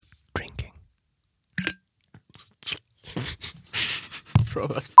Bro,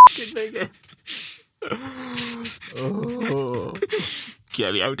 that's fucking big. Oh.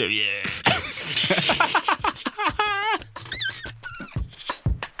 Get me out of here.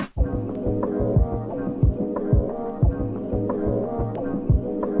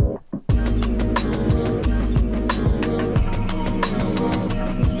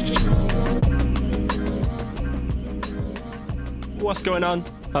 What's going on?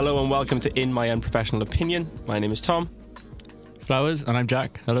 Hello and welcome to In My Unprofessional Opinion. My name is Tom. Flowers, and I'm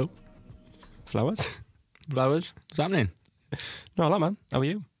Jack. Hello. Flowers? Flowers, what's happening? No, hello, man. How are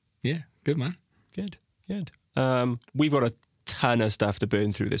you? Yeah, good, man. Good. We've got a ton of stuff to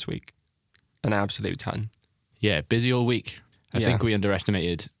burn through this week. An absolute ton. Yeah, busy all week. I think we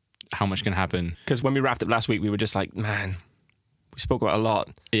underestimated how much can happen. Because when we wrapped up last week, we were just like, man, we spoke about a lot.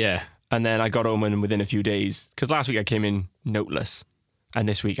 Yeah. And then I got home and within a few days, because last week I came in noteless. And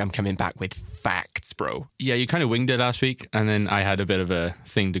this week I'm coming back with facts, bro. Yeah, you kind of winged it last week, and then I had a bit of a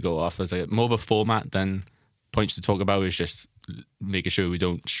thing to go off. As more of a format than points to talk about is just making sure we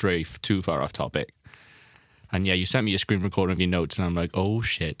don't stray too far off topic. And yeah, you sent me a screen recording of your notes, and I'm like, oh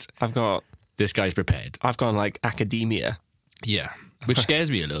shit. This guy's prepared. I've gone like academia. Yeah, which scares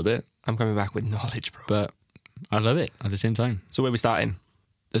me a little bit. I'm coming back with knowledge, bro. But I love it at the same time. So where are we starting?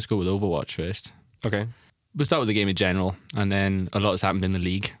 Let's go with Overwatch first. Okay. We'll start with the game in general, and then a lot has happened in the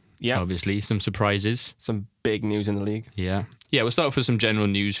league. Yeah. Obviously, some surprises. Some big news in the league. Yeah. Yeah, we'll start off with some general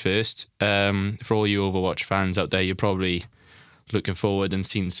news first. For all you Overwatch fans out there, you're probably looking forward and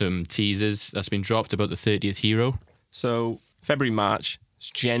seen some teasers that's been dropped about the 30th hero. So, February, March is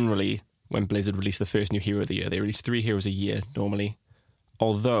generally when Blizzard release the first new hero of the year. They release 3 heroes a year, normally.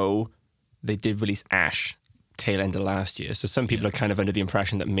 Although, they did release Ashe tail end of last year. So some people are kind of under the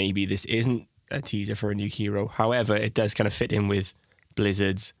impression that maybe this isn't a teaser for a new hero. However, it does kind of fit in with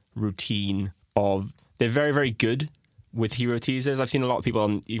Blizzard's routine of... They're very, very good with hero teasers. I've seen a lot of people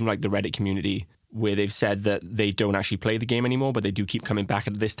on even like the Reddit community where they've said that they don't actually play the game anymore, but they do keep coming back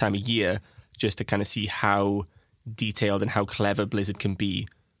at this time of year just to kind of see how detailed and how clever Blizzard can be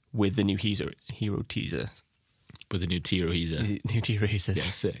with the new hero teaser. With a new hero teaser. New hero teasers.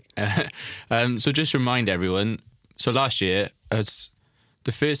 Yeah, sick. So just remind everyone, so last year, as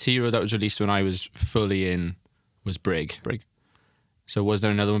the first hero that was released when I was fully in was Brig. So was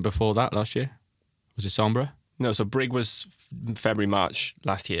there another one before that last year? Was it Sombra? No, so Brig was February, March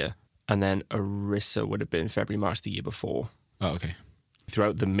last year. And then Orisa would have been February, March the year before. Oh, okay.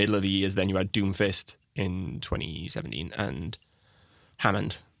 Throughout the middle of the years, then you had Doomfist in 2017 and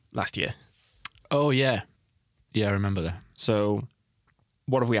Hammond last year. Oh, yeah. Yeah, I remember that. So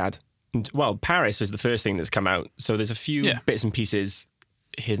what have we had? Well, Paris is the first thing that's come out. So there's a few bits and pieces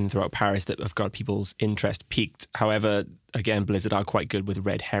hidden throughout Paris that have got people's interest peaked. However, again, Blizzard are quite good with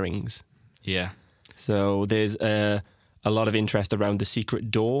red herrings. Yeah. So there's a lot of interest around the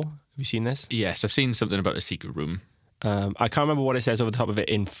secret door. Have you seen this? Yes, I've seen something about a secret room. I can't remember what it says over the top of it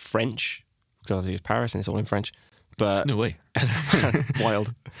in French, because it's Paris and it's all in French. But no way.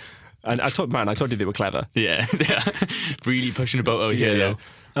 Wild. And I told you they were clever. Yeah. Really pushing a boat out here,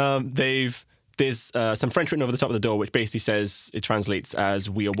 though. There's some French written over the top of the door, which basically says, it translates as,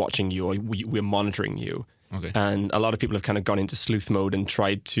 we are watching you, or we're monitoring you. Okay. And a lot of people have kind of gone into sleuth mode and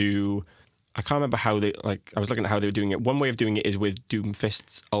tried to... I can't remember how they... I was looking at how they were doing it. One way of doing it is with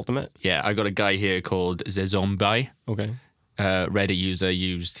Doomfist's ultimate. Yeah, I got a guy here called Zezombai. Okay. Reddit user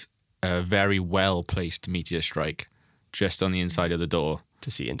used a very well-placed meteor strike just on the inside of the door.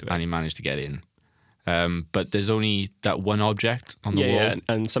 To see into it. And he managed to get in. But there's only that one object on the wall. Yeah,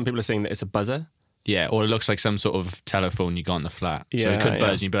 and some people are saying that it's a buzzer. Yeah, or it looks like some sort of telephone you got in the flat. Yeah, so it could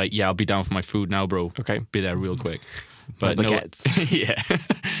buzz and you'd be like, yeah, I'll be down for my food now, bro. Okay. Be there real quick. But yeah.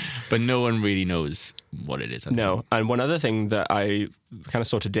 But no one really knows what it is. No. And one other thing that I kind of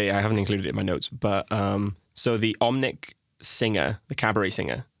saw today, I haven't included it in my notes, but so the Omnic singer, the cabaret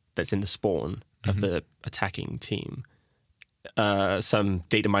singer that's in the spawn of the attacking team, some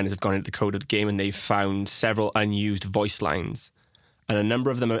data miners have gone into the code of the game and they've found several unused voice lines, and a number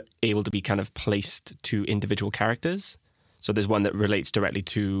of them are able to be kind of placed to individual characters. So there's one that relates directly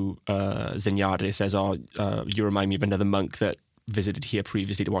to Zenyatta. It says, you remind me of another monk that visited here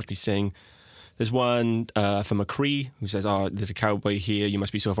previously to watch me sing. There's one for McCree who says, there's a cowboy here, you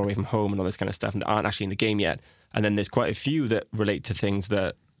must be so far away from home, and all this kind of stuff, and that aren't actually in the game yet. And then there's quite a few that relate to things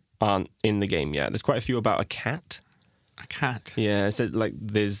that aren't in the game yet. There's quite a few about a cat. A cat? Yeah, so like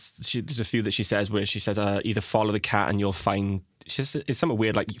there's a few that she says where she says either follow the cat and you'll find... It's something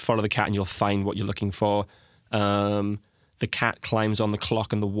weird, like follow the cat and you'll find what you're looking for. the cat climbs on the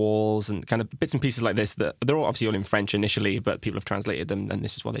clock and the walls, and kind of bits and pieces like this that they're all obviously all in French initially, but people have translated them and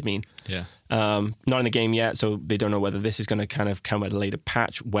this is what they mean. Yeah. Not in the game yet, so they don't know whether this is going to kind of come at a later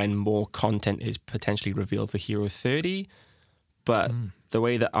patch when more content is potentially revealed for Hero 30. But the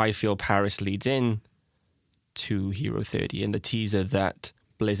way that I feel Paris leads in to Hero 30 and the teaser that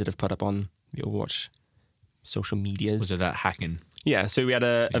Blizzard have put up on the Overwatch social medias. Was it that hacking? Yeah, so we had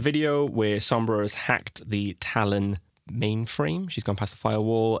a video where Sombra has hacked the Talon mainframe. She's gone past the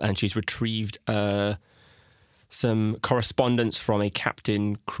firewall and she's retrieved some correspondence from a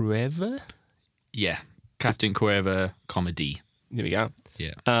Captain Crueva. Yeah. Captain Cueva, D. There we go.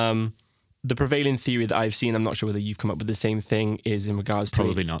 Yeah. The prevailing theory that I've seen, I'm not sure whether you've come up with the same thing, is in regards to...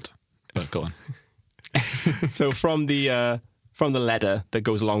 Probably not, but go on. So from the letter that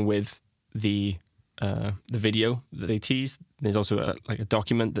goes along with the video that they teased, there's also a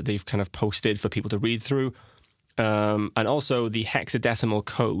document that they've kind of posted for people to read through, and also the hexadecimal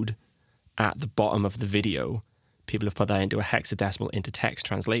code at the bottom of the video. People have put that into a hexadecimal into text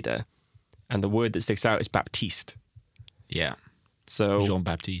translator, and the word that sticks out is Baptiste. Yeah. So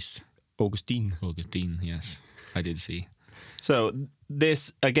Jean-Baptiste. Augustine, yes, I did see. So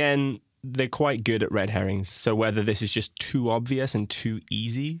this, again, they're quite good at red herrings. So whether this is just too obvious and too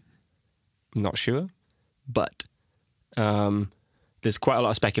easy, I'm not sure. But there's quite a lot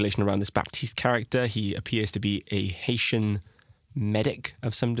of speculation around this Baptiste character. He appears to be a Haitian medic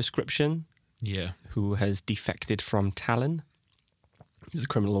of some description. Yeah. Who has defected from Talon. It's a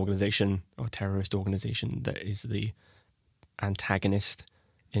criminal organization or terrorist organization that is the antagonist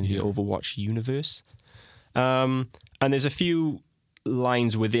in the Overwatch universe. And there's a few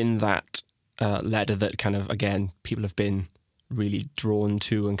lines within that letter that kind of, again, people have been really drawn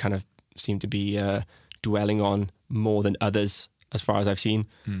to and kind of seem to be dwelling on more than others, as far as I've seen.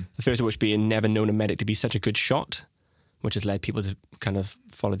 The first of which being never known a medic to be such a good shot, which has led people to kind of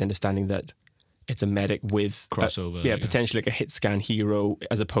follow the understanding that it's a medic with crossover. Potentially like a hit scan hero,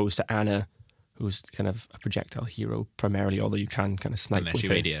 as opposed to Anna, who's kind of a projectile hero primarily, although you can kind of snipe unless with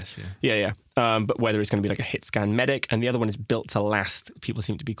you it. ADS, Yeah. But whether it's going to be like a hit scan medic, and the other one is built to last. People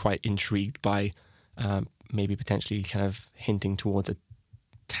seem to be quite intrigued by maybe potentially kind of hinting towards a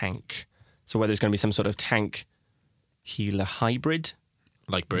tank. So whether it's going to be some sort of tank healer hybrid.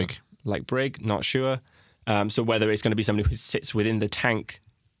 Like Brig. Like Brig, not sure. So whether it's going to be somebody who sits within the tank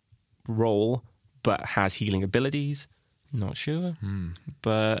role but has healing abilities, not sure.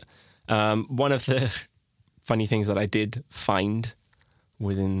 But one of the funny things that I did find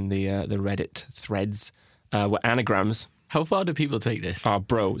within the Reddit threads were anagrams. How far do people take this? Oh,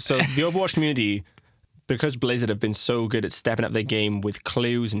 bro. So the Overwatch community, because Blizzard have been so good at stepping up their game with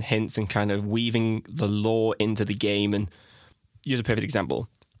clues and hints and kind of weaving the lore into the game. And here's a perfect example.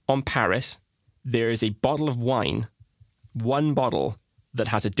 On Paris, there is a bottle of wine, one bottle that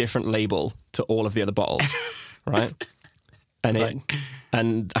has a different label to all of the other bottles, right? And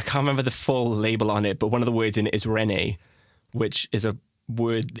and I can't remember the full label on it, but one of the words in it is René, which is a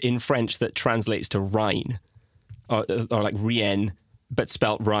word in French that translates to Rhine, or like Rien, but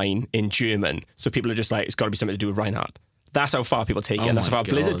spelt Rhine in German. So people are just like, it's got to be something to do with Reinhardt. That's how far people take it, and that's how far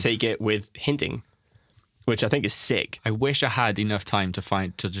Blizzard take it with hinting, which I think is sick. I wish I had enough time to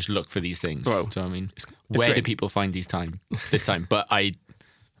just look for these things. Bro, so I mean, it's where great. do people find this time? But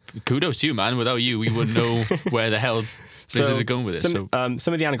kudos to you, man. Without you, we wouldn't know where the hell Blizzard are going with it.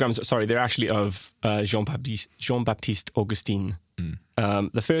 Some of the anagrams, sorry, they're actually of Jean-Baptiste Augustine.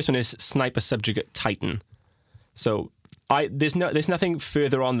 The first one is Sniper Subjugate Titan. So there's nothing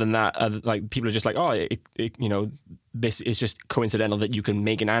further on than that. Like people are just like, oh, this is just coincidental that you can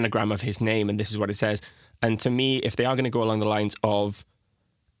make an anagram of his name and this is what it says. And to me, if they are going to go along the lines of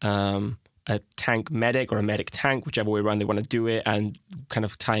a tank medic or a medic tank, whichever way around they want to do it, and kind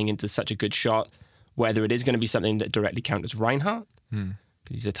of tying into such a good shot, whether it is going to be something that directly counters Reinhardt, because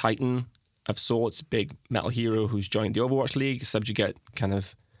he's a Titan of sorts, big metal hero who's joined the Overwatch League. Subjugate kind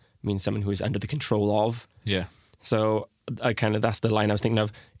of means someone who is under the control of. Yeah. So that's the line I was thinking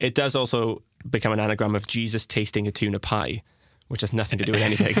of. It does also become an anagram of Jesus tasting a tuna pie, which has nothing to do with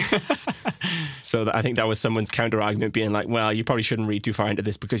anything. So I think that was someone's counter argument, being like, well, you probably shouldn't read too far into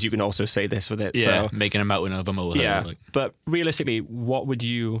this because you can also say this with it. Yeah, so, making a mountain of a molehill. Yeah, but realistically, what would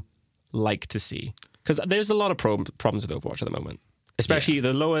you like to see? Because there's a lot of problems with Overwatch at the moment, especially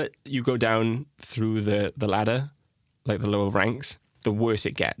the lower you go down through the ladder, like the lower ranks, the worse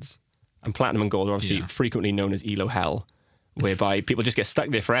it gets. And Platinum and Gold are obviously frequently known as Elo Hell, whereby people just get stuck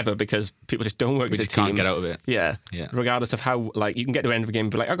there forever because people just don't work as a team. Can't get out of it. Yeah. Regardless of how, like, you can get to the end of the game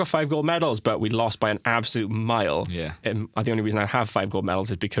and be like, I got 5 gold medals, but we lost by an absolute mile. Yeah. And the only reason I have 5 gold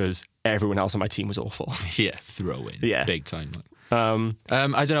medals is because everyone else on my team was awful. Yeah, throw in. Yeah. Big time. Um,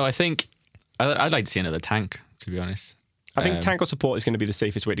 I don't know. I think I'd like to see another tank, to be honest. I think tank or support is going to be the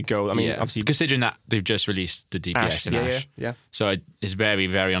safest way to go. I mean, obviously, considering that they've just released the DPS in Ash. Yeah. So it's very,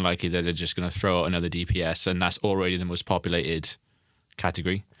 very unlikely that they're just going to throw out another DPS, and that's already the most populated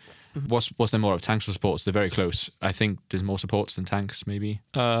category. What's there more of, tanks or supports? They're very close. I think there's more supports than tanks, maybe.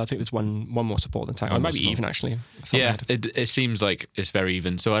 I think there's one more support than tank. Or it might be even, actually. Yeah, it seems like it's very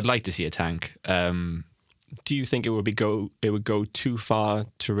even. So I'd like to see a tank. Do you think it would go too far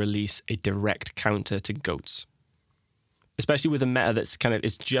to release a direct counter to goats? Especially with a meta that's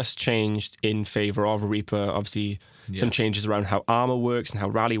it's just changed in favor of Reaper. Obviously, some changes around how armor works and how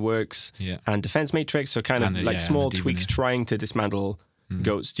rally works, and defense matrix. So small tweaks trying to dismantle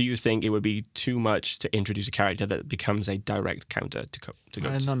goats. Do you think it would be too much to introduce a character that becomes a direct counter to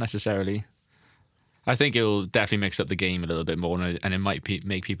goats? Not necessarily. I think it'll definitely mix up the game a little bit more, and it might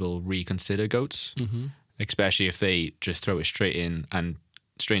make people reconsider goats, especially if they just throw it straight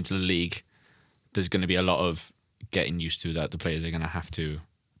into the league. There's going to be a lot of getting used to that. The players are going to have to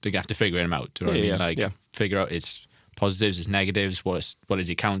figure him out. Do you know what I mean? Figure out its positives, its negatives. What does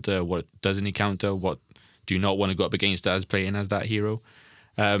he counter? What doesn't he counter? What do you not want to go up against as playing as that hero?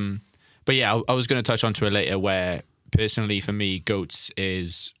 But yeah, I was going to touch onto it later. Where personally, for me, goats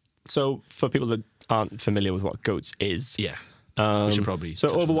is. So for people that aren't familiar with what goats is, we should probably. So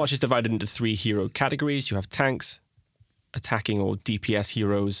Overwatch is divided into 3 hero categories. You have tanks, attacking or DPS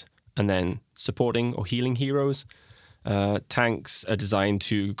heroes, and then supporting or healing heroes. Tanks are designed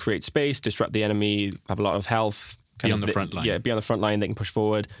to create space, disrupt the enemy, have a lot of health. Be on the front line. Yeah, be on the front line. They can push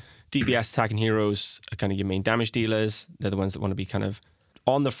forward. DPS attacking heroes are kind of your main damage dealers. They're the ones that want to be kind of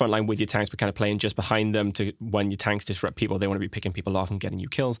on the front line with your tanks, but kind of playing just behind them to when your tanks disrupt people. They want to be picking people off and getting you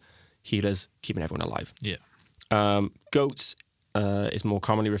kills. Healers, keeping everyone alive. Yeah. Goats is more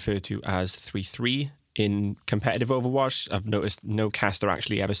commonly referred to as 3-3. In competitive Overwatch, I've noticed no caster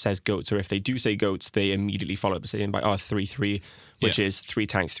actually ever says goats, or if they do say goats, they immediately follow up saying by 3-3, which is 3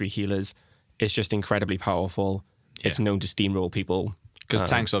 tanks, 3 healers. It's just incredibly powerful. It's known to steamroll people. Because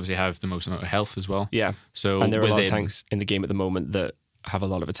tanks obviously have the most amount of health as well. Yeah. So and there are a lot of tanks in the game at the moment that have a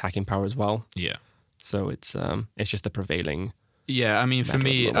lot of attacking power as well. Yeah. So it's just the prevailing. Yeah, I mean, for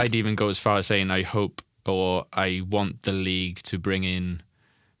me, I'd even go as far as saying I hope or I want the league to bring in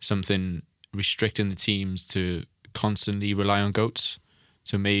something restricting the teams to constantly rely on goats.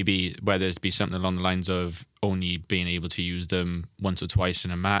 So maybe whether it be something along the lines of only being able to use them once or twice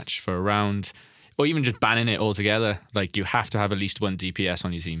in a match for a round, or even just banning it altogether. Like, you have to have at least 1 DPS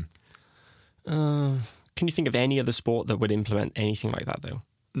on your team. Can you think of any other sport that would implement anything like that, though?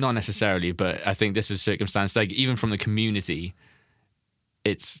 Not necessarily, but I think this is circumstance. Like, even from the community,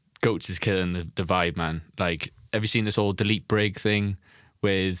 it's goats is killing the vibe, man. Like, have you seen this whole delete Brig thing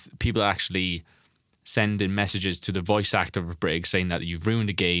with people actually sending messages to the voice actor of Brig saying that you've ruined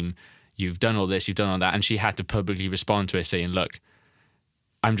the game, you've done all this, you've done all that, and she had to publicly respond to it saying, look,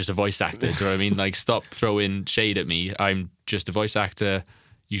 I'm just a voice actor. Do you know what I mean? Like, stop throwing shade at me. I'm just a voice actor.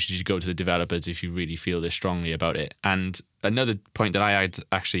 You should just go to the developers if you really feel this strongly about it. And another point that I had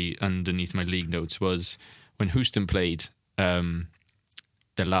actually underneath my league notes was when Houston played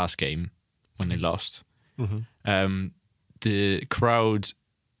their last game, when they lost, the crowd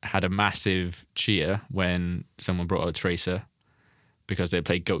had a massive cheer when someone brought out Tracer because they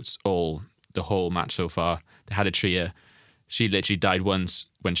played goats the whole match so far. They had a cheer. She literally died once,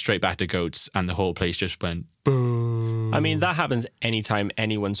 went straight back to goats, and the whole place just went boom. I mean, that happens anytime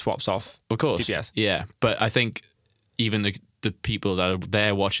anyone swaps off. Of course. DPS. Yeah, but I think even the people that are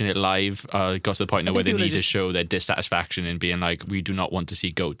there watching it live got to the point now where they need to show their dissatisfaction in being like, we do not want to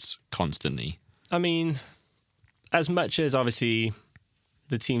see goats constantly. I mean, as much as obviously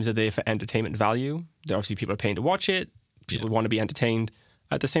the teams are there for entertainment value, there obviously people are paying to watch it. People want to be entertained.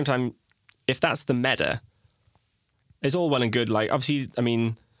 At the same time, if that's the meta, it's all well and good. Like, obviously, I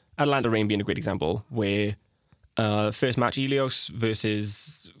mean, Atlanta Reign being a great example where first match Ilios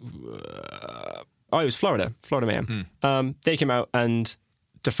versus it was Florida Mayhem. They came out and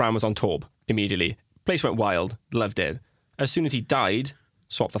Defran was on Torb immediately. Place went wild, loved it. As soon as he died,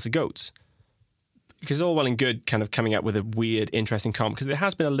 swapped off to goats. Because it's all well and good kind of coming out with a weird, interesting comp, because there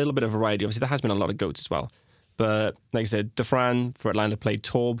has been a little bit of variety. Obviously, there has been a lot of goats as well. But like I said, Defran for Atlanta played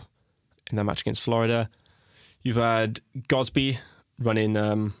Torb in that match against Florida. You've had Gosby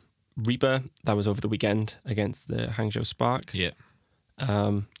running Reaper. That was over the weekend against the Hangzhou Spark. Yeah.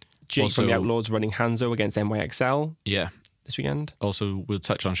 Jake from the Outlaws running Hanzo against NYXL. Yeah. This weekend. Also, we'll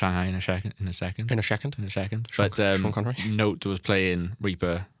touch on Shanghai in a second. But Sean Connery. Note was playing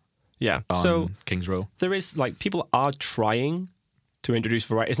Reaper. Yeah. On so Kings Row. There is, like, people are trying to introduce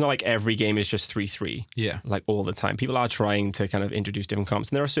variety. It's not like every game is just 3-3. Yeah. Like all the time. People are trying to kind of introduce different comps.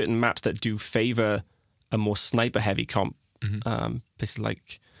 And there are certain maps that do favor a more sniper-heavy comp. Places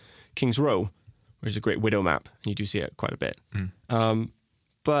like King's Row, which is a great Widow map, and you do see it quite a bit.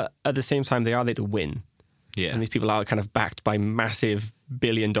 But at the same time, they are there to win. Yeah. And these people are kind of backed by massive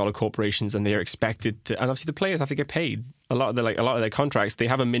billion-dollar corporations, and they are expected to. And obviously, the players have to get paid. A lot of their contracts, they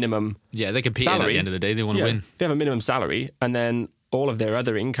have a minimum. Yeah, they're competing salary. at the end of the day. They want to win. They have a minimum salary, and then all of their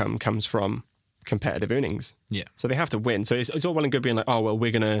other income comes from competitive earnings. Yeah. So they have to win. So it's all well and good being like, oh well,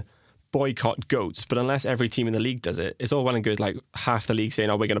 we're gonna boycott goats, but unless every team in the league does it, it's all well and good like half the league saying,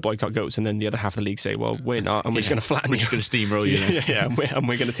 oh, we're going to boycott goats, and then the other half of the league say, well, we're not, and we're just going to flatten We're you. just going to steamroll you. yeah, and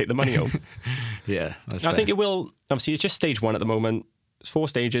we're going to take the money home. Yeah, that's I fair. think it will, obviously it's just stage 1 at the moment. It's 4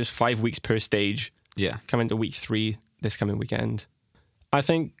 stages, 5 weeks per stage. Yeah. Coming to week 3 this coming weekend. I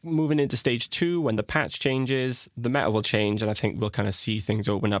think moving into stage 2, when the patch changes, the meta will change, and I think we'll kind of see things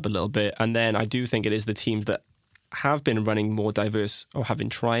open up a little bit. And then I do think it is the teams that have been running more diverse, or have been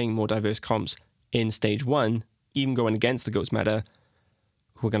trying more diverse comps in stage 1, even going against the GOATS meta,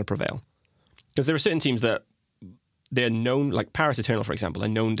 who are going to prevail. Because there are certain teams that they're known, like Paris Eternal, for example, are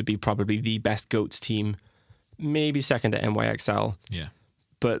known to be probably the best GOATS team, maybe second to NYXL. Yeah.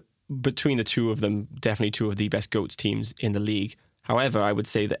 But between the two of them, definitely two of the best GOATS teams in the league. However, I would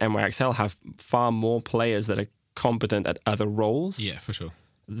say that NYXL have far more players that are competent at other roles Yeah, for sure.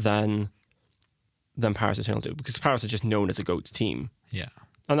 than Paris Eternal do, because Paris are just known as a GOATS team. Yeah.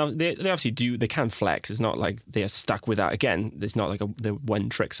 And they obviously do, they can flex. It's not like they are stuck with that. Again, there's not like the one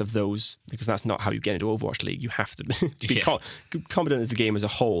tricks of those, because that's not how you get into Overwatch League. You have to be competent as the game as a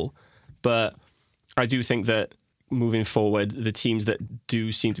whole. But I do think that moving forward, the teams that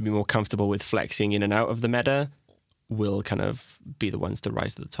do seem to be more comfortable with flexing in and out of the meta will kind of be the ones to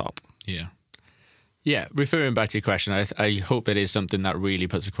rise to the top. Yeah. Yeah, referring back to your question, I hope it is something that really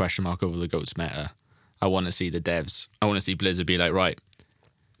puts a question mark over the GOATS meta. I want to see the devs, I want to see Blizzard be like, right,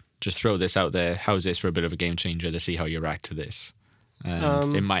 just throw this out there. How's this for a bit of a game changer to see how you react to this?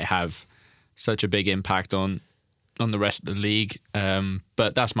 And it might have such a big impact on the rest of the league.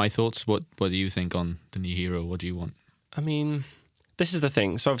 But that's my thoughts. What do you think on the new hero? What do you want? I mean, this is the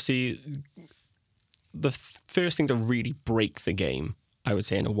thing. So obviously, the first thing to really break the game, I would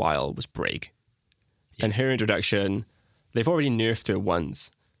say, in a while was Brig. Yeah. And her introduction, they've already nerfed her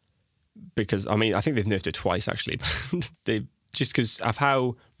once. Because, I mean, I think they've nerfed her twice, actually. They just because of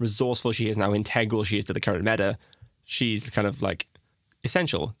how resourceful she is now, integral she is to the current meta, she's kind of like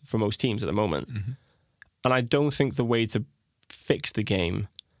essential for most teams at the moment. Mm-hmm. And I don't think the way to fix the game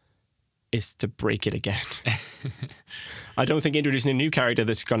is to break it again. I don't think introducing a new character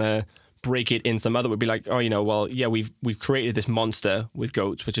that's going to break it in some other would be like, oh, you know, well, yeah, we've created this monster with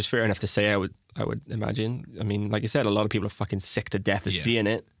goats, which is fair enough to say, I would imagine. I mean, like I said, a lot of people are fucking sick to death of seeing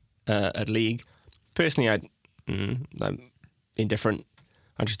it at League. Personally, I'm indifferent.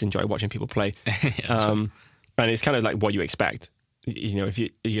 I just enjoy watching people play. And it's kind of like what you expect. You know, if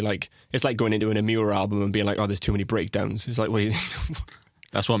you like, it's like going into an Amura album and being like, oh, there's too many breakdowns. It's like, well,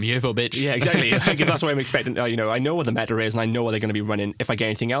 that's what I'm here for, bitch. Yeah, exactly. Like, if that's what I'm expecting, you know, I know what the meta is and I know what they're going to be running. If I get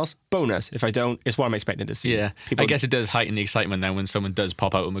anything else, bonus. If I don't, it's what I'm expecting to see. Yeah, I guess it does heighten the excitement then when someone does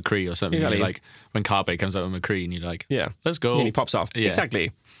pop out with McCree or something. Exactly. You know, like when Carpe comes out with McCree and you're like, yeah, let's go. And he pops off. Yeah.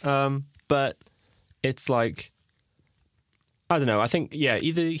 Exactly. But it's like, I don't know. I think, yeah,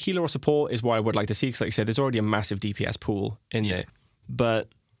 either healer or support is what I would like to see. Because like I said, there's already a massive DPS pool in there. But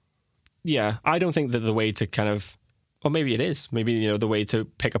yeah, I don't think that the way to kind of, or maybe it is. Maybe, you know, the way to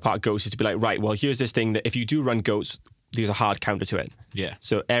pick apart goats is to be like, right, well, here's this thing that if you do run goats, there's a hard counter to it. Yeah.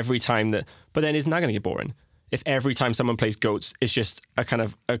 So every time that, but then isn't that going to get boring? If every time someone plays goats, it's just a kind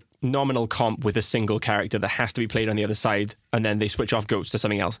of a nominal comp with a single character that has to be played on the other side, and then they switch off goats to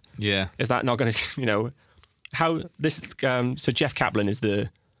something else. Yeah. Is that not going to, you know, how this, so Jeff Kaplan is the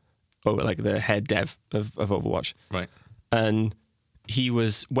head dev of Overwatch. Right. And he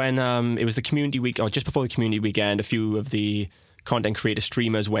was, when it was the community week, or just before the community weekend, a few of the content creator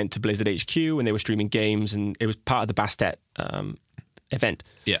streamers went to Blizzard HQ and they were streaming games, and it was part of the Bastet event.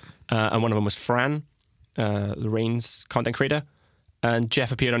 Yeah. And one of them was Fran, Lorraine's content creator. And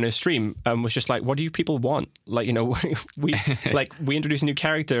Jeff appeared on his stream and was just like, what do you people want? Like, you know, we introduce a new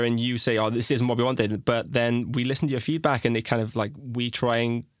character and you say, oh, this isn't what we wanted. But then we listen to your feedback and they kind of like, we try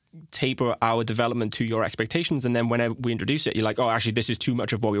and taper our development to your expectations. And then whenever we introduce it, you're like, oh, actually, this is too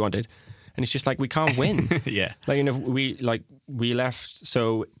much of what we wanted. And it's just like, we can't win. Yeah. Like, you know, we left.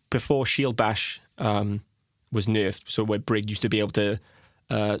 So before Shield Bash was nerfed, so where Brig used to be able to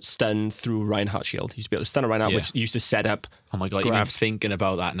stun through Reinhardt shield. He used to be able to stun a Reinhardt, which used to set up. Oh my god, you're thinking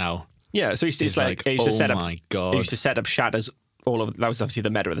about that now. Yeah, so it's like, he used to set up. My god. He used to set up Shatters that was obviously the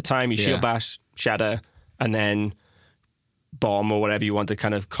meta at the time. You Yeah. shield bash, shatter, and then bomb or whatever you want to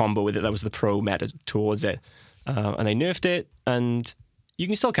kind of combo with it. That was the pro meta towards it, and they nerfed it, and you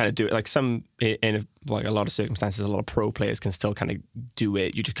can still kind of do it. Like like a lot of circumstances, a lot of pro players can still kind of do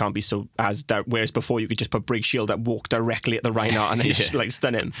it. You just can't be whereas before you could just put break shield that walk directly at the Reinhardt and then just like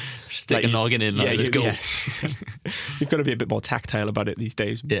stun him. Stick a noggin in, let's go. Yeah. You've got to be a bit more tactile about it these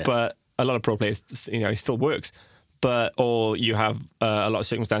days. Yeah. But a lot of pro players, it still works. Or you have a lot of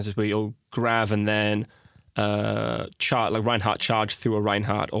circumstances where you'll grab and then like Reinhardt charge through a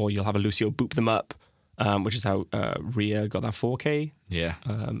Reinhardt, or you'll have a Lucio boop them up, which is how Rhea got that 4K. Yeah.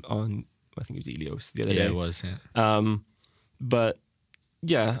 On I think it was Ilios the other Yeah, day. it was. Yeah. But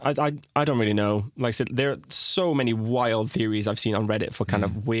yeah, I don't really know. Like I said, there are so many wild theories I've seen on Reddit for kind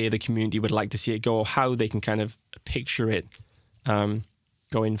of where the community would like to see it go, or how they can kind of picture it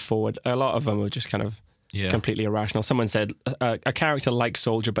going forward. A lot of them are just kind of completely irrational. Someone said a character like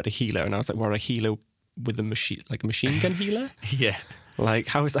Soldier but a healer, and I was like, well, a healer with a machine gun healer? Yeah. Like,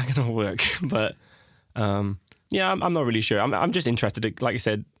 how is that going to work? But yeah, I'm not really sure. I'm just interested. Like I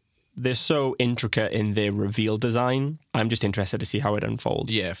said, they're so intricate in their reveal design. I'm just interested to see how it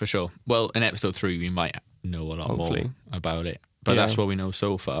unfolds. Yeah, for sure. Well, in episode 3, we might know a lot Hopefully. more about it. But that's what we know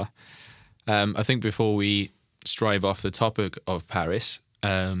so far. I think before we strive off the topic of Paris,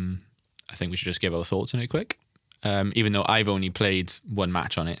 I think we should just give our thoughts on it quick. Even though I've only played one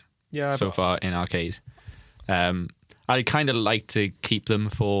match on it so far in arcade. I kind of like to keep them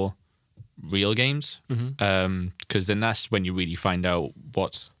for real games, because then that's when you really find out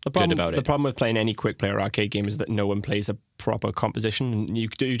what's good about it. The problem with playing any quick player arcade game is that no one plays a proper composition. You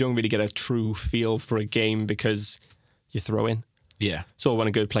don't really get a true feel for a game because you throw in. Yeah. It's all well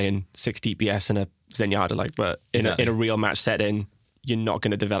and good playing 60 DPS in a Zenyatta, but in a real match setting, you're not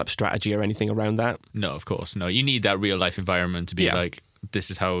going to develop strategy or anything around that. No, of course. No, you need that real life environment to be like,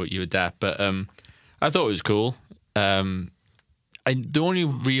 this is how you adapt. But I thought it was cool. The only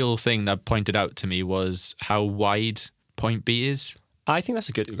real thing that pointed out to me was how wide Point B is. I think that's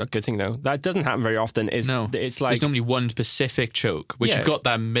a good thing though. That doesn't happen very often. It's like there's normally one specific choke, which you've got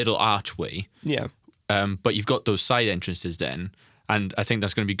that middle archway. Yeah. But you've got those side entrances then, and I think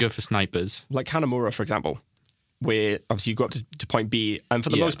that's going to be good for snipers. Like Hanamura, for example, where obviously you got to Point B, and for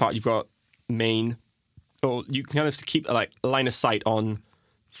the most part you've got main, or you can kind of keep like line of sight on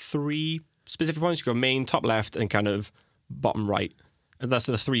 3 specific points. You've got main, top left, and kind of bottom right. And that's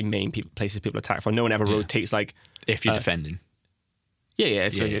the 3 main places people attack from. No one ever rotates like... If you're defending.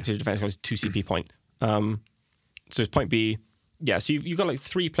 If you're defending, it's 2 CP point. So it's Point B. Yeah, so you've got like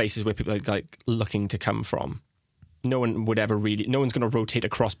 3 places where people are like looking to come from. No one's going to rotate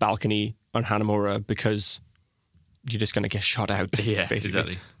across balcony on Hanamura because you're just going to get shot out. Yeah,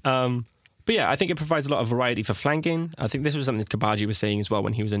 basically. exactly. But yeah, I think it provides a lot of variety for flanking. I think this was something that Kabaji was saying as well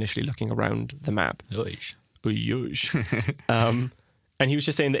when he was initially looking around the map. And he was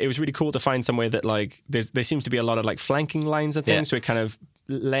just saying that it was really cool to find somewhere that like there seems to be a lot of like flanking lines and things, so it kind of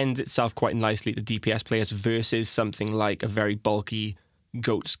lends itself quite nicely to DPS players versus something like a very bulky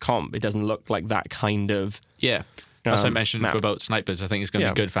GOATS comp. It doesn't look like that kind of as I mentioned about snipers. I think it's going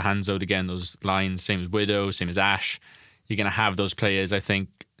to be good for Hanzo to get in those lines. Same as Widow, same as Ashe. You're going to have those players, I think,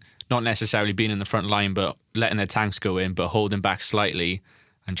 not necessarily being in the front line, but letting their tanks go in, but holding back slightly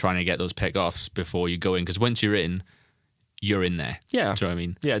and trying to get those pick-offs before you go in. Because once you're in there. Yeah. Do you know what I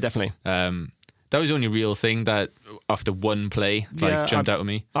mean? Yeah, definitely. That was the only real thing that after one play jumped out at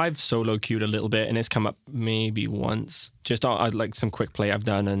me. I've solo queued a little bit and it's come up maybe once. Just on like some quick play I've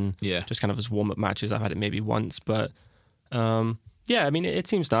done and just kind of as warm-up matches I've had it maybe once. But I mean it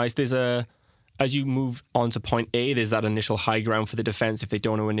seems nice. There's as you move on to Point A, there's that initial high ground for the defense if they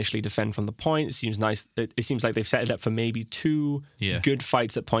don't want to initially defend from the point. It seems nice. It seems like they've set it up for maybe 2 good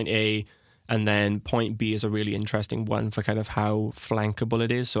fights at Point A. And then Point B is a really interesting one for kind of how flankable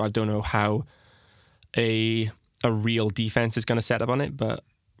it is. So I don't know how a real defense is going to set up on it, but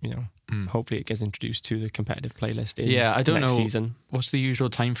hopefully it gets introduced to the competitive playlist in I don't next know season. What's the usual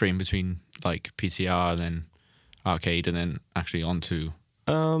time frame between like PTR and then arcade and then actually onto.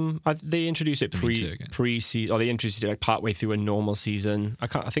 They introduced it pre-season, or they introduced it like partway through a normal season. I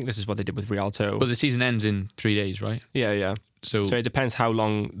think this is what they did with Rialto. But the season ends in 3 days, right? Yeah. So it depends how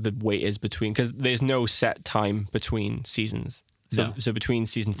long the wait is between, because there's no set time between seasons. So between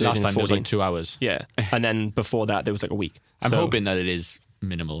season 13 last time and 14, there was like 2 hours. Yeah, and then before that there was like a week. I'm hoping that it is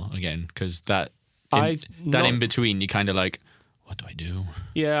minimal again, because in between you kind of like, what do I do?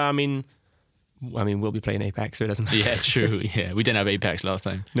 Yeah, I mean we'll be playing Apex, so it doesn't matter. Yeah, true. Yeah, we didn't have Apex last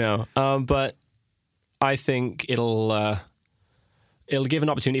time. No, but I think it'll it'll give an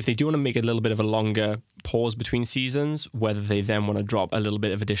opportunity if they do want to make a little bit of a longer pause between seasons, whether they then want to drop a little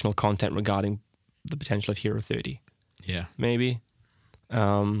bit of additional content regarding the potential of Hero 30. Yeah. Maybe.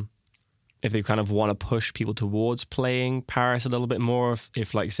 If they kind of want to push people towards playing Paris a little bit more,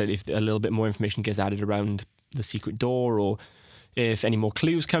 if like I said, if a little bit more information gets added around the secret door, or if any more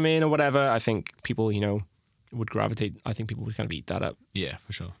clues come in or whatever, I think people, would gravitate. I think people would kind of eat that up. Yeah,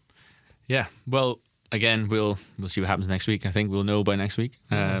 for sure. Yeah. Well, again, we'll see what happens next week. I think we'll know by next week.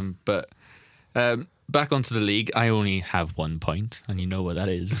 But back onto the league, I only have 1 point, and you know what that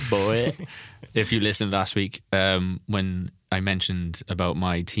is, boy. If you listened last week, when I mentioned about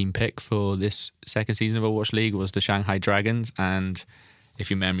my team pick for this second season of Overwatch League was the Shanghai Dragons, and if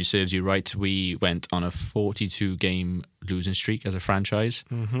your memory serves you right, we went on a 42-game losing streak as a franchise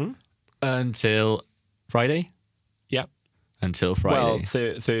until Friday. Yep. Until Friday. Well,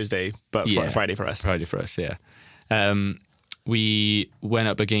 Thursday, but Friday for us. Friday for us, yeah. We went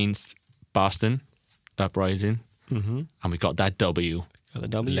up against Boston Uprising, and we got that W. Got the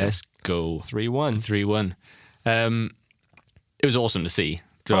W. Let's go. 3-1. 3-1. It was awesome to see.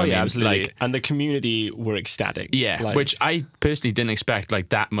 Do you know what I mean? Absolutely. Like, and the community were ecstatic. Yeah, which I personally didn't expect like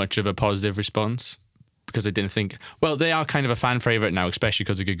that much of a positive response, because I didn't think. Well, they are kind of a fan favorite now, especially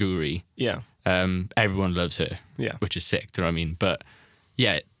because of Gaguri. Yeah. Everyone loves her. Yeah. Which is sick. Do you know what I mean? But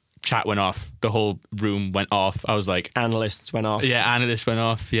yeah, chat went off. The whole room went off. I was like, analysts went off. Yeah, analysts went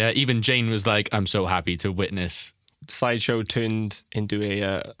off. Yeah, even Jane was like, "I'm so happy to witness." Sideshow turned into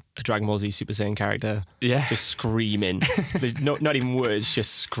a Dragon Ball Z Super Saiyan character. Yeah. Just screaming. Not even words,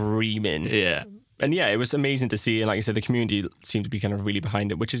 just screaming. Yeah. And yeah, it was amazing to see. And like I said, the community seemed to be kind of really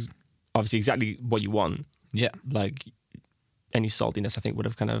behind it, which is obviously exactly what you want. Yeah. Like any saltiness, I think, would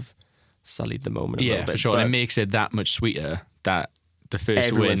have kind of sullied the moment a little bit. Yeah, for sure. And it makes it that much sweeter that the first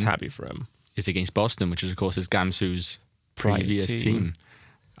everyone's win happy for him. Is against Boston, which is, of course, is Gamsu's previous team.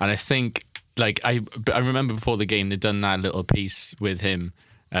 And I think, like, I remember before the game, they'd done that little piece with him,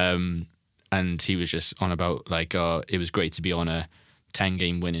 and he was just on about, like, it was great to be on a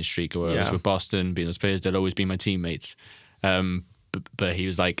 10-game winning streak, or I was with Boston, being those players, they'll always be my teammates. But he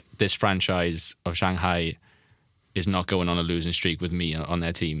was like, this franchise of Shanghai is not going on a losing streak with me on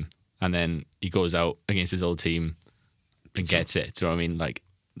their team. And then he goes out against his old team and gets it. Do you know what I mean? Like,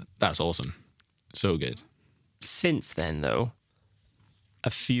 that's awesome. So good. Since then, though, a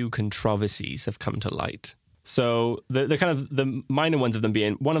few controversies have come to light. So the kind of the minor ones of them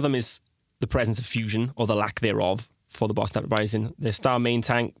being, one of them is the presence of fusion, or the lack thereof, for the Boston Uprising. Their star main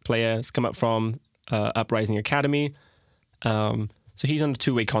tank player has come up from Uprising Academy. So he's on a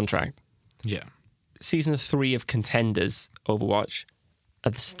 2-way contract. Yeah. Season 3 of Contenders Overwatch.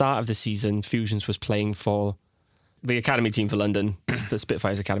 At the start of the season, Fusions was playing for the academy team for London, the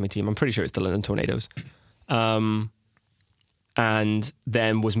Spitfires academy team. I'm pretty sure it's the London Tornadoes. And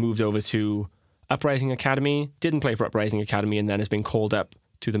then was moved over to Uprising Academy, didn't play for Uprising Academy, and then has been called up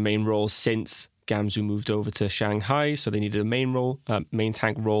to the main role since Gamsu moved over to Shanghai, so they needed a main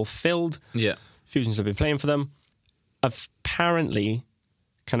tank role filled. Yeah. Fusions have been playing for them. Apparently,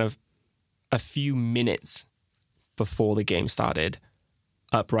 kind of a few minutes before the game started,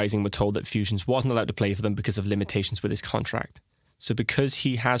 Uprising were told that Fusions wasn't allowed to play for them because of limitations with his contract. So because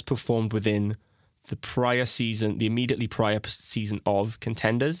he has performed within the prior season, the immediately prior season of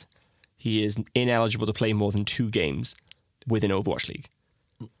Contenders, he is ineligible to play more than 2 games within Overwatch League.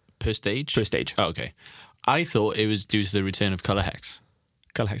 Per stage? Per stage. Oh, okay. I thought it was due to the return of Color Hex.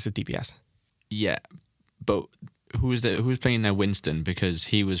 Color Hex is DPS. Yeah, but who was playing there? Winston, because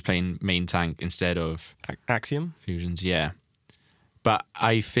he was playing main tank instead of Axiom? Fusions, yeah. But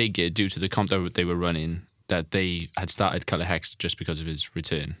I figured, due to the comp that they were running, that they had started Color Hex just because of his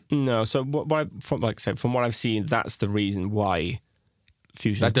return. No, so from what I've seen, that's the reason why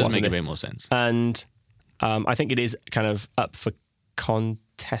Fusion. That does make a bit more sense. And I think it is kind of up for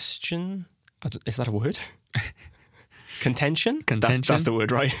contestation. Is that a word? Contention? Contention. That's the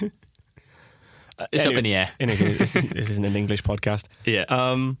word, right? It's anyway, up in the air. Anyway, this isn't an English podcast. Yeah.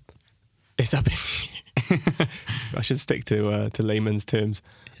 It's up in I should stick to layman's terms.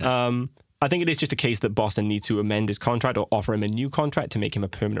 Yeah. I think it is just a case that Boston needs to amend his contract or offer him a new contract to make him a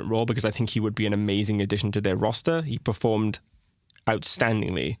permanent role, because I think he would be an amazing addition to their roster. He performed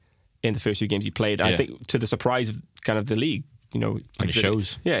outstandingly in the first 2 games he played. Yeah. I think to the surprise of kind of the league, like it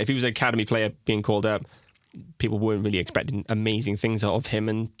shows. Yeah, if he was an academy player being called up, people weren't really expecting amazing things of him,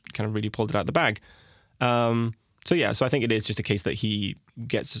 and kind of really pulled it out of the bag. So I think it is just a case that he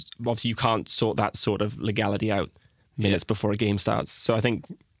gets, obviously you can't sort that sort of legality out minutes before a game starts. So I think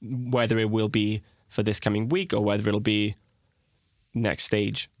whether it will be for this coming week or whether it'll be next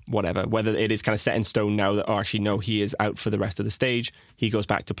stage, whatever. Whether it is kind of set in stone now that, oh, actually, no, he is out for the rest of the stage. He goes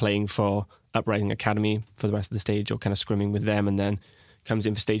back to playing for Uprising Academy for the rest of the stage, or kind of scrimming with them, and then comes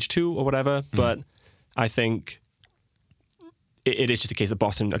in for stage 2 or whatever. But I think it is just a case that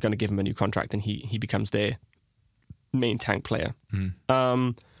Boston are going to give him a new contract, and he becomes their main tank player.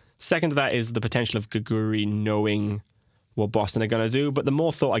 Second to that is the potential of Gaguri knowing what Boston are going to do. But the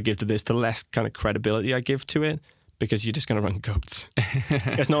more thought I give to this, the less kind of credibility I give to it, because you're just going to run goats.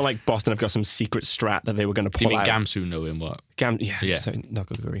 It's not like Boston have got some secret strat that they were going to pull out. Do you mean Gamsu knowing what? Yeah. Sorry, not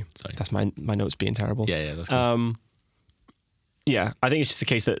Gaguri. Sorry. That's my notes being terrible. Yeah, that's good. Yeah, I think it's just a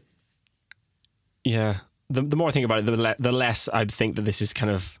case that, the more I think about it, the less I think that this is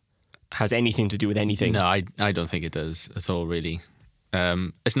kind of has anything to do with anything. No, I don't think it does at all, really.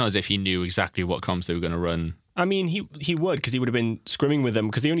 It's not as if he knew exactly what comps they were going to run. I mean, he would, because he would have been scrimming with them,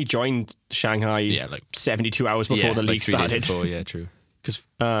 because they only joined Shanghai 72 hours before the league 3 days started. before, yeah, true. Because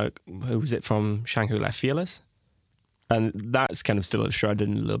who was it from Shanghai who left? Fearless? And that's kind of still shrouded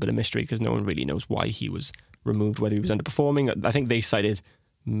in a little bit of mystery, because no one really knows why he was removed, whether he was underperforming. I think they cited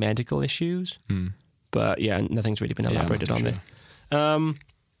medical issues, but yeah, nothing's really been elaborated on sure. there.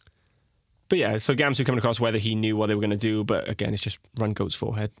 But yeah, so Gamsu coming across, whether he knew what they were going to do, but again, it's just run goat's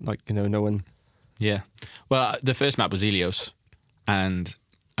forehead. Like, no one... Yeah. Well, the first map was Helios, and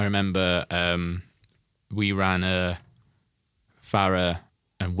I remember we ran a Farah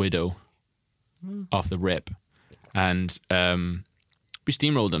and Widow off the rip, and we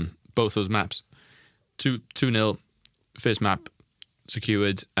steamrolled them, both those maps. 2-0, first map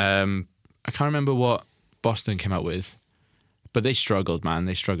secured. I can't remember what Boston came out with, but they struggled, man.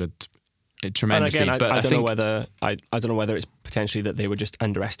 They struggled tremendously. And again, but I don't know whether it's potentially that they were just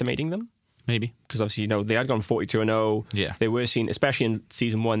underestimating them. Maybe. Because obviously, they had gone 42-0. Yeah. They were seen, especially in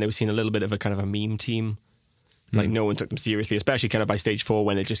season 1, they were seen a little bit of a kind of a meme team. Like, no one took them seriously, especially kind of by stage 4,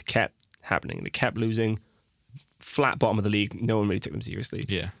 when it just kept happening. They kept losing. Flat bottom of the league, no one really took them seriously.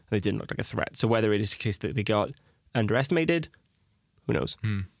 Yeah. They didn't look like a threat. So whether it is the case that they got underestimated, who knows?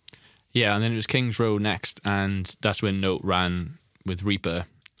 Yeah, and then it was Kings Row next, and that's when Note ran with Reaper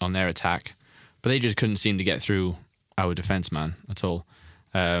on their attack. But they just couldn't seem to get through our defense, man, at all.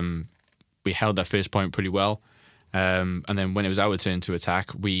 We held that first point pretty well. And then when it was our turn to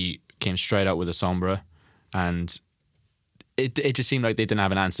attack, we came straight out with a Sombra, and it just seemed like they didn't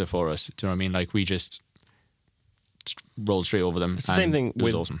have an answer for us. Do you know what I mean? Like, we just rolled straight over them. It's the same thing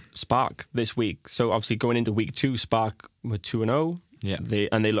with awesome. Spark this week. So obviously going into week 2, Spark were 2-0. Yeah.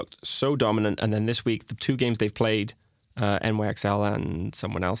 They looked so dominant. And then this week, the 2 games they've played, NYXL and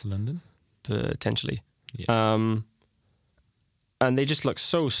someone else. London? Potentially. Yeah. And they just looked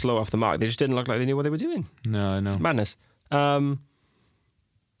so slow off the mark. They just didn't look like they knew what they were doing. No. Madness. But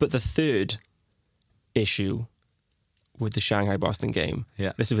the third issue with the Shanghai-Boston game,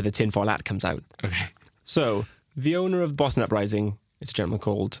 this is where the tinfoil hat comes out. Okay. So, the owner of Boston Uprising is a gentleman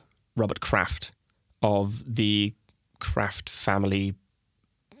called Robert Kraft, of the Kraft family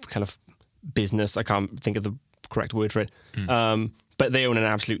kind of business. I can't think of the correct word for it. But they own an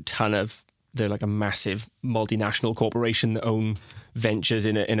absolute ton of... They're like a massive multinational corporation that own ventures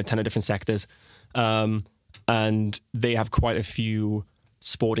in a ton of different sectors. And they have quite a few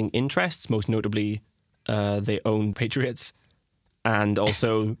sporting interests. Most notably, they own Patriots, and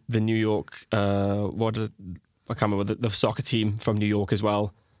also the New York, I can't remember, the soccer team from New York as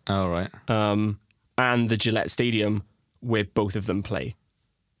well. Oh, right. And the Gillette Stadium, where both of them play.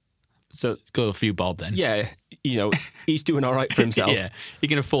 So It's got a few bob then. yeah, he's doing all right for himself. Yeah. He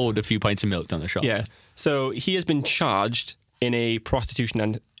can afford a few pints of milk down the shop. Yeah. So he has been charged in a prostitution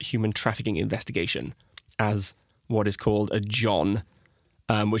and human trafficking investigation as what is called a John,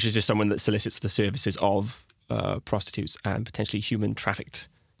 which is just someone that solicits the services of prostitutes and potentially human trafficked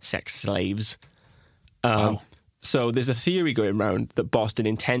sex slaves. Wow. So there's a theory going around that Boston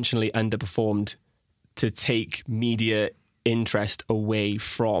intentionally underperformed to take media interest away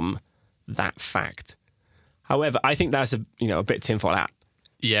from that fact. However, I think that's a bit tinfoil hat.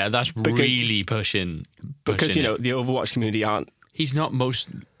 Yeah, that's really pushing Because, it. the Overwatch community aren't... He's not most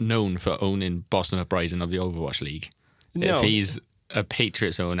known for owning Boston Uprising of the Overwatch League. No. If he's a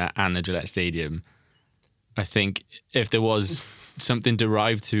Patriots owner and the Gillette Stadium, I think if there was something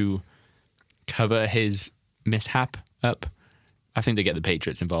derived to cover his mishap up, I think they get the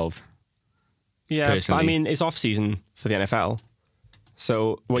Patriots involved. Yeah, but personally. I mean, it's off-season for the NFL.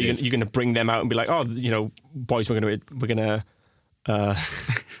 So you're going to bring them out and be like, oh, boys, we're going to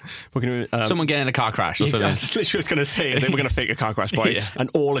someone get in a car crash or something. That's literally what I was going to say. Is that we're going to fake a car crash, boys, Yeah.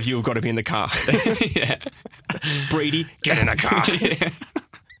 and all of you have got to be in the car. Yeah. Brady, get in the car.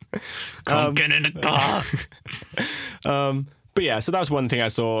 Come get in the car. But yeah, so that was one thing I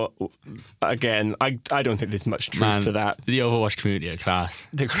saw. Again, I don't think there's much truth to that. The Overwatch community are class.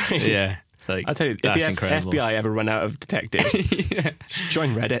 They're great. Yeah. Like, I tell you, if that's the incredible. FBI ever run out of detectives, Yeah.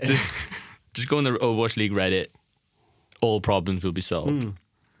 join Reddit. Just go on the Overwatch League Reddit. All problems will be solved.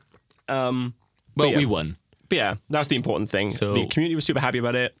 Well, yeah. we won. But yeah, that's the important thing. So- The community was super happy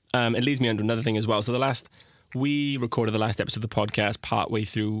about it. It leads me on to another thing as well. So we recorded the last episode of the podcast partway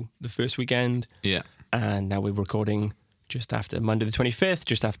through the first weekend, Yeah. and now we're recording just after Monday the 25th,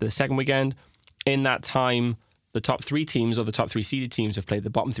 just after the second weekend. In that time, the top 3 teams or the top 3 seeded teams have played the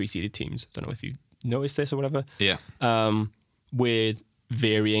bottom 3 seeded teams. I don't know if you noticed this or whatever. Yeah. With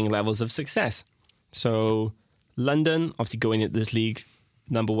varying levels of success. So London, obviously going into this league,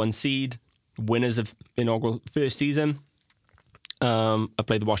 number 1 seed, winners of inaugural first season, have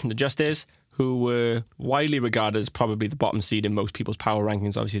played the Washington Justice, who were widely regarded as probably the bottom seed in most people's power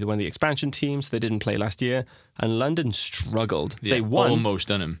rankings. Obviously, they won the expansion teams. They didn't play last year. And London struggled. Yeah. They won. Almost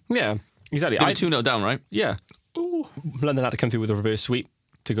done him. Yeah, exactly. They were 2-0 down, right? Yeah. Ooh. London had to come through with a reverse sweep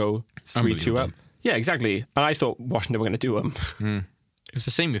to go 3-2 up. Unbelievable. Yeah, exactly. And I thought Washington were going to do them. It was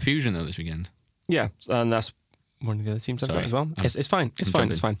the same with Fusion, though, this weekend. Yeah, and that's one of the other teams I've got Sorry. as well. It's fine. It's I'm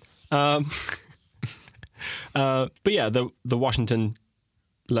fine. It's fine. But yeah, the Washington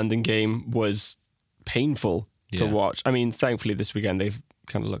London game was painful to Yeah. watch. I mean, thankfully this weekend they've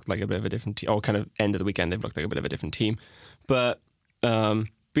kind of looked like a bit of a different team, or kind of end of the weekend they've looked like a bit of a different team. But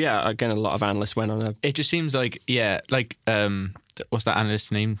yeah, again, a lot of analysts went on a It just seems like, what's that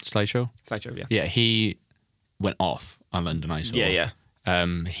analyst's name? Slideshow? slideshow. Yeah, Yeah, he went off on London, I saw. yeah.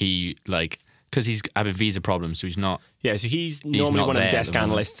 He, because he's having visa problems, so he's not. Yeah, so he's normally not one of the there at desk the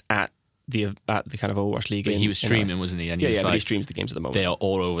moment. analysts at the kind of Overwatch League. But he was streaming, wasn't he? And he Yeah, was yeah, but he like, streams the games at the moment. they are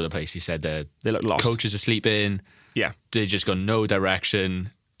all over the place. He said the They look lost. coaches are sleeping. Yeah, They just got no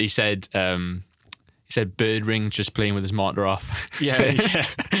direction. He said Bird Ring just playing with his monitor off. yeah.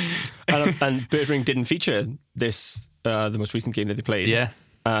 And Birdring didn't feature this the most recent game that they played. Yeah.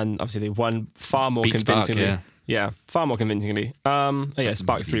 And obviously they won far more Beat Spark, convincingly. yeah. Far more convincingly.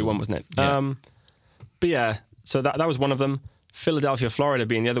 Spark 3-1, wasn't it? Yeah. But yeah, so that was one of them. Philadelphia, Florida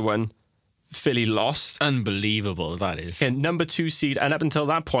being the other one. Philly lost. Unbelievable, that is. And number 2 seed, and up until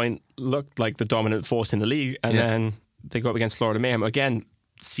that point, looked like the dominant force in the league. And Yeah. then they go up against Florida Mayhem. Again,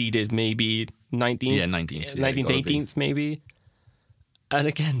 seeded maybe 19th. Yeah, 19th. Yeah, 19th, gotta be. 18th, maybe. And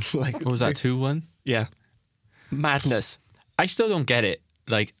again, like... What was that, 2-1? Yeah. Madness. I still don't get it.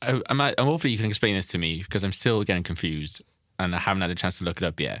 Like, I'm hopefully you can explain this to me because I'm still getting confused and I haven't had a chance to look it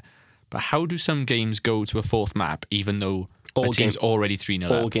up yet. But how do some games go to a 4th map even though a team's already 3-0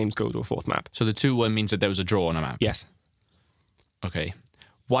 All up? games go to a 4th map. So the 2-1 means that there was a draw on a map? Yes. Okay.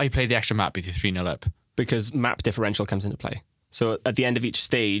 Why play the extra map if you're 3-0 up? Because map differential comes into play. So at the end of each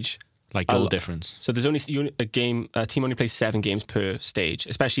stage... Like goal difference. So there's only a team only plays 7 games per stage,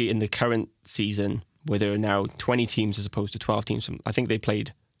 especially in the current season where there are now 20 teams as opposed to 12 teams. I think they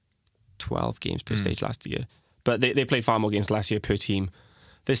played 12 games per stage last year. But they played far more games last year per team.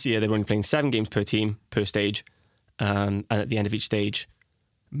 This year they're only playing 7 games per team, per stage. And at the end of each stage,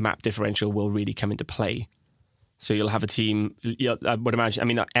 map differential will really come into play. So you'll have a team, I would imagine, I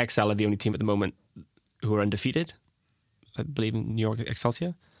mean, XL are the only team at the moment who are undefeated. I believe in New York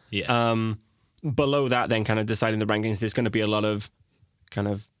Excelsior. Yeah. Below that, then kind of deciding the rankings, there's going to be a lot of kind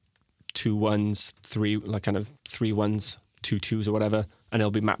of 2-1s, 3-1s, 2-2s or whatever, and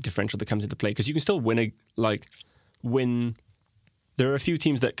it'll be map differential that comes into play because you can still win. There are a few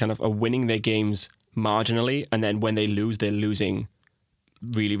teams that kind of are winning their games marginally, and then when they lose, they're losing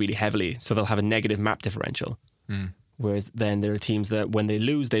really, really heavily. So they'll have a negative map differential. Whereas then there are teams that when they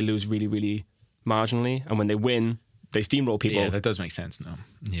lose really, really marginally, and when they win, they steamroll people. Yeah, that does make sense now.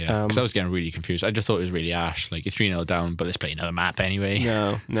 Yeah, because I was getting really confused. I just thought it was really ash. Like, you're 3-0 down, but let's play another map anyway.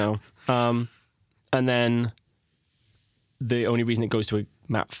 No. And then the only reason it goes to a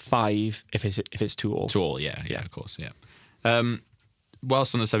map 5 if it's 2-all. 2-all, yeah, of course, yeah.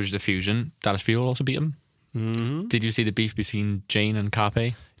 Whilst on the subject of Fusion, Dallas Fuel also beat them. Mm-hmm. Did you see the beef between Jane and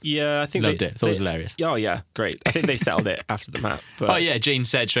Carpe? Yeah, I think Loved it. Thought it was hilarious. Oh yeah, great. I think they settled it after the map. But Oh yeah, Jane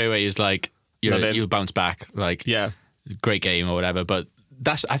said straight away, he was like, you'll bounce back. Like, yeah. great game or whatever. But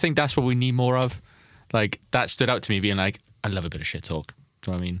I think that's what we need more of. Like, that stood out to me being like, I love a bit of shit talk.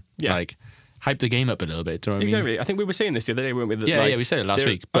 Do you know what I mean? Yeah. Like, hype the game up a little bit. Do you know what I mean? Exactly. I think we were saying this the other day, weren't we? Yeah, we said it last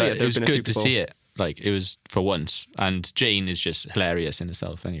week. But it was there've been a good to few see it. Like, it was for once. And Jane is just hilarious in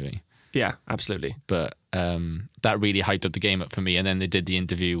herself anyway. Yeah, absolutely. But that really hyped up the game up for me. And then they did the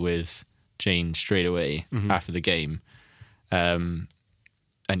interview with Jane straight away after the game. And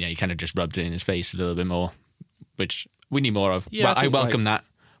yeah, he kind of just rubbed it in his face a little bit more, which we need more of. Yeah, Well, I welcome that.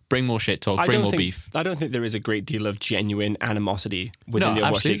 bring more shit talk, bring more beef. I don't think there is a great deal of genuine animosity within the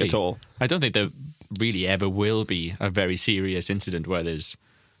Overwatch absolutely. League at all. I don't think there really ever will be a very serious incident where there's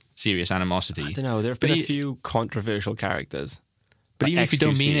serious animosity. I don't know. There have been a few controversial characters. But like even if you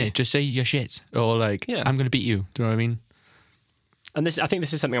don't mean XQC. it, just say you're shit. Or like, Yeah. I'm going to beat you. Do you know what I mean? And I think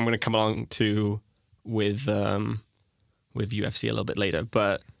this is something I'm going to come along to with UFC a little bit later.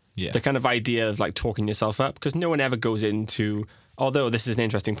 But Yeah. the kind of idea of like talking yourself up, because no one ever goes into, although this is an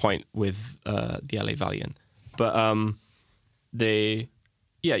interesting point with the LA Valiant, but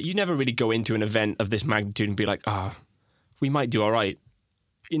you never really go into an event of this magnitude and be like, we might do all right.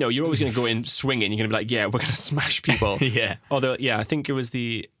 You know, you're always going to go in swinging. You're going to be like, yeah, we're going to smash people. Yeah. Although, yeah, I think it was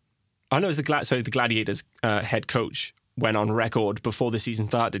the Gladiators head coach went on record before the season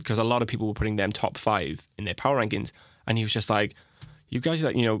started, because a lot of people were putting them top 5 in their power rankings, and he was just like, you guys,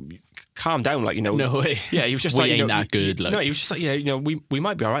 like, you know, calm down, like, you know. No way. Yeah, he was just We like, you ain't know, that good, like. No, he was just like, yeah, you know, we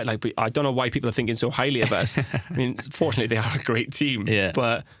might be all right, like, but I don't know why people are thinking so highly of us. I mean, fortunately, they are a great team. Yeah.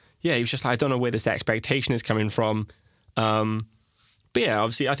 But yeah, he was just like, I don't know where this expectation is coming from. But yeah,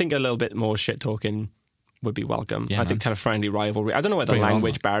 obviously, I think a little bit more shit talking would be welcome. Yeah, I think kind of friendly rivalry. I don't know where the Bring it on,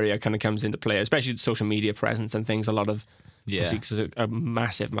 language barrier kind of comes into play, especially social media presence and things. A lot of, Yeah. because there's a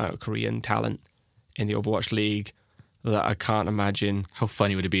massive amount of Korean talent in the Overwatch League that I can't imagine. How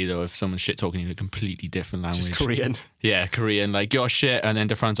funny would it be though if someone's shit talking in a completely different language? Just Korean. Yeah, Korean. Like, you're shit. And then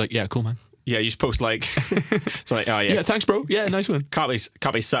DeFran's like, yeah, cool, man. Yeah, you just post like, it's like, oh yeah, Yeah, thanks, bro. Yeah, nice one. Carpe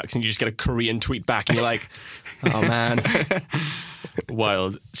sucks, and you just get a Korean tweet back, and you're like, oh man.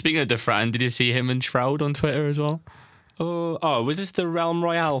 Wild. Speaking of DeFran, did you see him and Shroud on Twitter as well? Oh, was this the Realm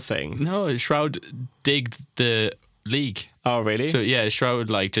Royale thing? No, Shroud digged the league. Oh, really? So yeah, Shroud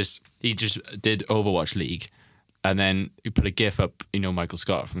he just did Overwatch League, and then he put a GIF up. You know, Michael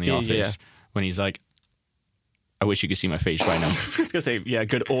Scott from The Yeah, Office yeah. when he's like, "I wish you could see my face right now." I was gonna say, yeah,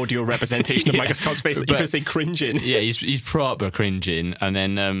 good audio representation of Yeah, Michael Scott's face that you but- could say cringing. Yeah, he's proper cringing, and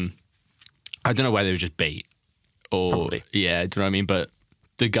then I don't know whether it was just bait or Probably. yeah, do you know what I mean? But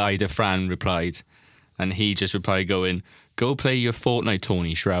the guy DeFran replied, and he just replied, going, "Go play your Fortnite,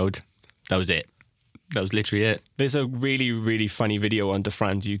 Tony Shroud." That was it. That was literally it. There's a really, really funny video on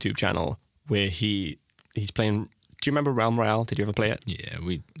DeFran's YouTube channel where he's playing. Do you remember Realm Royale? Did you ever play it? Yeah.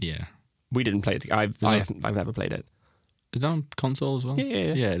 We didn't play it. I've never played it. Is that on console as well?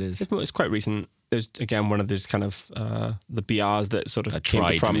 Yeah. Yeah, it is. It's quite recent. There's again one of those kind of the BRs that sort of That came tried to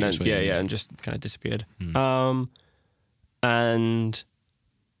to make prominence. its way in, Yeah, yeah. and just kind of disappeared. Hmm. And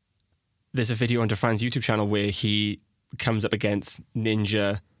there's a video on DeFran's YouTube channel where he comes up against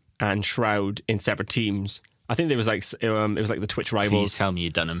Ninja and Shroud in separate teams. I think there was like it was like the Twitch rivals. Please tell me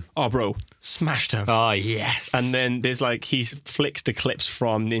you've done him. Oh, bro, smashed him. Oh yes. And then there's like, he flicks the clips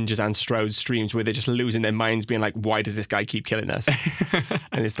from Ninjas and Stroud's streams where they're just losing their minds, being like, why does this guy keep killing us?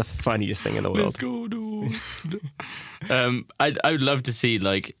 And it's the funniest thing in the world. Let's go, dude. I would love to see,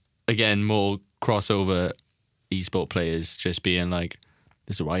 like, again, more crossover esport players just being like,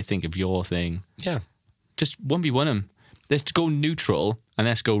 this is what I think of your thing. Yeah. Just 1v1 them. Let's go neutral and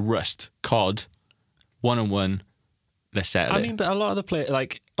let's go Rust, COD, 1-on-1. Let's settle I it. mean, but a lot of the players,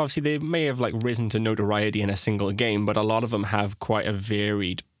 like, obviously they may have like risen to notoriety in a single game, but a lot of them have quite a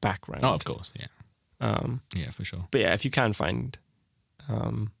varied background. Oh, of course, yeah. Yeah, for sure. But yeah, if you can find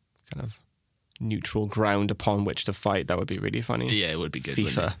kind of neutral ground upon which to fight, that would be really funny. Yeah, it would be good.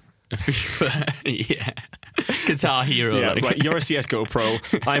 FIFA. wouldn't it? FIFA, yeah. Guitar Hero. Yeah, like. right, you're a CSGO pro,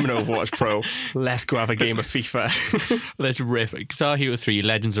 I'm an Overwatch pro. Let's go have a game of FIFA. Let's riff. Guitar Hero 3,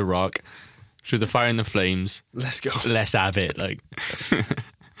 Legends of Rock, Through the Fire and the Flames. Let's go. Let's have it. Like,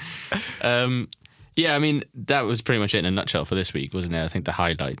 yeah, I mean, that was pretty much it in a nutshell for this week, wasn't it? I think the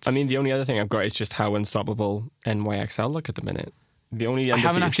highlights. I mean, the only other thing I've got is just how unstoppable NYXL look at the minute. The only I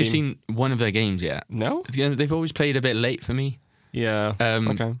haven't undefeated actually team- seen one of their games yet. No? They've always played a bit late for me. Yeah.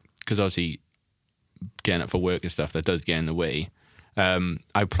 Okay. Because obviously getting up for work and stuff, that does get in the way.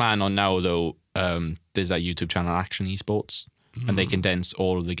 I plan on now, though, there's that YouTube channel, Action Esports, and they condense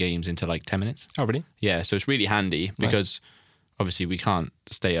all of the games into like 10 minutes. Oh, really? Yeah, so it's really handy because obviously we can't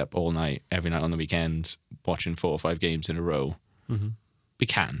stay up all night, every night on the weekend, watching 4 or 5 games in a row. Mm-hmm. We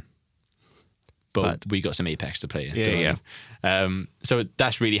can. But we got some Apex to play. Yeah. So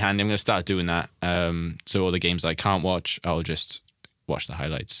that's really handy. I'm going to start doing that. So all the games I can't watch, I'll just watch the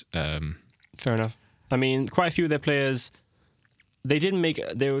highlights. Fair enough. I mean, quite a few of their players, they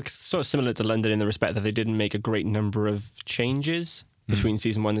were sort of similar to London in the respect that they didn't make a great number of changes between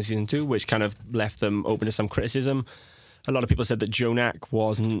season 1 and season 2, which kind of left them open to some criticism. A lot of people said that Jonak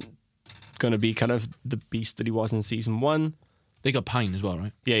wasn't going to be kind of the beast that he was in season 1. They got Pine as well,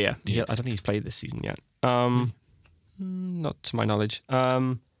 right? Yeah. I don't think he's played this season yet. Not to my knowledge.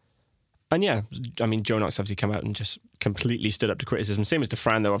 And yeah, I mean, Joe Knox obviously come out and just completely stood up to criticism. Same as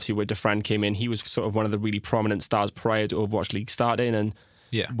Defran, though. Obviously, where Defran came in, he was sort of one of the really prominent stars prior to Overwatch League starting. And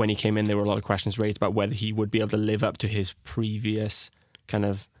when he came in, there were a lot of questions raised about whether he would be able to live up to his previous kind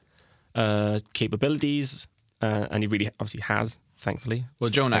of capabilities. And he really obviously has, thankfully.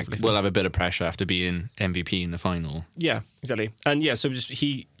 Well, Joe Knox will have a bit of pressure after being MVP in the final. Yeah, exactly. And yeah, so just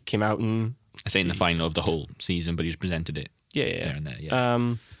he came out and... I say in the final of the whole season, but he's presented it there and there,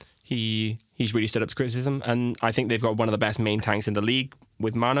 yeah. He's really stood up to criticism, and I think they've got one of the best main tanks in the league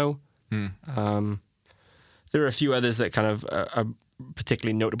with Mano. There are a few others that kind of are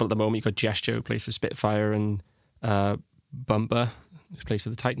particularly notable at the moment. You've got Gesture, who plays for Spitfire, and Bumper, who plays for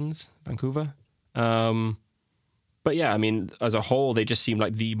the Titans, Vancouver. But yeah, I mean, as a whole, they just seem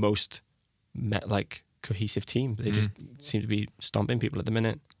like the most cohesive team. They just seem to be stomping people at the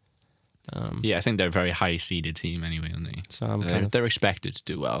minute. I think they're a very high-seeded team anyway, aren't they? So they're expected to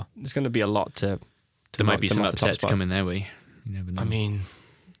do well. There's going to be a lot to there might be some upsets coming their way. You never know. I mean,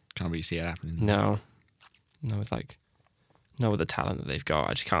 can't really see it happening. No, with the talent that they've got,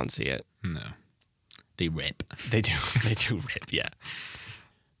 I just can't see it. No, they rip. They do rip. Yeah.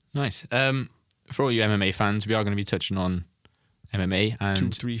 Nice. For all you MMA fans, we are going to be touching on MMA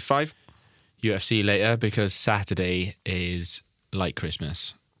and 2, 3, 5 UFC later, because Saturday is like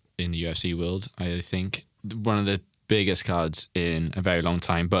Christmas in the UFC world. I think one of the biggest cards in a very long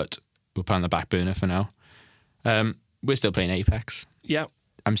time, but we'll put on the back burner for now. We're still playing Apex. Yeah,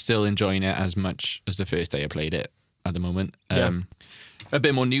 I'm still enjoying it as much as the first day I played it at the moment. A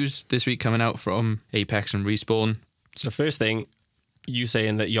bit more news this week coming out from Apex and Respawn. So first thing, you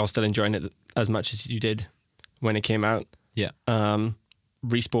saying that you're still enjoying it as much as you did when it came out. Yeah.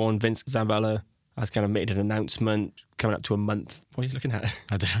 Respawn, Vince Zambella has kind of made an announcement coming up to a month. What are you looking at?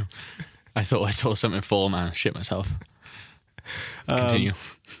 I don't know. I thought I saw something fall, man. Shit myself. Continue.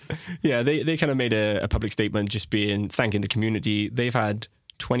 Yeah, they kind of made a public statement just thanking the community. They've had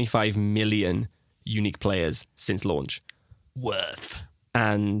 25 million unique players since launch. Worth.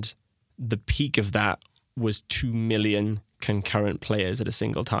 And the peak of that was 2 million concurrent players at a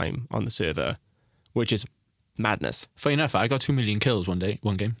single time on the server, which is madness. Funny enough, I got 2 million kills one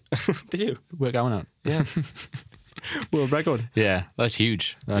game. Did you? Work going out. Yeah. World record. Yeah, that's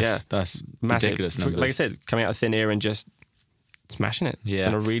huge. That's massive. Ridiculous numbers. Like I said, coming out of thin air and just smashing it. Yeah.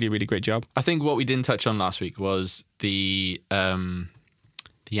 Done a really, really great job. I think what we didn't touch on last week was the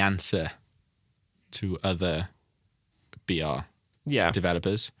answer to other BR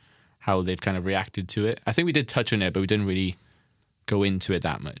developers, how they've kind of reacted to it. I think we did touch on it, but we didn't really go into it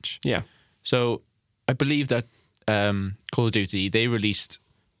that much. Yeah. So I believe that Call of Duty, they released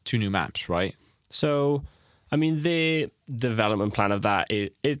 2 new maps, right? So, I mean, the development plan of that,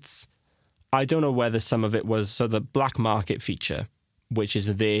 it's... I don't know whether some of it was... So the Black Market feature, which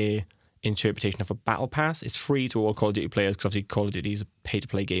is their interpretation of a battle pass, is free to all Call of Duty players, because obviously Call of Duty is a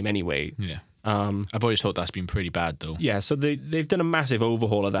pay-to-play game anyway. Yeah. I've always thought that's been pretty bad, though. Yeah, so they've done a massive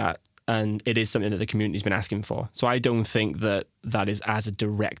overhaul of that, and it is something that the community's been asking for. So I don't think that is as a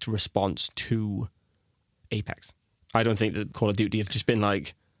direct response to Apex. I don't think that Call of Duty have just been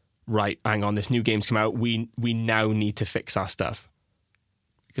like, right, hang on, this new game's come out, we now need to fix our stuff.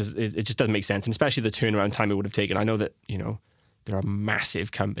 Because it just doesn't make sense, and especially the turnaround time it would have taken. I know that, they're a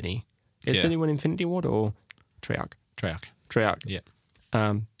massive company. Is the new one Infinity Ward or Treyarch? Treyarch. Yeah.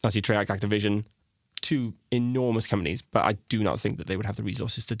 Obviously Treyarch, Activision, 2 enormous companies, but I do not think that they would have the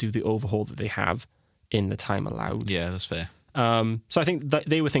resources to do the overhaul that they have in the time allowed. Yeah, that's fair. So I think that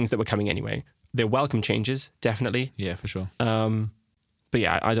they were things that were coming anyway. They're welcome changes, definitely. Yeah, for sure. But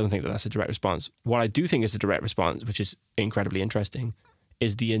yeah, I don't think that that's a direct response. What I do think is a direct response, which is incredibly interesting,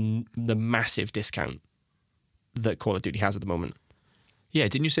 is the massive discount that Call of Duty has at the moment. Yeah,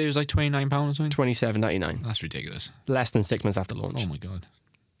 didn't you say it was like £29 or something? $27.99. That's ridiculous. Less than 6 months after launch. Oh my God.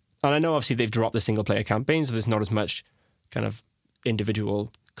 And I know obviously they've dropped the single player campaign, so there's not as much kind of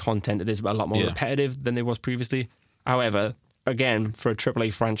individual content. It is a lot more repetitive than there was previously. However, again, for a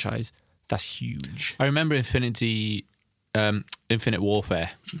AAA franchise, that's huge. I remember Infinite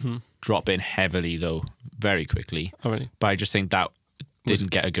Warfare dropping heavily, though, very quickly. Oh, really? But I just think that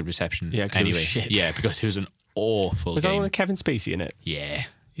didn't get a good reception anyway. Shit. Yeah, because it was an awful Was game. that one with Kevin Spacey in it? Yeah.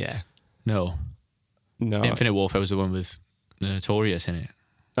 Yeah. No. Infinite Warfare was the one with Notorious in it.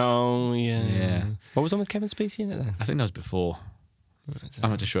 Oh, yeah. Yeah. What was the one with Kevin Spacey in it then? I think that was before. I'm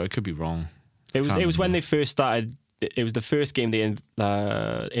not too sure. I could be wrong. It was when they first started. It was the first game they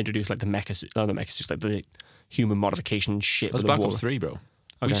introduced like the mecha suit, not the mecha suits, like the human modification shit. That was Black Ops 3, bro.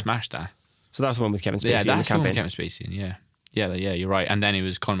 We Okay. smashed that. So that's the one with Kevin Spacey. Yeah, in that's the the one campaign. with Kevin Spacey in, yeah, you're right. And then it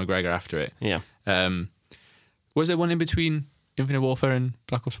was Conor McGregor after it. Yeah. Was there one in between Infinite Warfare and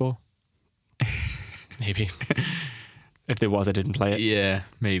Black Ops 4? Maybe. If there was, I didn't play it. Yeah,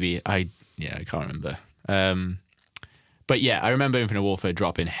 maybe. I can't remember. But yeah, I remember Infinite Warfare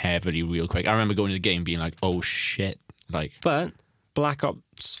dropping heavily real quick. I remember going to the game being like, oh shit. Like, But Black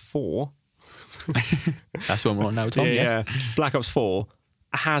Ops 4... that's what we're on now, Tom. Yes. Black Ops 4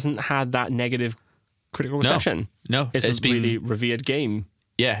 hasn't had that negative critical reception. No, It's a been really revered game.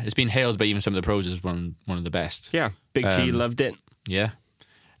 yeah, it's been hailed by even some of the pros as one of the best. Yeah, Big T loved it. Yeah.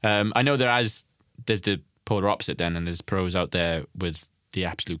 I know there's the polar opposite then, and there's pros out there with the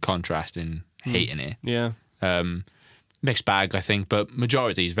absolute contrast in hating it. Yeah. Mixed bag, I think, but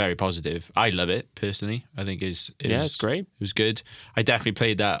majority is very positive. I love it personally. I think it's great. It was good. I definitely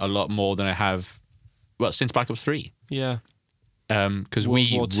played that a lot more than I have, well, since Black Ops 3. Yeah. Because World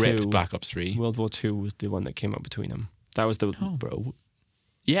we War ripped II. Black Ops 3. World War II was the one that came up between them. That was the... Oh, bro.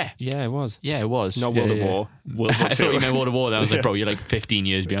 Yeah. Yeah, it was. Yeah, it was. Not Yeah, World yeah. of War. World War I thought II. you meant World of War. Then I was like, bro, you're like 15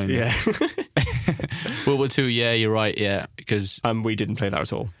 years behind me. Yeah. World War II, yeah, you're right, yeah. Because We didn't play that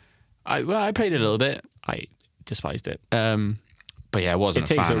at all. I played it a little bit. I despised it. But yeah, I wasn't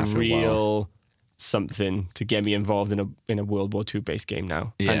It a takes fan a after a while. real something to get me involved in a World War II based game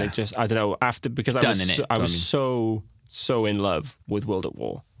now. Yeah. And it just, I don't know, because I Done, was, innit? I was Do you know so in love with World at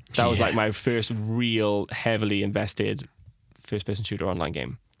War. That was Yeah. like my first real heavily invested first person shooter online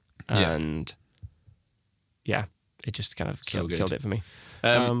game. Yeah. And yeah, it just kind of So good. killed it for me.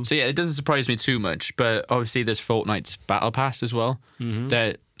 So yeah, it doesn't surprise me too much, but obviously there's Fortnite's Battle Pass as well. Mm-hmm.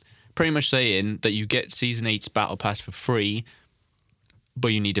 They're pretty much saying that you get Season 8's Battle Pass for free, but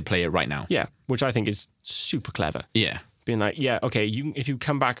you need to play it right now. Yeah, which I think is super clever. Yeah. Being like, yeah, okay, if you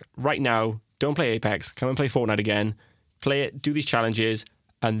come back right now, don't play Apex, come and play Fortnite again, play it, do these challenges,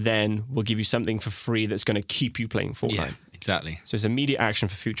 and then we'll give you something for free that's going to keep you playing Fortnite. Yeah, exactly. So it's immediate action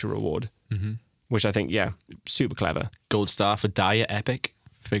for future reward, which I think, yeah, super clever. Gold star for Die at Epic,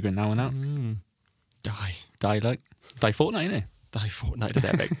 figuring that one out. Die Die Fortnite, innit? Fortnite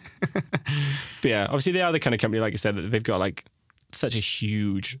at Epic. But yeah, obviously they are the kind of company, like I said, that they've got like such a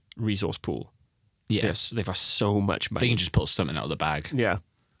huge resource pool. Yeah. Yes, they've got so much They money. can just pull something out of the bag. Yeah.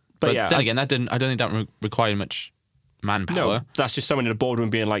 But yeah, then again, I don't think that required much manpower. no, that's just someone in a boardroom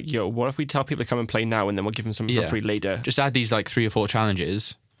being like, yo, what if we tell people to come and play now and then we'll give them something for Yeah. free later? Just add these like 3 or 4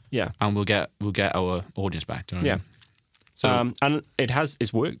 challenges, Yeah. and we'll get our audience back. Do you know what I Yeah. mean? So And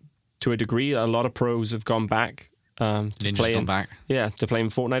it's worked to a degree. A lot of pros have gone back to Ninja's playing, gone back. Yeah, to playing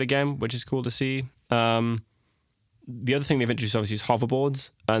Fortnite again, which is cool to see. The other thing they've introduced obviously is hoverboards,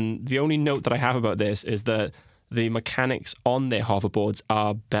 and the only note that I have about this is that the mechanics on their hoverboards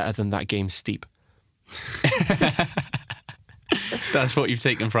are better than that game's Steep. That's what you've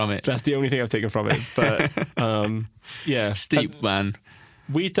taken from it. That's the only thing I've taken from it. But yeah, Steep, man.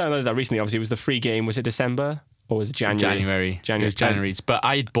 we downloaded that recently. Obviously, it was the free game. Was it December or was it January? January. It was January's. But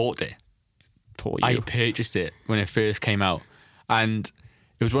I bought it. Poor I you. purchased it when it first came out. And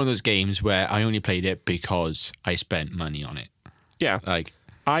it was one of those games where I only played it because I spent money on it. Yeah. Like,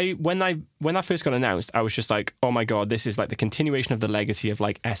 When that first got announced, I was just like, oh my god, this is like the continuation of the legacy of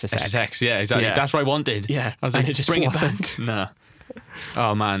like SSX. SSX, yeah, exactly. Yeah. That's what I wanted. Yeah, I was and like, it just bring wasn't. it back. Nah.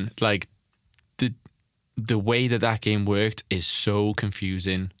 Oh man, like the way that game worked is so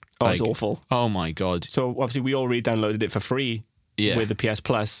confusing. Oh, like, it's awful. Oh my god. So obviously we all re-downloaded it for free Yeah. with the PS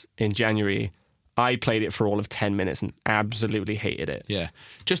Plus in January. I played it for all of 10 minutes and absolutely hated it. Yeah.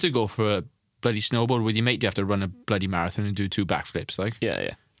 Just to go for a bloody snowboard with your mate, you have to run a bloody marathon and do 2 backflips. Like, Yeah.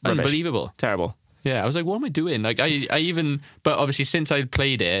 Rubbish. unbelievable. Terrible. Yeah, I was like, what am I doing? Like, I even, but obviously since I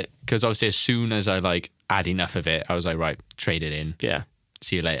played it, because obviously as soon as I like had enough of it, I was like, right, trade it in. Yeah.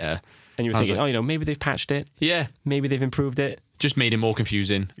 See you later. And you were I was thinking, like- maybe they've patched it. Yeah, Maybe they've improved it. just made it more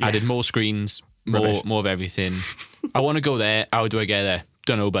confusing. Yeah. Added more screens, Rubbish. more of everything. I want to go there. How do I get there?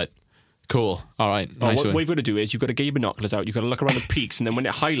 Don't know, but cool. All right, nice what one. you've got to do is you've got to get your binoculars out, you've got to look around the peaks, and then when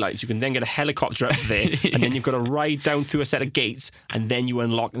it highlights, you can then get a helicopter up there, and then you've got to ride down through a set of gates, and then you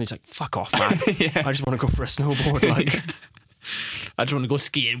unlock, and it's like, fuck off, man. I just want to go for a snowboard. Like, I just want to go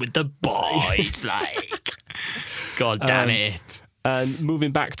skiing with the boys. Like, god damn it. And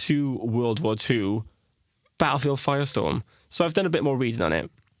moving back to World War II, Battlefield Firestorm. So I've done a bit more reading on it.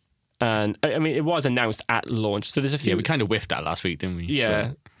 And I mean, it was announced at launch. So there's a few. Yeah, we kind of whiffed that last week, didn't we?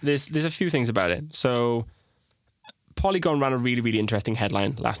 Yeah, there's a few things about it. So Polygon ran a really, really interesting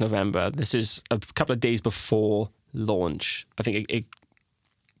headline last November. This is a couple of days before launch. I think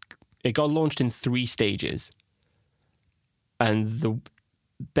it got launched in 3 stages. And the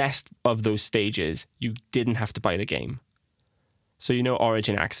best of those stages, you didn't have to buy the game. So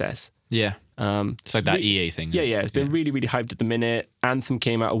Origin Access. Yeah. It's like that EA thing. Yeah, it's been really, really hyped at the minute. Anthem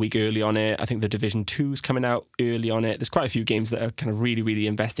came out a week early on it. I think the Division 2's coming out early on it. There's quite a few games that are kind of really, really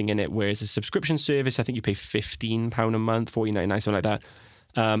investing in it, whereas a subscription service, I think you pay £15 a month, $14.99, something like that.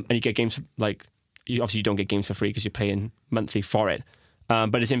 And you get games like, obviously you don't get games for free because you're paying monthly for it.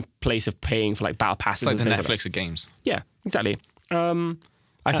 But it's in place of paying for like battle passes. It's like and the things Netflix of games. Yeah, exactly.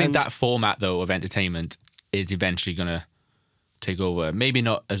 I think that format, though, of entertainment is eventually going to take over. Maybe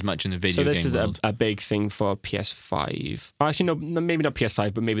not as much in the video game So this world. is a big thing for PS5. Actually, no, maybe not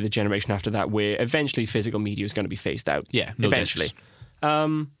PS5, but maybe the generation after that, where eventually physical media is going to be phased out. Yeah, no eventually. discs.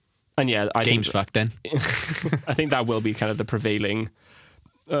 And yeah, I Games think, fucked then. I think that will be kind of the prevailing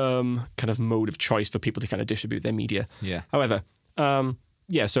kind of mode of choice for people to kind of distribute their media. Yeah. However,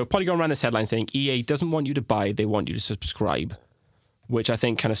 so Polygon ran this headline saying EA doesn't want you to buy, they want you to subscribe, which I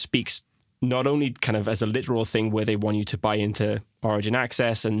think kind of speaks not only kind of as a literal thing where they want you to buy into Origin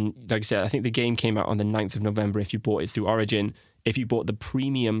Access, and like I said, I think the game came out on the 9th of November if you bought it through Origin. If you bought the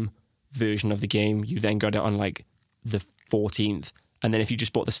premium version of the game, you then got it on like the 14th. And then if you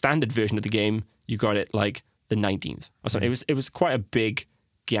just bought the standard version of the game, you got it like the 19th or something. It was quite a big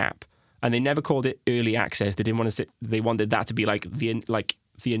gap. And they never called it early access. They didn't want to say, they wanted that to be like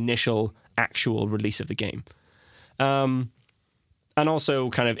the initial actual release of the game. And also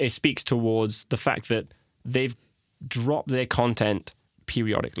kind of it speaks towards the fact that they've dropped their content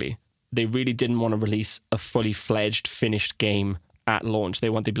periodically. They really didn't want to release a fully fledged finished game at launch. They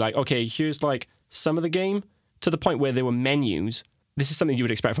wanted to be like, okay, here's like some of the game, to the point where there were menus. This is something you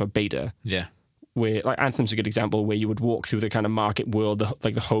would expect from a beta. Yeah. Where like Anthem's a good example, where you would walk through the kind of market world,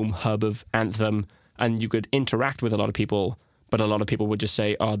 like the home hub of Anthem, and you could interact with a lot of people. But a lot of people would just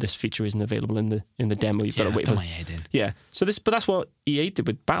say, "Oh, this feature isn't available in the demo. You've got to wait for." My head in. Yeah. But that's what EA did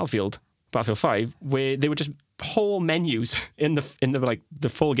with Battlefield 5, where they were just whole menus in the like the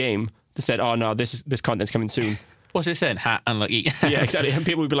full game that said, "Oh no, this content's coming soon." What's it saying? Hat unlucky. Yeah, exactly. And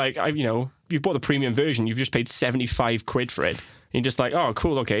people would be like, you've bought the premium version, you've just paid £75 for it. And you're just like, oh,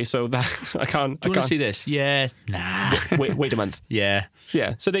 cool, okay, so that I can't. Do you want to see this? Yeah. Nah. Wait a month. Yeah.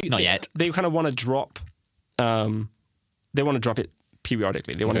 Yeah. So Not yet. They kind of want to drop. They want to drop it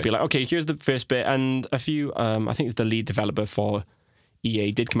periodically. They want to be like, okay, here's the first bit, and a few. I think it's the lead developer for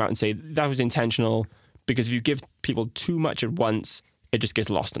EA did come out and say that was intentional, because if you give people too much at once, it just gets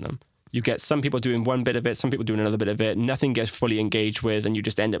lost in them. You get some people doing one bit of it, some people doing another bit of it. Nothing gets fully engaged with, and you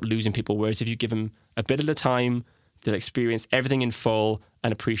just end up losing people. Whereas if you give them a bit at a time, they'll experience everything in full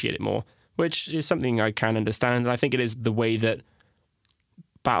and appreciate it more, which is something I can understand. And I think it is the way that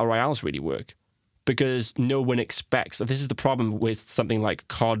Battle Royales really work, because no one expects. This is the problem with something like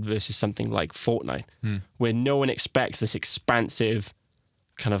COD versus something like Fortnite, where no one expects this expansive,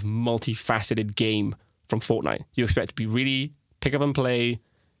 kind of multifaceted game from Fortnite. You expect to be really pick up and play,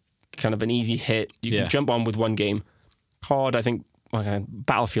 kind of an easy hit. You can jump on with one game. COD, I think,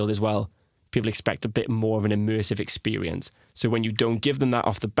 Battlefield as well, people expect a bit more of an immersive experience. So when you don't give them that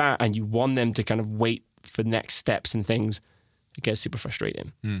off the bat and you want them to kind of wait for next steps and things, it gets super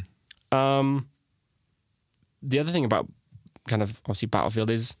frustrating. The other thing about kind of obviously Battlefield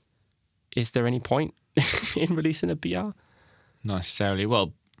is there any point in releasing a BR? Not necessarily.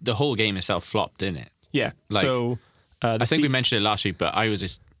 Well, the whole game itself flopped, didn't it? Yeah. Like, so I think we mentioned it last week, but I was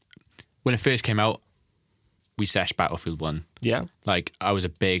just, when it first came out, we seshed Battlefield 1. Yeah. Like, I was a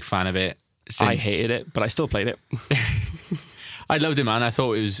big fan of it. I hated it, but I still played it. I loved it, man. I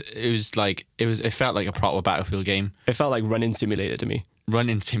thought it felt like a proper Battlefield game. It felt like running simulator to me.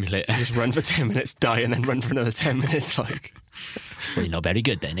 Running simulator. Just run for 10 minutes, die, and then run for another 10 minutes. Like, well, you're not very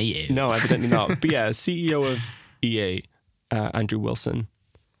good then, are you? No, evidently not. But yeah, CEO of EA, Andrew Wilson,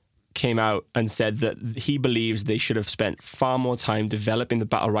 came out and said that he believes they should have spent far more time developing the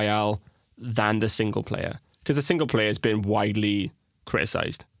Battle Royale than the single player. Because the single player has been widely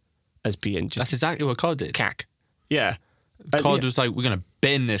criticised as being just... That's exactly what COD did. Cack. Yeah. COD was like, we're going to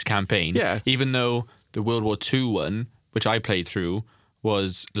bin this campaign. Yeah. Even though the World War II one, which I played through,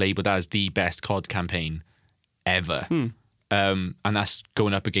 was labelled as the best COD campaign ever. And that's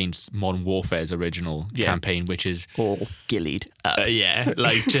going up against Modern Warfare's original campaign, which is... all gillied up.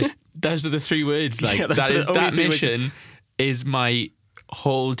 Like just, those are the three words. Like that mission is my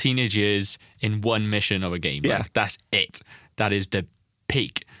whole teenage years in one mission of a game. Yeah. Like, that's it. That is the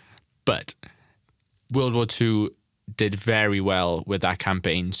peak. But World War II did very well with that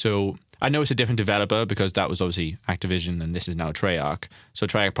campaign. So I know it's a different developer, because that was obviously Activision and this is now Treyarch. So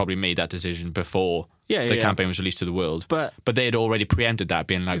Treyarch probably made that decision before the campaign was released to the world. But they had already preempted that,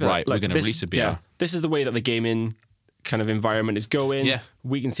 being like, right, we're going to release a BR. Yeah, this is the way that the gaming kind of environment is going. Yeah.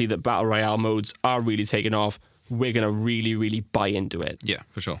 We can see that Battle Royale modes are really taking off. We're going to really, really buy into it. Yeah,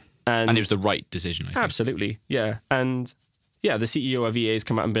 for sure. And it was the right decision, I think. Absolutely, yeah. And yeah, the CEO of EA has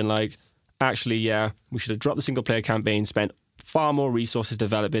come out and been like, actually, yeah, we should have dropped the single player campaign, spent far more resources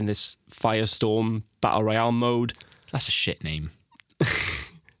developing this Firestorm Battle Royale mode. That's a shit name.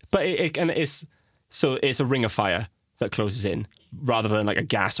 But it's a ring of fire that closes in rather than like a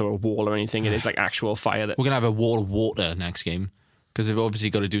gas or a wall or anything. It is like actual fire that. We're going to have a wall of water next game because they've obviously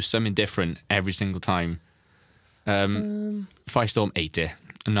got to do something different every single time. Firestorm 8 it.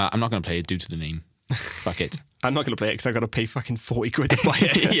 No, I'm not going to play it due to the name. Fuck it. I'm not going to play it because I've got to pay fucking 40 quid to buy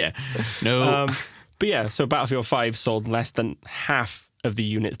it. Yeah. No. But yeah, so Battlefield 5 sold less than half of the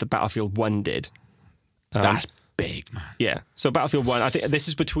units that Battlefield 1 did. That's big, man. Yeah. So Battlefield 1, I think this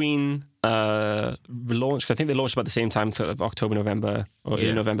is between relaunch, 'cause I think they launched about the same time, sort of October, November, or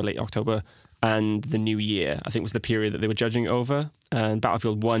early November, late October, and the new year, I think was the period that they were judging it over. And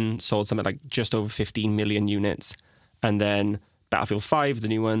Battlefield 1 sold something like just over 15 million units. And then Battlefield 5, the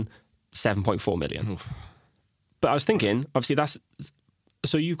new one, 7.4 million. Oof. But I was thinking, obviously that's...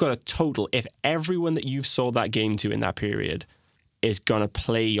 So you've got a total, if everyone that you've sold that game to in that period is going to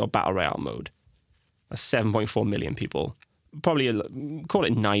play your Battle Royale mode, that's 7.4 million people. Probably, call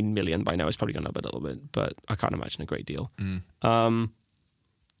it 9 million by now. It's probably gone up a little bit, but I can't imagine a great deal.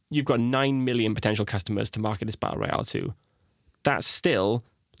 You've got 9 million potential customers to market this Battle Royale to. That's still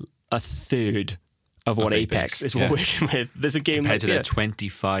a third of what Apex is working with. There's a game compared to the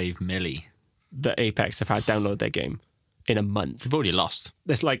 25 milli that Apex have had download their game in a month. They've already lost.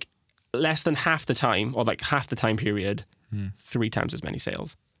 There's like less than half the time, or like half the time period, 3 times as many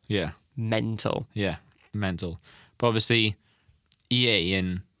sales. Yeah. Mental. Yeah. Mental. But obviously, EA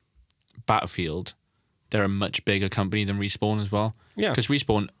and Battlefield, they're a much bigger company than Respawn as well. Yeah. Because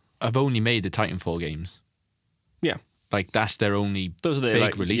Respawn have only made the Titanfall games. Yeah. Like, that's their only Those are the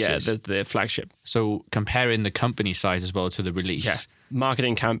big releases. Yeah, there's the flagship. So, comparing the company size as well to the release. Yeah.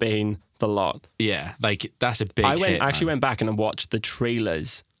 Marketing campaign, the lot. Yeah, like, that's a big hit, I went back and watched the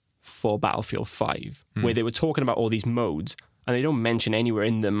trailers for Battlefield 5, where they were talking about all these modes, and they don't mention anywhere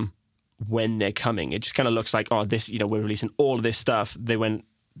in them when they're coming. It just kind of looks like, oh, this, we're releasing all of this stuff. They went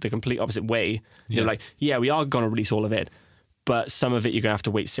the complete opposite way. They're like, yeah, we are going to release all of it, but some of it you're going to have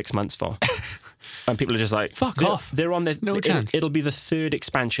to wait 6 months for. And people are just like, fuck off. They're on the no chance. It'll be the third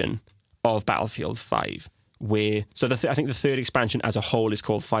expansion of Battlefield 5. I think the third expansion as a whole is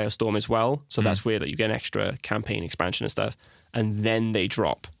called Firestorm as well. So that's where you get an extra campaign expansion and stuff. And then they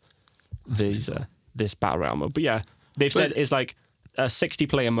drop this Battle Royale mode. But yeah, they've said it's like a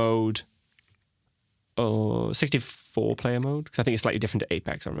 60-player mode, or 64-player mode, because I think it's slightly different to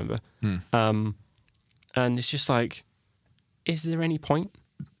Apex, I remember. And it's just like, is there any point?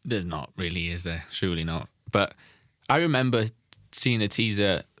 There's not really, is there? Surely not. But I remember seeing a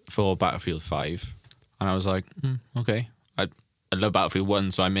teaser for Battlefield 5, and I was like, okay. I love Battlefield 1,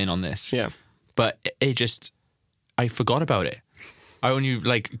 so I'm in on this. Yeah. But it just, I forgot about it. I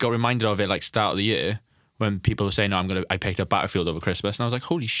only got reminded of it start of the year when people were saying, no, I picked up Battlefield over Christmas, and I was like,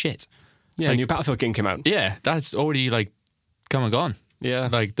 holy shit. Yeah, a new Battlefield game came out. Yeah, that's already come and gone. Yeah.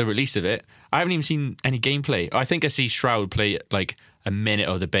 The release of it. I haven't even seen any gameplay. I think I see Shroud play a minute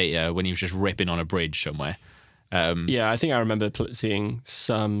of the beta when he was just ripping on a bridge somewhere. Yeah, I think I remember seeing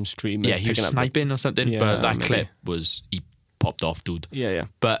some streamers. Yeah, he was sniping or something, Yeah, but that maybe. clip he popped off, dude. Yeah.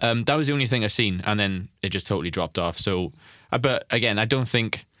 But that was the only thing I've seen, and then it just totally dropped off. So, but again, I don't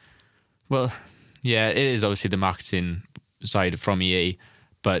think. Well, yeah, it is obviously the marketing side from EA,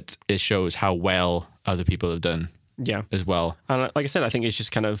 but it shows how well other people have done. Yeah. As well. And like I said, I think it's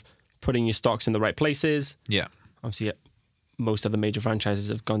just kind of putting your stocks in the right places. Yeah. Obviously, most of the major franchises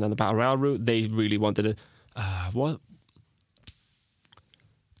have gone down the Battle Royale route. They really wanted what?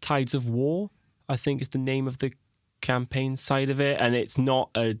 Tides of War, I think is the name of the campaign side of it. And it's not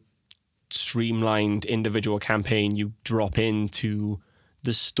a streamlined individual campaign. You drop into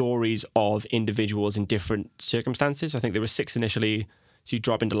the stories of individuals in different circumstances. I think there were 6 initially. So you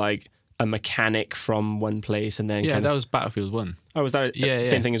drop into a mechanic from one place and then that was Battlefield 1. Oh, was that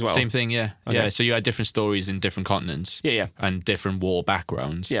same thing as well? Same thing, yeah. Okay. Yeah, so you had different stories in different continents. Yeah. And different war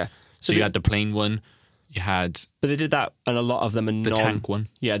backgrounds. Yeah. So you had the plane one, you had... But they did that, and a lot of them are the tank one.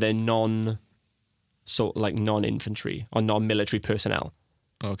 Yeah, they're non-infantry or non-military personnel.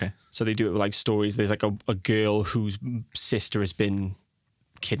 Oh, okay. So they do it with stories. There's a girl whose sister has been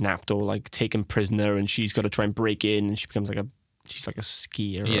kidnapped or taken prisoner, and she's got to try and break in, and she becomes she's a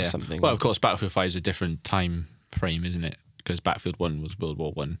skier or something. Well, of course, Battlefield 5 is a different time frame, isn't it? Because Battlefield 1 was World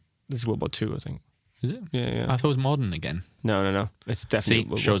War 1. This is World War 2, I think. Is it? Yeah. I thought it was modern again. No. It's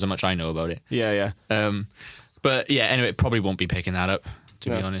definitely... shows how much I know about it. Yeah. But yeah, anyway, probably won't be picking that up,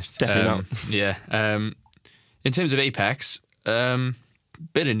 to be honest. Definitely not. Yeah. In terms of Apex,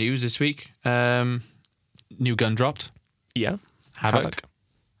 bit of news this week. New gun dropped. Yeah. Havoc.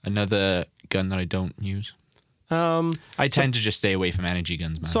 Another gun that I don't use. I tend to just stay away from energy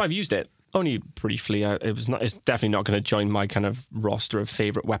guns, man. So I've used it only briefly. It's definitely not going to join my kind of roster of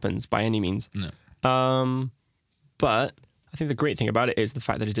favorite weapons by any means. No. But I think the great thing about it is the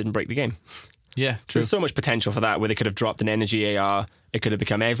fact that it didn't break the game. Yeah, true. There's so much potential for that, where they could have dropped an energy AR. It could have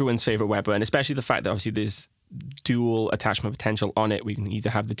become everyone's favorite weapon, especially the fact that obviously there's dual attachment potential on it. We can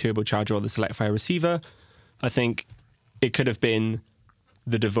either have the turbocharger or the select fire receiver. I think it could have been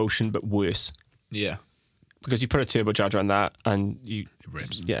the Devotion, but worse. Yeah. Because you put a turbocharger on that and it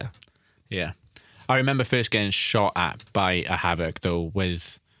rips. Yeah. Yeah. I remember first getting shot at by a Havoc, though,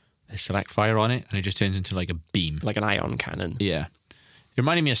 with a select fire on it, and it just turns into like a beam. Like an ion cannon. Yeah. It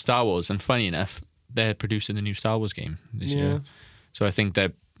reminded me of Star Wars, and funny enough, they're producing a new Star Wars game this year. So I think they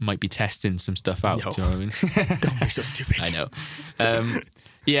might be testing some stuff out. No. Do you know what I mean? Don't be so stupid. I know.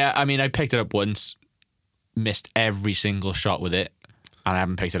 Yeah, I mean, I picked it up once, missed every single shot with it, and I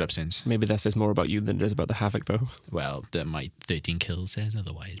haven't picked it up since. Maybe that says more about you than it does about the Havoc, though. Well, my 13 kills says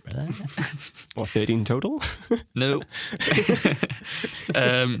otherwise, brother. Or 13 total? No.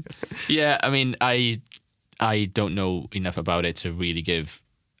 Yeah, I mean, I don't know enough about it to really give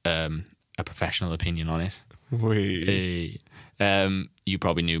a professional opinion on it. Wait. You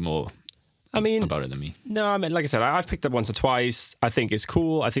probably knew more about it than me. No, I mean, like I said, I've picked up once or twice. I think it's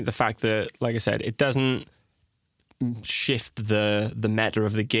cool. I think the fact that, like I said, it doesn't shift the meta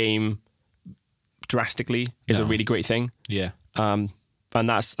of the game drastically is a really great thing. Yeah. And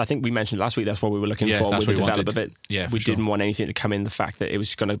that's, I think we mentioned last week, that's what we were looking for that's with the what we development of it. Yeah, we didn't want anything to come in the fact that it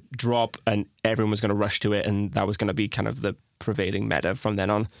was going to drop and everyone was going to rush to it, and that was going to be kind of the prevailing meta from then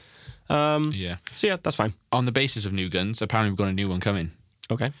on. Yeah. So yeah, that's fine. On the basis of new guns, apparently we've got a new one coming.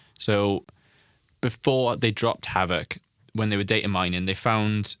 Okay. So before they dropped Havoc, when they were data mining, they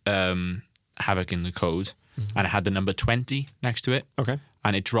found Havoc in the code, and it had the number 20 next to it. Okay.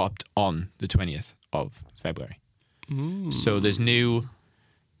 And it dropped on the 20th of February. So there's new,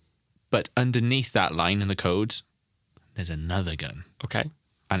 but underneath that line in the codes, there's another gun. Okay.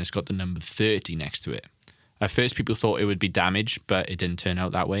 And it's got the number 30 next to it. At first, people thought it would be damage, but it didn't turn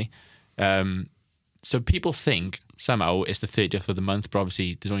out that way. So people think somehow it's the 30th of the month, but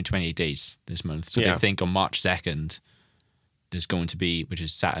obviously there's only 28 days this month. So they think on March 2nd, there's going to be, which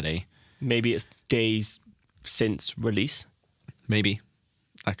is Saturday. Maybe it's days since release. Maybe.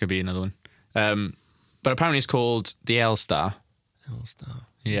 That could be another one. But apparently it's called the L-Star. L-Star.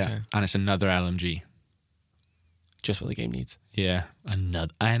 Yeah. Okay. And it's another LMG. Just what the game needs. Yeah.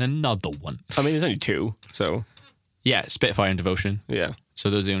 Another one. I mean, there's only two, so. Yeah, Spitfire and Devotion. Yeah. So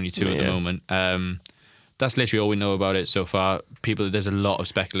those are the only two at the moment. That's literally all we know about it so far. There's a lot of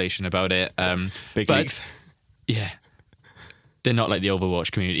speculation about it. Big leaks. Yeah. They're not like the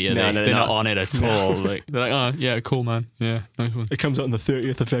Overwatch community, are they? No, they're not on it at all. Like, they're like, oh, yeah, cool, man. Yeah, nice one. It comes out on the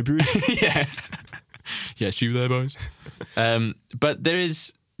 30th of February. Yeah. Yeah, see you there, boys. But there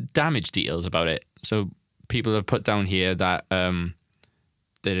is damage details about it. So people have put down here that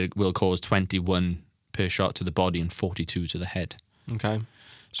it will cause 21 per shot to the body and 42 to the head. Okay.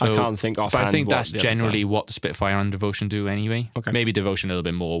 So, I can't think offhand. But I think that's generally what the Spitfire and Devotion do anyway. Okay. Maybe Devotion a little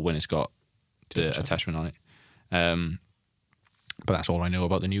bit more when it's got the attachment on it. But that's all I know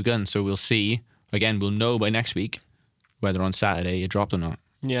about the new gun. So we'll see. Again, we'll know by next week whether on Saturday it dropped or not.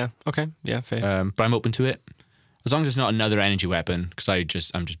 Yeah. Okay. Yeah. Fair. But I'm open to it as long as it's not another energy weapon, because I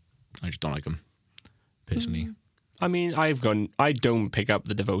just don't like them personally. I mean, I don't pick up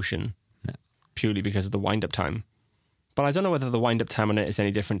the Devotion purely because of the wind-up time. But I don't know whether the wind-up time on it is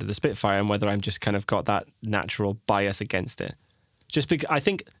any different to the Spitfire, and whether I'm just kind of got that natural bias against it. Just because I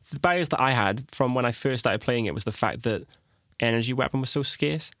think the bias that I had from when I first started playing it was the fact that energy weapon was so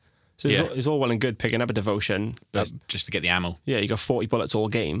scarce. So it's all well and good picking up a Devotion. But just to get the ammo. Yeah, you got 40 bullets all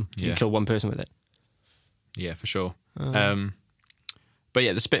game. You can kill one person with it. Yeah, for sure. But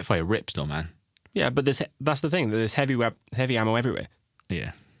yeah, the Spitfire rips though, man. Yeah, but that's the thing. There's heavy ammo everywhere.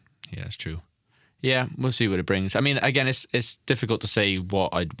 Yeah, that's true. Yeah, we'll see what it brings. I mean, again, it's difficult to say what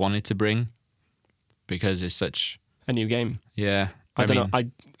I'd want it to bring because it's such a new game. Yeah, I don't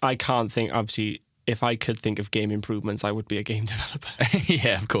know. I can't think. Obviously, if I could think of game improvements, I would be a game developer.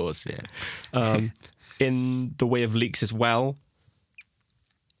 Yeah, of course. Yeah. In the way of leaks as well,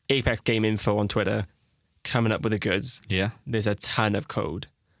 Apex Game Info on Twitter coming up with the goods. Yeah. There's a ton of code.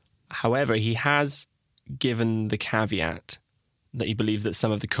 However, he has given the caveat that he believes that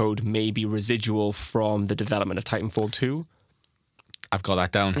some of the code may be residual from the development of Titanfall 2. I've got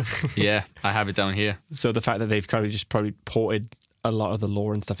that down. Yeah, I have it down here. So the fact that they've kind of just probably ported a lot of the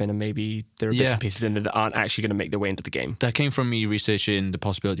lore and stuff in, and maybe there are bits Yeah. and pieces in there that aren't actually going to make their way into the game. That came from me researching the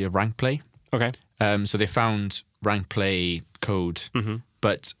possibility of rank play. Okay. So they found rank play code,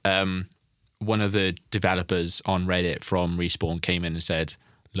 but one of the developers on Reddit from Respawn came in and said,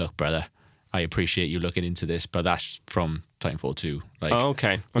 "Look, brother, I appreciate you looking into this, but that's from Titanfall 2. Like,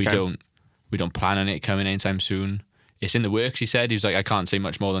 Okay. we don't plan on it coming anytime soon. It's in the works." He said. He was like, "I can't say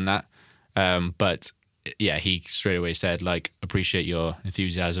much more than that." But yeah, he straight away said, like, "Appreciate your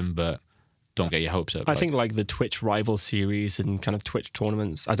enthusiasm, but don't get your hopes up." I think like the Twitch rival series and kind of Twitch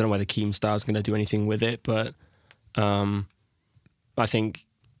tournaments, I don't know whether Keemstar's going to do anything with it, but I think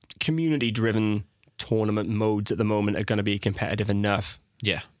community-driven tournament modes at the moment are going to be competitive enough.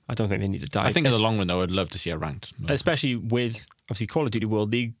 yeah. I don't think they need to dive. I think in the long run, though, I'd love to see a ranked mode. Especially with, obviously, Call of Duty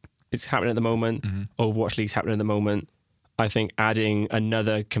World League is happening at the moment. Overwatch League's happening at the moment. I think adding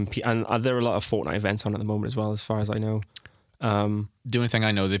another and there are a lot of Fortnite events on at the moment as well, as far as I know. The only thing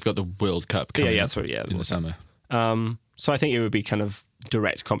I know, they've got the World Cup coming that's right, in the summer. So I think it would be kind of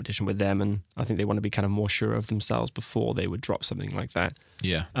direct competition with them, and I think they want to be kind of more sure of themselves before they would drop something like that.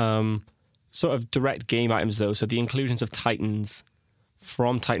 Yeah. Sort of direct game items, though. So the inclusions of Titans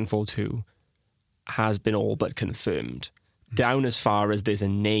from Titanfall 2 has been all but confirmed, down as far as there's a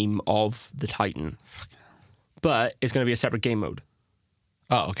name of the Titan. But it's going to be a separate game mode.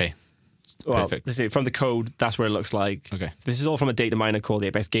 Oh, okay. Well, Perfect. from the code, that's what it looks like. Okay. This is all from a data miner called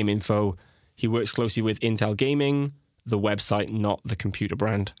Apex Game Info. He works closely with Intel Gaming, the website, not the computer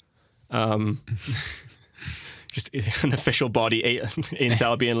brand. Just an official body,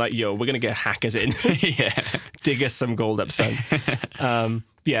 Intel being like, "Yo, we're going to get hackers in. Yeah. Dig us some gold up, son."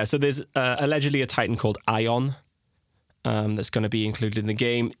 So there's allegedly a Titan called Ion that's going to be included in the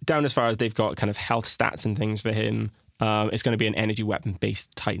game. Down as far as they've got kind of health stats and things for him. It's going to be an energy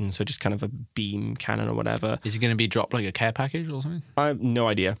weapon-based Titan, so just kind of a beam cannon or whatever. Is it going to be dropped like a care package or something? I have no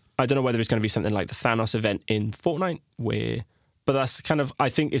idea. I don't know whether it's going to be something like the Thanos event in Fortnite, but that's kind of, I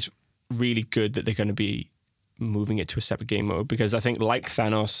think it's really good that they're going to be moving it to a separate game mode, because I think like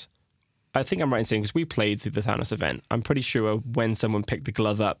Thanos, I think I'm right in saying, because we played through the Thanos event, I'm pretty sure when someone picked the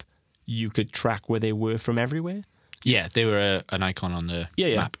glove up, you could track where they were from everywhere. Yeah, they were an icon on the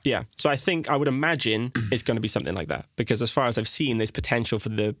map. Yeah. So I would imagine it's going to be something like that, because as far as I've seen, there's potential for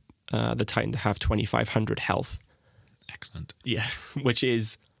the Titan to have 2,500 health. Excellent. Yeah, which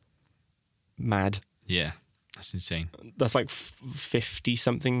is mad. Yeah, that's insane. That's like 50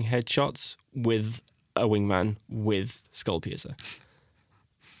 something headshots with a wingman with skull piercer.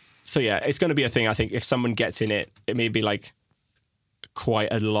 So yeah, it's going to be a thing. I think if someone gets in it, it may be like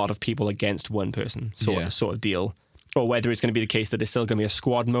quite a lot of people against one person sort of deal. Or whether it's going to be the case that it's still going to be a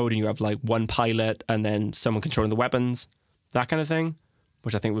squad mode and you have like one pilot and then someone controlling the weapons, that kind of thing,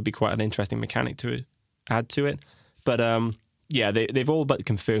 which I think would be quite an interesting mechanic to add to it. But they've all but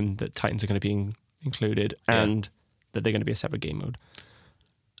confirmed that Titans are going to be included and that they're going to be a separate game mode.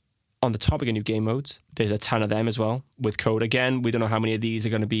 On the topic of new game modes, there's a ton of them as well with code. Again, we don't know how many of these are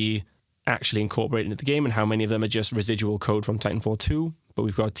going to be actually incorporated into the game and how many of them are just residual code from Titanfall 2. But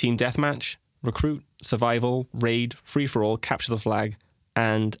we've got Team Deathmatch, Recruit, Survival, Raid, Free-for-all, Capture the Flag,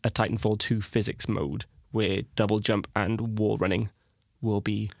 and a Titanfall 2 physics mode where double jump and wall running will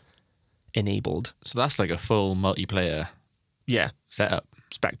be enabled. So that's like a full multiplayer setup.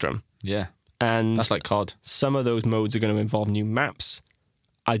 Spectrum. Yeah. And that's like COD. Some of those modes are going to involve new maps.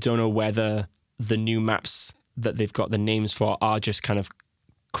 I don't know whether the new maps that they've got the names for are just kind of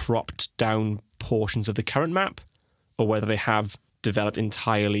cropped down portions of the current map, or whether they have developed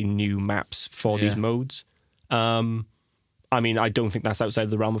entirely new maps for these modes. I mean, I don't think that's outside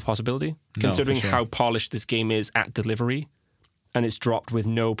the realm of possibility, considering how polished this game is at delivery, and it's dropped with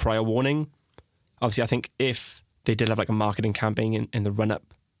no prior warning. Obviously, I think if they did have like a marketing campaign in the run-up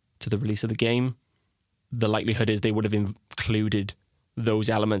to the release of the game, the likelihood is they would have included those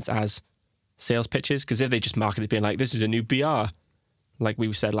elements as sales pitches, because if they just marketed being like, this is a new BR, like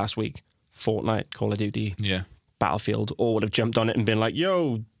we said last week, Fortnite, Call of Duty, Battlefield, all would have jumped on it and been like,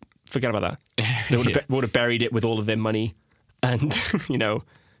 yo, forget about that. They would have buried it with all of their money and,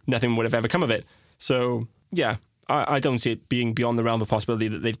 nothing would have ever come of it. So, yeah, I don't see it being beyond the realm of possibility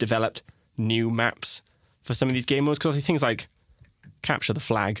that they've developed new maps for some of these game modes, because I think things like Capture the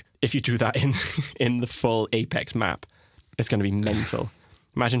Flag, if you do that in the full Apex map, it's going to be mental.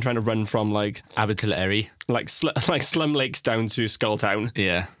 Imagine trying to run from like Abertillery, like Slum Lakes down to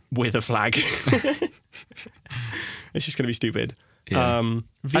Skulltown, with a flag. It's just going to be stupid. Yeah.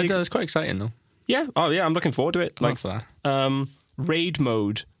 It's quite exciting though. Yeah. Oh yeah, I'm looking forward to it. Like that. Raid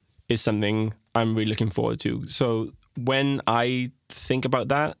mode is something I'm really looking forward to. So when I think about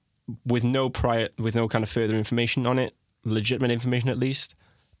that, with no kind of further information on it, legitimate information at least.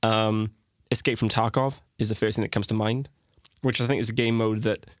 Escape from Tarkov is the first thing that comes to mind, which I think is a game mode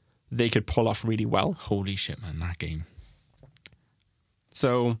that they could pull off really well. Holy shit, man, that game.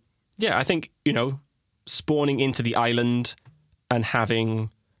 So, yeah, I think, spawning into the island and having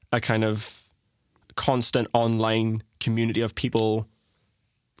a kind of constant online community of people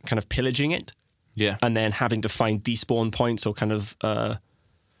kind of pillaging it, Yeah. and then having to find despawn points or kind of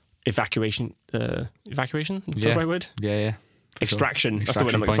evacuation? Is that the right word? Yeah. For Extraction. sure. That's the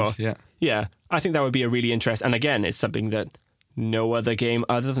word I'm looking points, for. Yeah. Yeah, I think that would be a really interesting. And again, it's something that no other game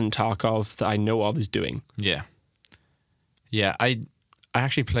other than Tarkov that I know of is doing. Yeah. Yeah, I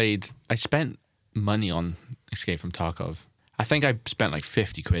actually I spent money on Escape from Tarkov. I think I spent like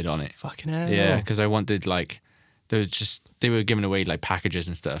 50 quid on it. Fucking hell. Yeah, because I wanted they were giving away like packages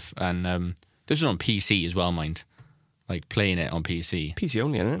and stuff. And this was on PC as well, mind. Like playing it on PC. PC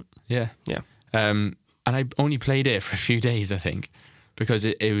only, isn't it? Yeah. Yeah. And I only played it for a few days, I think, because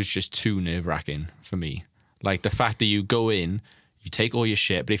it was just too nerve-wracking for me. Like the fact that you go in, you take all your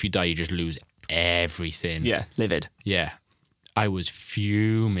shit, but if you die, you just lose everything. Yeah, livid. Yeah. I was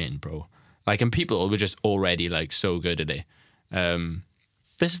fuming, bro. Like, and people were just already like so good at it.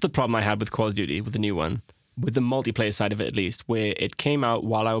 This is the problem I had with Call of Duty, with the new one, with the multiplayer side of it at least, where it came out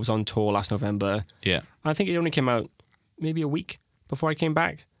while I was on tour last November. Yeah. I think it only came out maybe a week before I came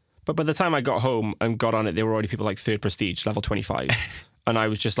back. But by the time I got home and got on it, there were already people like 3rd Prestige, level 25. And I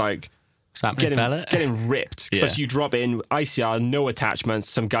was just like, What's happening, fella? getting ripped. Yeah. So you drop in, ICR, no attachments,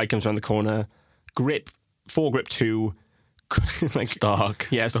 some guy comes around the corner, grip, 4 grip 2, like Stark.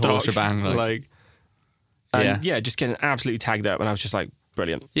 yeah, the whole stock, shebang. Like, and yeah, just getting absolutely tagged up. And I was just like,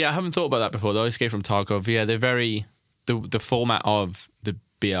 brilliant. yeah, I haven't thought about that before though. Escape from Tarkov. Yeah, they're very the format of the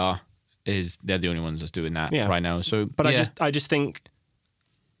BR is they're the only ones that's doing that Yeah. right now. So, But yeah. I just think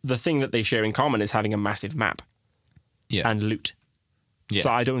the thing that they share in common is having a massive map yeah, and loot. yeah. So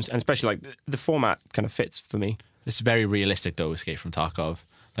I don't, and especially like the format kind of fits for me. It's very realistic though. Escape from Tarkov.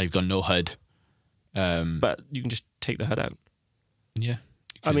 Like you've got no HUD. But you can just take the HUD out. Yeah,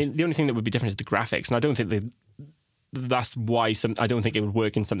 I mean, the only thing that would be different is the graphics, and I don't think that's why I don't think it would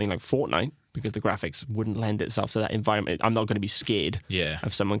work in something like Fortnite, because the graphics wouldn't lend itself to that environment. I'm not going to be scared yeah,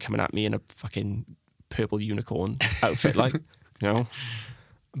 of someone coming at me in a fucking purple unicorn outfit, like,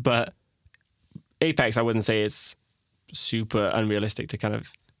 But Apex, I wouldn't say it's super unrealistic to kind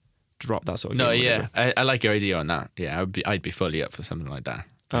of drop that sort of no, game. yeah. I like your idea on that. Yeah, I'd be fully up for something like that.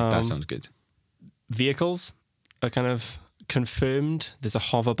 That sounds good. Vehicles are kind of confirmed. There's a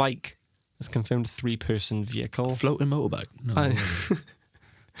hover bike that's confirmed, 3-person vehicle. Floating motorbike. No, I-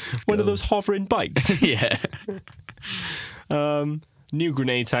 One of those hovering bikes. yeah, New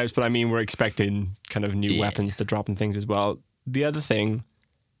grenade types, but I mean, we're expecting kind of new Yeah. weapons to drop and things as well. The other thing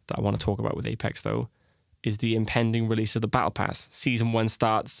that I want to talk about with Apex, though, is the impending release of the Battle Pass. Season 1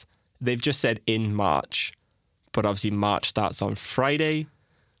 starts, they've just said in March, but obviously March starts on Friday.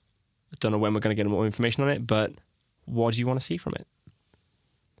 I don't know when we're going to get more information on it, but what do you want to see from it?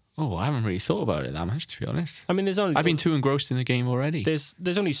 Oh, I haven't really thought about it that much, to be honest. I mean, I've been too engrossed in the game already. there's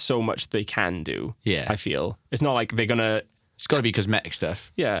only so much they can do. Yeah. I feel it's not like they're gonna. It's got to be cosmetic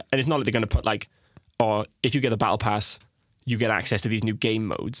stuff. Yeah, and it's not like they're gonna put like, or if you get the Battle Pass, you get access to these new game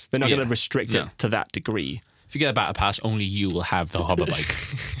modes. They're not Yeah. gonna restrict No. it to that degree. If you get a battle pass, only you will have the hover bike.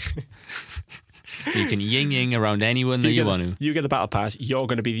 You can ying around anyone that you want to. You get the Battle Pass, you're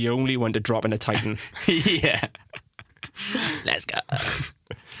gonna be the only one to drop in a Titan. Yeah. Let's go.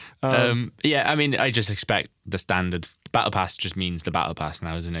 Yeah, I mean, I just expect the standards. Battle pass just means the battle pass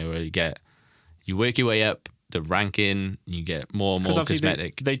now, isn't it? Where you work your way up the ranking, you get more and more Because obviously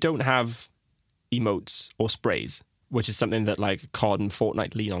cosmetic. they don't have emotes or sprays, which is something that like COD and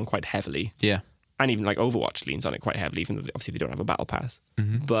Fortnite lean on quite heavily. Yeah. And even like Overwatch leans on it quite heavily, even though obviously they don't have a Battle Pass.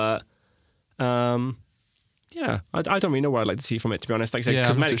 Mm-hmm. But yeah, I don't really know what I'd like to see from it, to be honest. Like I said, Yeah, I'm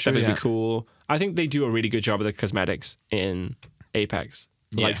not cosmetic too stuff sure would be yet. cool. I think they do a really good job of the cosmetics in Apex.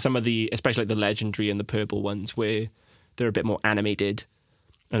 Yeah. Like some of the, especially like the legendary and the purple ones, where they're a bit more animated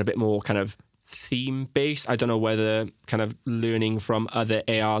and a bit more kind of theme based. I don't know whether kind of learning from other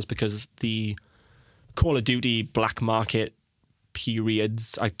ARs, because the Call of Duty Black Market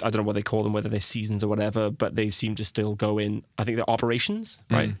periods, I don't know what they call them, whether they're seasons or whatever, but they seem to still go in, I think they're operations,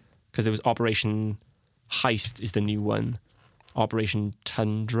 right? Because there was Operation Heist is the new one, Operation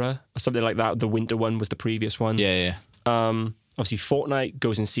Tundra or something like that. The winter one was the previous one. Yeah. Obviously Fortnite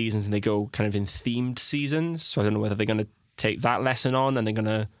goes in seasons and they go kind of in themed seasons, so I don't know whether they're going to take that lesson on and they're going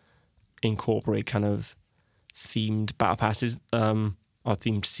to incorporate kind of themed battle passes or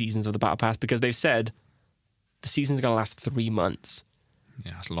themed seasons of the battle pass, because they've said the season's going to last 3 months.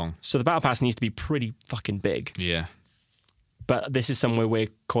 Yeah, that's long. So the battle pass needs to be pretty fucking big. Yeah. But this is somewhere where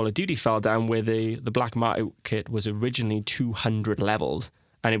Call of Duty fell down, where the black market was originally 200 levels,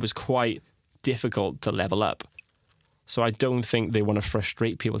 and it was quite difficult to level up. So I don't think they want to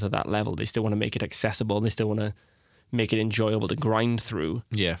frustrate people to that level. They still want to make it accessible, and they still want to make it enjoyable to grind through.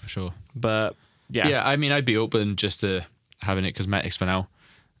 Yeah, for sure. But yeah. Yeah, I mean, I'd be open just to having it cosmetics for now.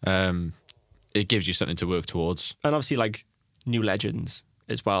 It gives you something to work towards. And obviously, like, new legends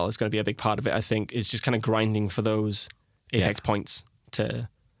as well is going to be a big part of it, I think, is just kind of grinding for those Apex points to...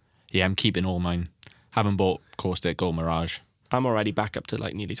 Yeah, I'm keeping all mine. Haven't bought Caustic or Mirage. I'm already back up to,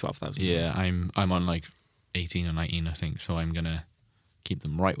 like, nearly 12,000. Yeah, I'm on, like, 18 or 19, I think, so I'm going to keep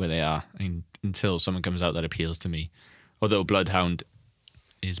them right where they are until someone comes out that appeals to me. Although Bloodhound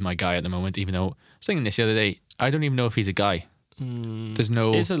is my guy at the moment, even though I was thinking this the other day, I don't even know if he's a guy. There's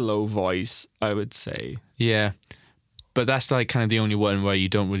no... It's a low voice, I would say. Yeah, but that's like kind of the only one where you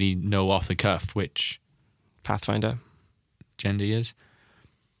don't really know off the cuff which Pathfinder. gender he is.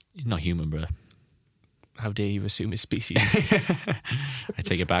 He's not human, bro. How dare you assume his species? I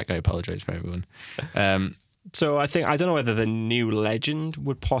take it back. I apologize for everyone. So I don't know whether the new legend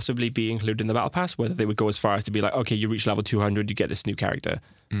would possibly be included in the battle pass, whether they would go as far as to be like, okay, you reach level 200, you get this new character.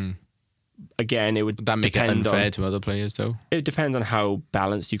 Again, it would That make it depend unfair on, to other players, though. it depends on how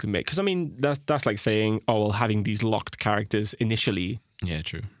balanced you can make. Because I mean, that's like saying, oh, well, having these locked characters initially. Yeah,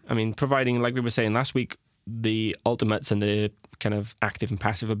 true. I mean, providing, like we were saying last week, the ultimates and the kind of active and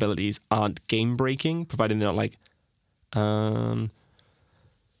passive abilities aren't game breaking, providing they're not like,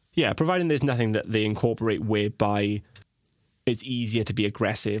 providing there's nothing that they incorporate whereby it's easier to be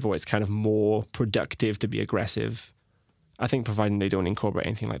aggressive or it's kind of more productive to be aggressive. I think providing they don't incorporate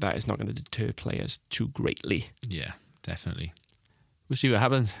anything like that, it's not going to deter players too greatly. Yeah, definitely. We'll see what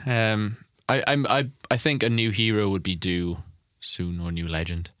happens. I think a new hero would be due soon, or new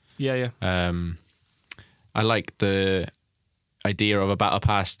legend. Yeah. I like the idea of a battle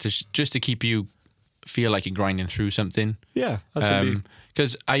pass just to keep you feel like you're grinding through something. Yeah, absolutely.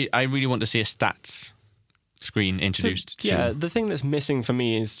 Because I really want to see a stats screen introduced. Yeah, the thing that's missing for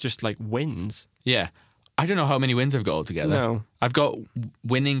me is just like wins. Yeah. I don't know how many wins I've got altogether. No. I've got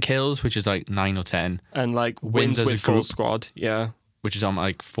winning kills, which is like 9 or 10. And like Wins wins as with a full group. squad. Yeah. Which is on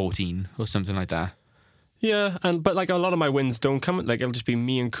like 14 or something like that. Yeah, but like a lot of my wins don't come, like it'll just be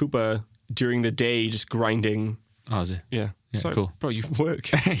me and Cooper during the day just grinding. Oh, is it? Yeah. Sorry, cool. Bro, you work.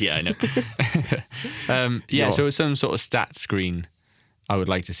 Yeah, I know. So some sort of stats screen I would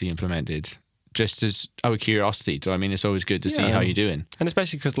like to see implemented. Just as out of curiosity. So I mean, it's always good to see how you're doing. And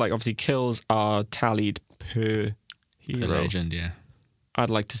especially because like obviously kills are tallied per hero. The legend, yeah. I'd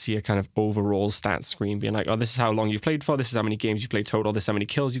like to see a kind of overall stats screen being like, oh, this is how long you've played for, this is how many games you played total, this is how many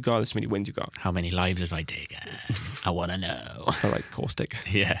kills you got, this is how many wins you got. How many lives have I taken? I want to know. I like Caustic.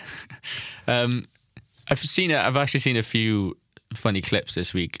 Yeah. I've actually seen a few funny clips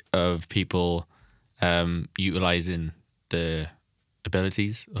this week of people utilizing the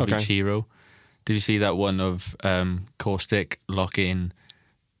abilities of each hero. Did you see that one of Caustic locking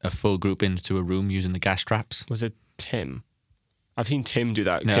a full group into a room using the gas traps? Was it Tim? I've seen Tim do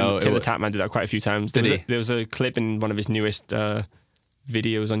that. No, Tim the Tapman do that quite a few times. Did he? There was a clip in one of his newest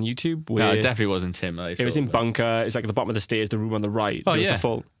videos on YouTube where No, it definitely wasn't Tim. it was in bunker. It was like at the bottom of the stairs, the room on the right. Oh, there was yeah.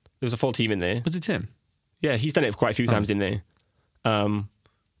 there was a full team in there. Was it Tim? Yeah, he's done it quite a few times in there.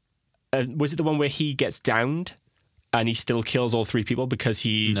 Was it the one where he gets downed and he still kills all three people because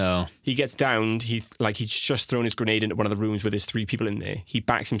he gets downed? He's just thrown his grenade into one of the rooms where there's three people in there. He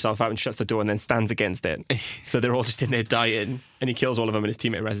backs himself out and shuts the door and then stands against it. So they're all just in there dying, and he kills all of them and his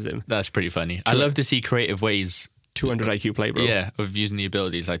teammate reses him. That's pretty funny. I love to see creative ways. 200 IQ play, bro. Yeah, of using the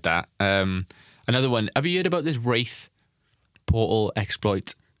abilities like that. Another one. Have you heard about this Wraith portal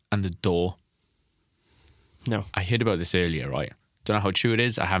exploit and the door? No. I heard about this earlier, right? Don't know how true it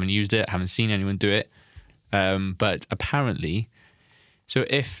is. I haven't used it. I haven't seen anyone do it. But apparently, so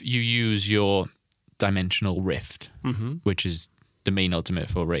if you use your Dimensional Rift, which is the main ultimate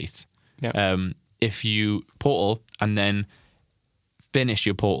for Wraith, if you portal and then finish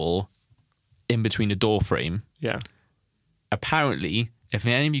your portal in between the door frame, apparently, if an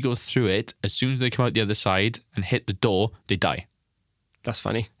enemy goes through it, as soon as they come out the other side and hit the door, they die. That's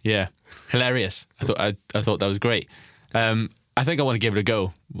funny. Yeah, hilarious. I thought that was great. I think I want to give it a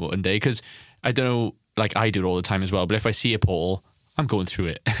go one day because I don't know, like I do it all the time as well. But if I see a portal, I'm going through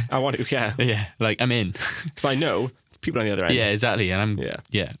it. I want to, yeah. Yeah, like I'm in because I know it's people on the other end. Yeah, exactly. And I'm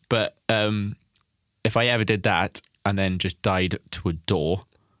But if I ever did that and then just died to a door,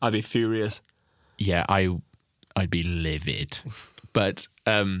 I'd be furious. Yeah, I'd be livid. But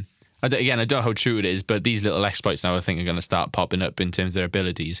I don't know how true it is, but these little exploits now I think are going to start popping up in terms of their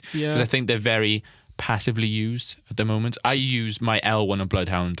abilities. Yeah. Because I think they're very passively used at the moment. I use my L1 on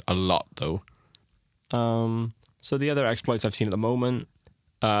Bloodhound a lot, though. So the other exploits I've seen at the moment,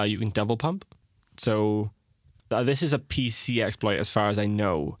 you can double pump. So this is a PC exploit as far as I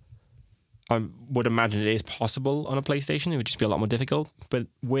know. I would imagine it is possible on a PlayStation. It would just be a lot more difficult. But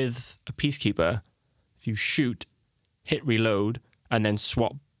with a Peacekeeper, if you shoot, hit reload, and then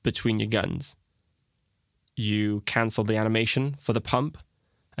swap between your guns, you cancel the animation for the pump.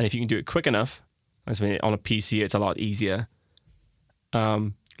 And if you can do it quick enough, I mean, on a PC, it's a lot easier.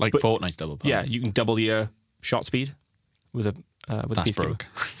 Like Fortnite double pump. Yeah, you can double your shot speed with a That's Peacekeeper. broke.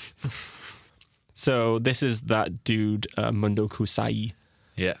 So this is that dude, Mundo Kusai,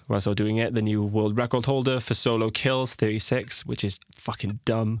 Yeah. who I saw doing it, the new world record holder for solo kills, 36, which is fucking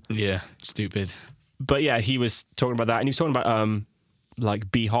dumb. Yeah, stupid. But yeah, he was talking about that, and he was talking about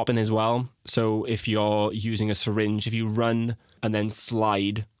like B-hopping as well. So if you're using a syringe, if you run and then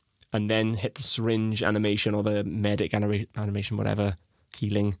slide and then hit the syringe animation or the medic animation, whatever,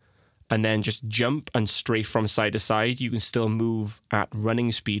 healing, and then just jump and strafe from side to side, you can still move at running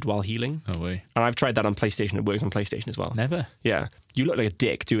speed while healing. No way. And I've tried that on PlayStation. It works on PlayStation as well. Never. Yeah. You look like a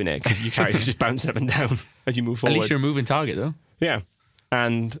dick doing it because your character's just bouncing up and down as you move forward. At least you're a moving target, though. Yeah.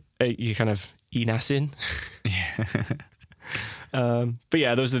 And you kind of ENAS in. But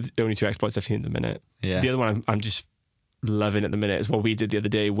yeah, those are the only two exploits I've seen at the minute. Yeah. The other one I'm just loving at the minute is what we did the other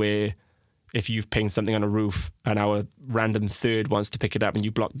day, where if you've pinged something on a roof and our random third wants to pick it up and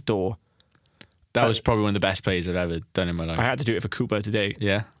you block the door. That was probably one of the best plays I've ever done in my life. I had to do it for Cooper today.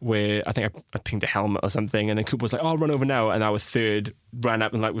 Yeah. Where I think I pinged a helmet or something, and then Cooper was like, "Oh, I'll run over now," and our third ran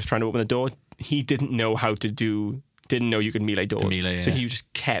up and like was trying to open the door. He didn't know didn't know you could melee doors. Melee, so yeah. he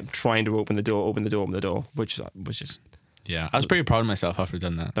just kept trying to open the door, which was just, Yeah. I was pretty proud of myself after I'd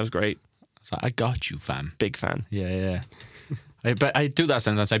done that. that was great. I was like, I got you, fam. Big fan. Yeah. But I do that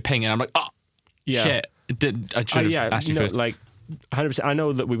sometimes. I ping and I'm like, oh, Yeah. shit. I should have asked you first. Like 100%. I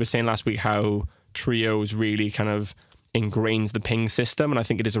know that we were saying last week how Trios really kind of ingrains the ping system, and I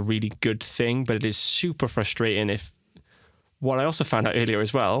think it is a really good thing, but it is super frustrating if what I also found out earlier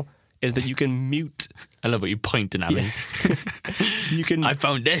as well is that you can mute. I love what you're pointing at me. You can I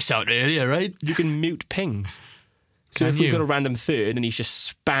found this out earlier, right? you can mute pings. So Can if we've you? got a random third and he's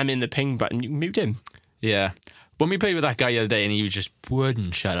just spamming the ping button, you can mute him. Yeah. When we played with that guy the other day and he just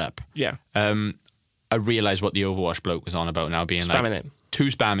wouldn't shut up, Yeah. I realised what the Overwatch bloke was on about now, being Spamming like it. too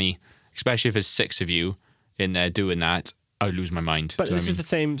spammy, especially if there's 6 of you in there doing that. I would lose my mind. But Do you know this what I is the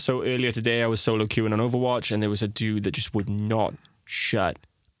same. So earlier today, I was solo queuing on Overwatch, and there was a dude that just would not shut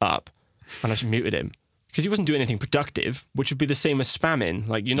up, and I just muted him because he wasn't doing anything productive, which would be the same as spamming.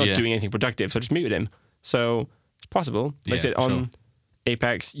 Like you're not Yeah. doing anything productive, so I just muted him. So it's possible. Like I Yeah, said, for on sure.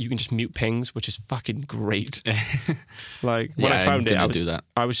 Apex, you can just mute pings, which is fucking great. Like Yeah, when I found it, didn't do that.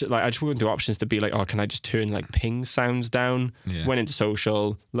 I was just like, I just went into options to be like, oh, can I just turn like ping sounds down? Yeah. Went into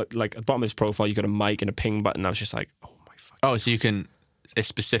social, look like at the bottom of his profile, you got a mic and a ping button. I was just like, oh my fuck. Oh, so you can, it's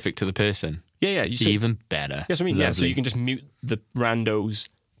specific to the person. Yeah. You see, Even better. yes, I mean, yeah. So Lovely. you can just mute the randos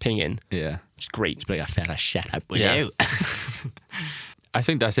pinging, Yeah. which is great. Like, I fella, shut up with Yeah. you. I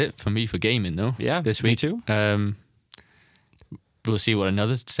think that's it for me for gaming, though. Yeah, this me week. too. We'll see what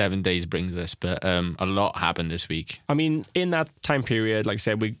another 7 days brings us, but a lot happened this week. I mean, in that time period, like I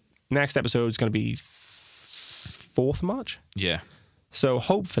said, next episode is going to be 4th March. Yeah. So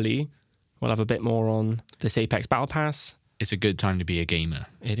hopefully we'll have a bit more on this Apex Battle Pass. It's a good time to be a gamer.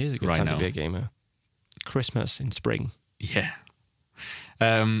 It is a good Right time now. to be a gamer. Christmas in spring. Yeah.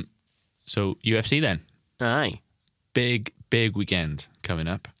 So UFC then. Aye. Big weekend coming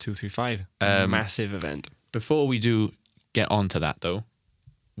up. 235. Massive event. Before we do get on to that, though,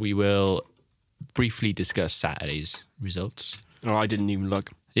 we will briefly discuss Saturday's results. Oh, I didn't even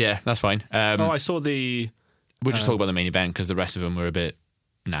look. Yeah, that's fine. I saw the... We'll just talk about the main event because the rest of them were a bit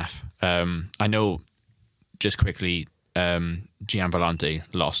naff. I know, just quickly, Gian Vellante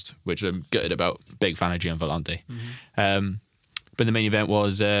lost, which I'm gutted about. Big fan of Gian Vellante. But the main event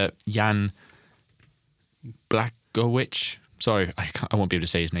was Jan Blachowicz. Sorry, I won't be able to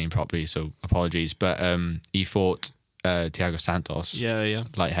say his name properly, so apologies. But he fought Thiago Santos, Yeah.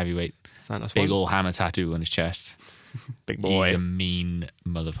 light heavyweight. Santos Big won. old hammer tattoo on his chest. Big He's boy. a mean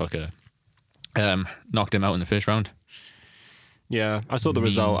motherfucker. Knocked him out in the first round. Yeah, I saw the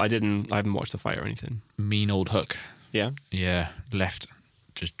result. I haven't watched the fight or anything. Mean old hook. Yeah. Yeah, left,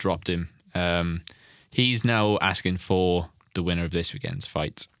 just dropped him. He's now asking for the winner of this weekend's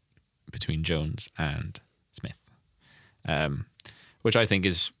fight between Jones and Smith, which I think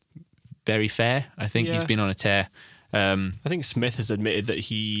is very fair. I think he's Yeah. been on a tear. I think Smith has admitted that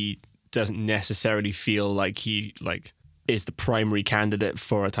he doesn't necessarily feel like is the primary candidate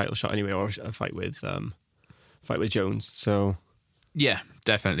for a title shot anyway, or a fight with Jones. So Yeah,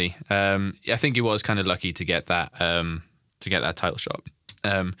 definitely. I think he was kind of lucky to get that title shot.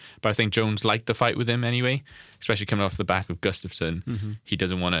 But I think Jones liked the fight with him anyway, especially coming off the back of Gustafsson. Mm-hmm. He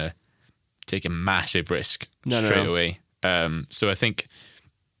doesn't want to take a massive risk No. straight away. So I think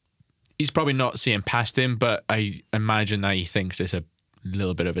he's probably not seeing past him, but I imagine that he thinks it's a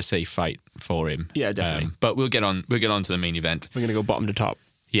little bit of a safe fight for him. Yeah, definitely. But we'll get on to the main event. we're gonna go bottom to top.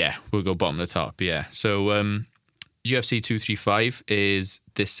 Yeah, we'll go bottom to top. Yeah. So UFC 235 is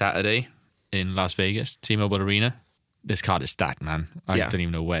this Saturday in Las Vegas, T-Mobile Arena. This card is stacked, man. I Yeah. don't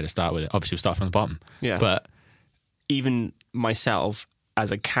even know where to start with it. Obviously, we'll start from the bottom. Yeah. But Even myself,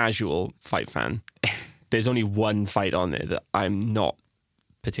 as a casual fight fan, there's only one fight on there that I'm not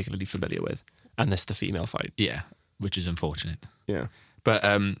particularly familiar with, and that's the female fight. yeah, which is unfortunate. Yeah. But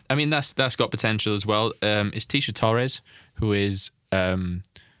I mean, that's got potential as well. It's Tisha Torres, who is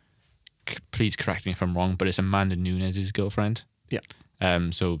please correct me if I'm wrong, but it's Amanda Nunes' girlfriend. Yeah.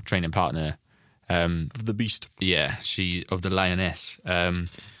 So training partner. Of the beast. Yeah, she of the Lioness.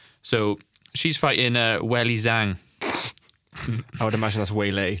 So she's fighting Weili Zhang. I would imagine that's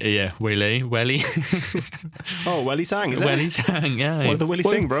Waylay. Yeah, Weili. Oh, Welly Sang, is it? Weili Zhang, yeah. What did the Willie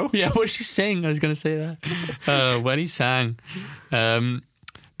sing, bro? Yeah, what did she sing? I was going to say that. Weili Zhang.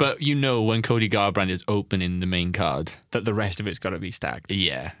 But you know when Cody Garbrandt is opening the main card. That the rest of it's got to be stacked.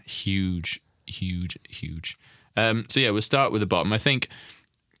 Yeah, huge. So yeah, we'll start with the bottom. I think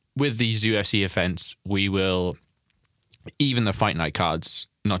with these UFC events, we will even the fight night cards,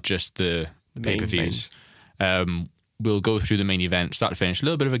 not just the pay-per-views. We'll go through the main event, start to finish, a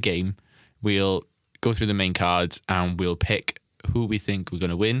little bit of a game. We'll go through the main cards and we'll pick who we think we're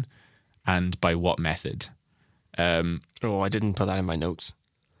going to win and by what method. Oh, I didn't put that in my notes.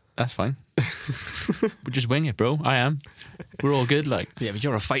 That's fine. We'll just wing it, bro. I am. We're all good, like. Yeah, but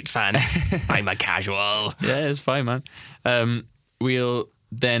you're a fight fan. I'm a casual. Yeah, it's fine, man. We'll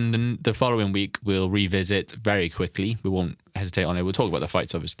then the following week we'll revisit very quickly. We won't hesitate on it. We'll talk about the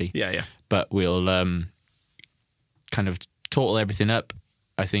fights, obviously. Yeah. But we'll kind of total everything up.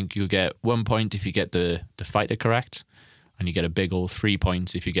 I think you'll get 1 point if you get the fighter correct, and you get a big old 3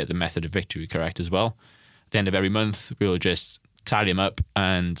 points if you get the method of victory correct as well. At the end of every month, we'll just tally them up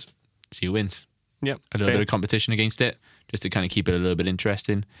and see who wins. Yep. A little bit of competition against it, just to kind of keep it a little bit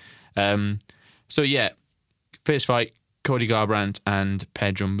interesting. So yeah, first fight, Cody Garbrandt and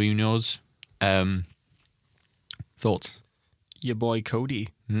Pedro Munoz. Thoughts? Your boy Cody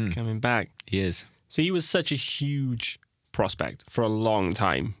coming back. He is. So he was such a huge prospect for a long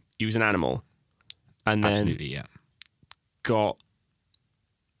time. He was an animal. And then Absolutely, yeah. got,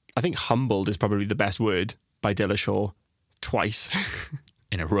 I think humbled is probably the best word, by Dillashaw twice.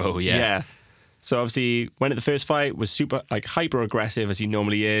 In a row, yeah. Yeah. So obviously went at the first fight, was super hyper aggressive as he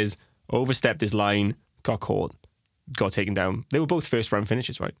normally is, overstepped his line, got caught, got taken down. They were both first round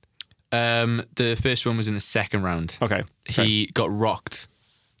finishes, right? The first one was in the second round. Okay. He got rocked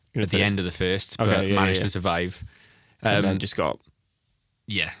at the end of the first, but managed to survive. And then just got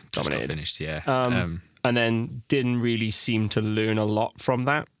just dominated. got finished, yeah. and then didn't really seem to learn a lot from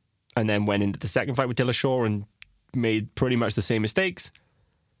that. And then went into the second fight with Dillashaw and made pretty much the same mistakes.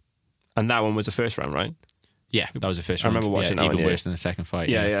 And that one was the first round, right? Yeah, that was the first I round. remember watching that even one, worse than the second fight.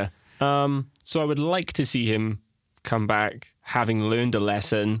 Yeah. So I would like to see him come back having learned a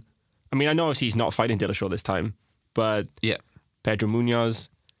lesson. I mean, I know obviously he's not fighting Dillashaw this time, but Yeah. Pedro Munoz,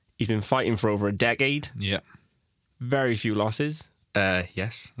 he's been fighting for over a decade. Yeah. Very few losses.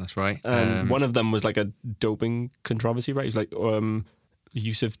 Yes, that's right. One of them was like a doping controversy, right? It was like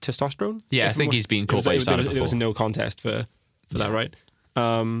use of testosterone. Yeah, I think he's been caught by his side before. There was a no contest for that, right?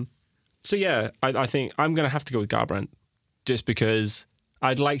 So yeah, I think I'm going to have to go with Garbrandt just because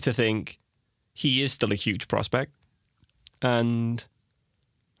I'd like to think he is still a huge prospect and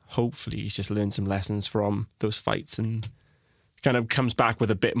hopefully he's just learned some lessons from those fights and kind of comes back with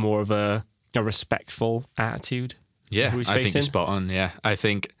a bit more of a respectful attitude. Yeah, who he's I think facing. you're spot on. Yeah, I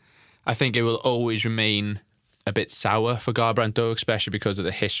think it will always remain a bit sour for Garbrandt though, especially because of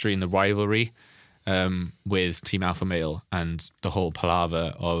the history and the rivalry with Team Alpha Male and the whole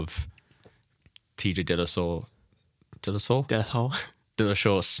palaver of TJ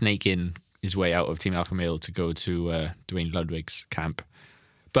Dillashaw snaking his way out of Team Alpha Male to go to Dwayne Ludwig's camp.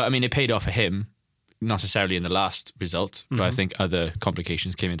 But I mean, it paid off for him, not necessarily in the last result, but I think other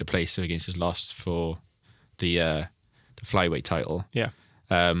complications came into place against his loss for the flyweight title. Yeah.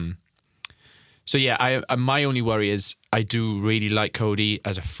 So yeah, my only worry is I do really like Cody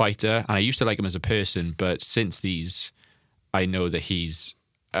as a fighter, and I used to like him as a person, but since these, I know that he's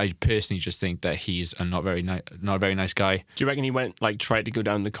I personally just think that he's a not a very nice guy. Do you reckon he went like tried to go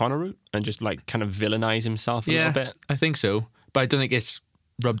down the Conor route and just like kind of villainize himself a little bit? I think so, but I don't think it's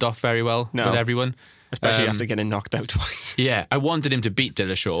rubbed off very well with everyone, especially after getting knocked out twice. Yeah, I wanted him to beat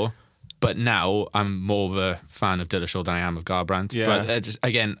Dillashaw, but now I'm more of a fan of Dillashaw than I am of Garbrandt. Yeah. But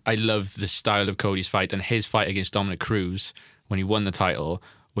again, I love the style of Cody's fight, and his fight against Dominic Cruz when he won the title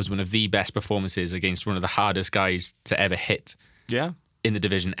was one of the best performances against one of the hardest guys to ever hit. Yeah. In the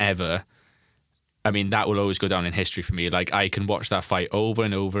division ever. I mean, that will always go down in history for me. Like, I can watch that fight over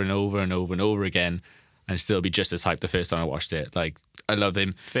and over and over and over and over again and still be just as hyped the first time I watched it. Like, I love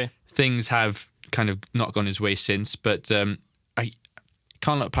him. Fair. Things have kind of not gone his way since, but I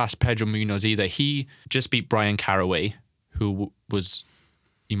can't look past Pedro Munoz either. He just beat Brian Caraway, who was,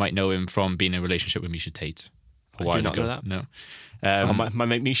 you might know him from being in a relationship with Misha Tate a while ago. Know that. No. My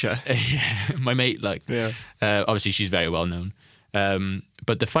mate Misha. Yeah, my mate, like, yeah. Obviously she's very well known.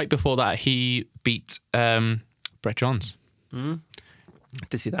 But the fight before that, he beat Brett Johns.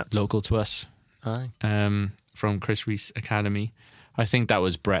 To see that. Local to us. Aye. From Chris Reese Academy. I think that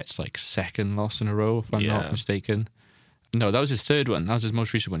was Brett's like second loss in a row, if I'm not mistaken. No, that was his third one. That was his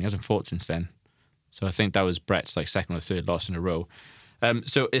most recent one. He hasn't fought since then. So I think that was Brett's like second or third loss in a row.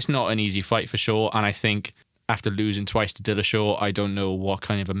 So it's not an easy fight for sure. And I think after losing twice to Dillashaw, I don't know what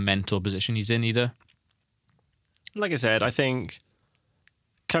kind of a mental position he's in either. Like I said, I think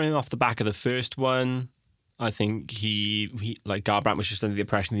coming off the back of the first one, I think he like Garbrandt was just under the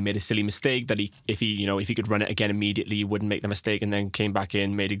impression that he made a silly mistake, that if he could run it again immediately, he wouldn't make the mistake, and then came back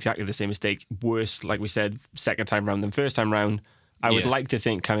in, made exactly the same mistake. Worse, like we said, second time round than first time round. I would like to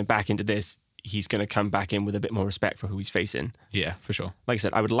think coming back into this, he's going to come back in with a bit more respect for who he's facing. Yeah, for sure. Like I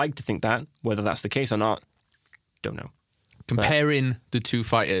said, I would like to think that. Whether that's the case or not, don't know. Comparing the two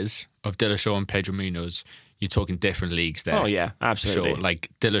fighters of Dillashaw and Pedro Munoz, you're talking different leagues there. Oh yeah, absolutely. Sure. Like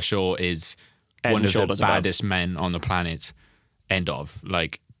Dillashaw is one of the baddest men on the planet. End of.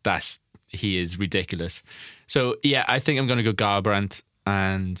 Like he is ridiculous. So yeah, I think I'm going to go Garbrandt,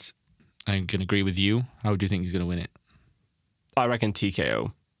 and I'm going to agree with you. How do you think he's going to win it? I reckon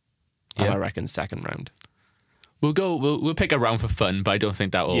TKO. And I reckon second round. We'll pick a round for fun, but I don't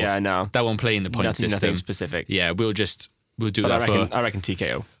think that will. Yeah, no, that won't play in the point system. Nothing specific. Yeah, we'll do but that. I reckon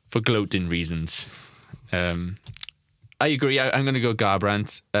TKO for gloating reasons. I agree. I'm going to go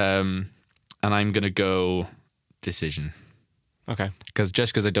Garbrandt, and I'm going to go decision. Okay.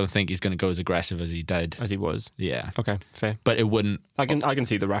 Because I don't think he's going to go as aggressive as he did. As he was. Yeah. Okay, fair. But it wouldn't. I can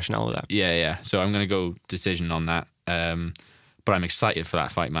see the rationale of that. Yeah. So I'm going to go decision on that. But I'm excited for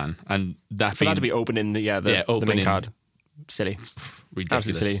that fight, man. And that to be opening the main card. Silly. Ridiculous.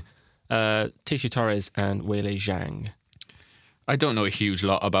 Absolutely silly. Teixeira Torres and Weili Zhang. I don't know a huge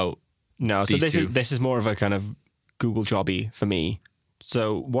lot about. No, so this is more of a kind of Google jobby for me.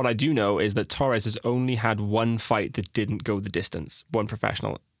 So what I do know is that Torres has only had one fight that didn't go the distance, one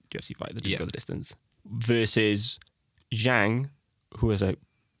professional UFC fight that didn't go the distance, versus Zhang, who has a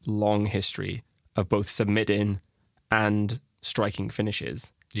long history of both submitting and striking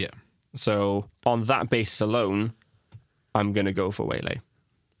finishes. Yeah. So on that basis alone, I'm going to go for Weili.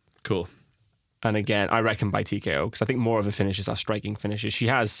 Cool. And again, I reckon by TKO, because I think more of the finishes are striking finishes. She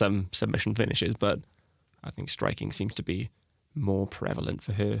has some submission finishes, but I think striking seems to be more prevalent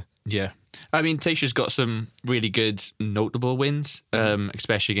for her. Yeah. I mean, Tayshia's got some really good, notable wins,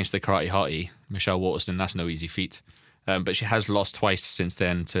 especially against the karate hottie, Michelle Waterston. That's no easy feat. But she has lost twice since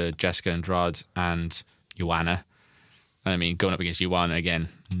then to Jessica Andrade and Joanna. And I mean, going up against Joanna again,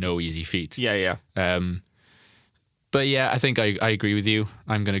 no easy feat. Yeah. But yeah, I think I agree with you.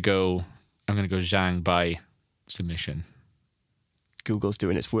 I'm gonna go Zhang by submission. Google's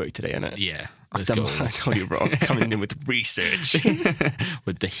doing its work today, isn't it? Yeah. I told you wrong. Coming in with research.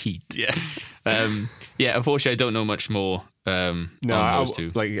 With the heat. Yeah. Unfortunately, I don't know much more on those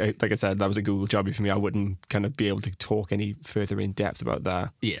two. Like I said, that was a Google jobby for me. I wouldn't kind of be able to talk any further in depth about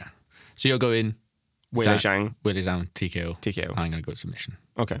that. Yeah. So you're going Weili Zhang. Weili Zhang, TKO. I'm going to go submission.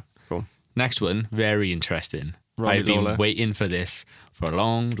 Okay, cool. Next one, very interesting. I've been waiting for this for a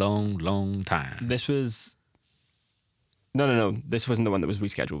long, long, long time. This was... No. This wasn't the one that was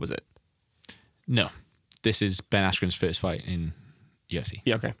rescheduled, was it? No. This is Ben Askren's first fight in UFC.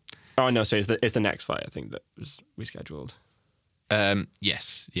 Yeah, okay. Oh, no, so it's the next fight, I think, that was rescheduled.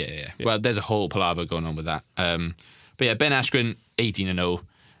 Yes. Yeah. Well, there's a whole palaver going on with that. But yeah, Ben Askren,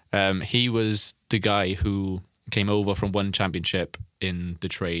 18-0. He was the guy who came over from one championship in the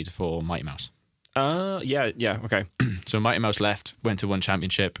trade for Mighty Mouse. Yeah, okay. So Mighty Mouse left, went to one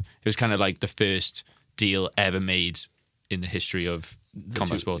championship. It was kind of like the first deal ever made in the history of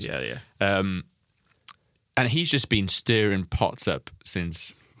combat sports. Yeah. And he's just been stirring pots up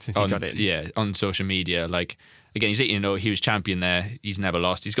since Since he got in. Yeah, on social media. Like, again, he's 18-0. He was champion there. He's never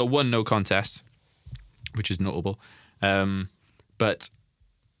lost. He's got one no contest, which is notable. But,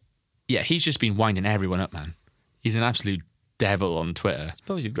 yeah, he's just been winding everyone up, man. He's an absolute devil on Twitter. I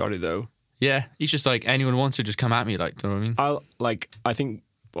suppose you've got it, though. Yeah, he's just like, anyone wants to just come at me, like, do you know what I mean? I think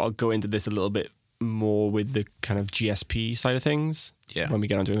I'll go into this a little bit more with the kind of GSP side of things. Yeah. When we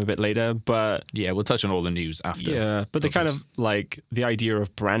get onto him a bit later, but Yeah, we'll touch on all the news after. yeah, but the kind of like the idea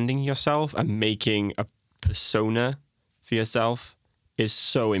of branding yourself and making a persona for yourself is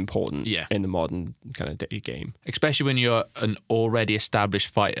so important Yeah. in the modern kind of game. Especially when you're an already established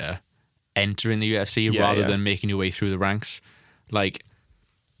fighter entering the UFC Yeah, rather yeah. than making your way through the ranks. Like,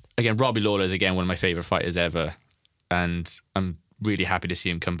 again, Robbie Lawler is, again, one of my favourite fighters ever. And I'm really happy to see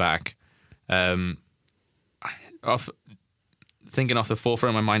him come back. Thinking off the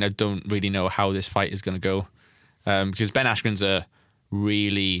forefront of my mind, I don't really know how this fight is going to go. Because Ben Askren's a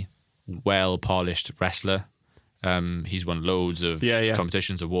really well-polished wrestler. He's won loads of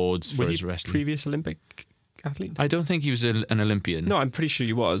competitions, awards for Was his he wrestling. previous Olympic athlete? I don't think he was an Olympian. No, I'm pretty sure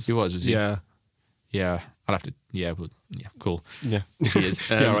he was. He was he? Yeah. Yeah, I'll have to. Yeah, well, yeah, cool. Yeah. If he is.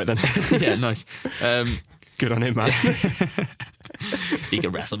 Yeah, all right then. Yeah, nice. Good on him, man. He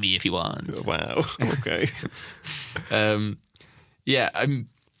can wrestle me if he wants. Wow. Okay. Yeah, I'm.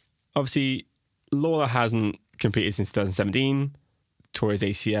 Obviously, Lawler hasn't competed since 2017. Tore his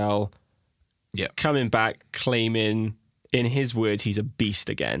ACL. Yeah. Coming back, claiming, in his words, he's a beast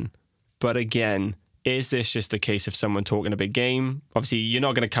again. But again, is this just a case of someone talking a big game? Obviously, you're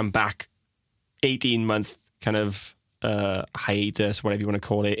not going to come back 18-month kind of hiatus, whatever you want to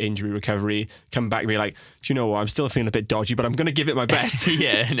call it, injury recovery, come back and be like, do you know what, I'm still feeling a bit dodgy, but I'm going to give it my best.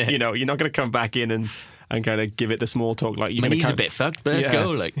 Yeah, you know, you're not going to come back in and kind of give it the small talk. Like, you're My gonna knee's a bit fucked, but let's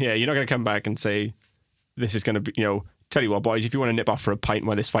go. Like, yeah, you're not going to come back and say, this is going to be, you know, tell you what, boys, if you want to nip off for a pint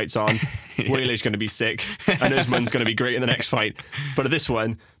while this fight's on, Whaley's going to be sick and Usman's going to be great in the next fight. But at this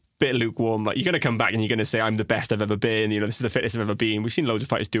one, bit lukewarm. Like, you're going to come back and you're going to say, I'm the best I've ever been. You know, this is the fittest I've ever been. We've seen loads of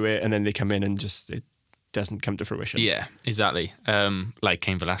fighters do it, and then they come in and just it doesn't come to fruition. yeah, exactly. Like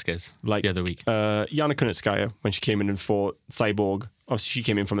Cain Velasquez, Like the other week. Yana Kunitskaya, when she came in and fought Cyborg, obviously she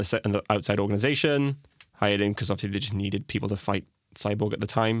came in from an outside organization, hired him because obviously they just needed people to fight Cyborg at the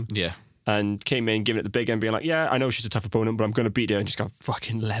time. Yeah, And came in, giving it the big end, being like, yeah, I know she's a tough opponent, but I'm going to beat her, and just got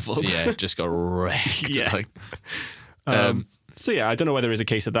fucking leveled. yeah, just got wrecked. Yeah. Like, So yeah, I don't know whether there is a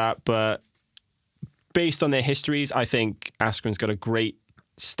case of that, but based on their histories, I think Askren's got a great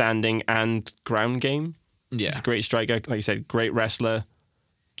standing and ground game. yeah. He's a great striker, like you said, great wrestler.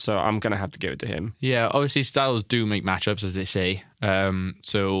 So I'm going to have to give it to him. Yeah, obviously styles do make matchups, as they say.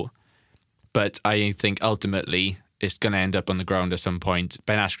 But I think ultimately it's going to end up on the ground at some point.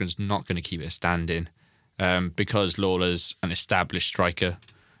 Ben Askren's not going to keep it standing because Lawler's an established striker.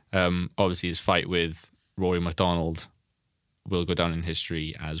 Obviously, his fight with Rory McDonald will go down in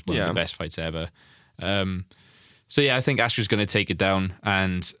history as one of the best fights ever. So yeah, I think Askren's going to take it down,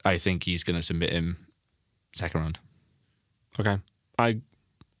 and I think he's going to submit him second round. Okay.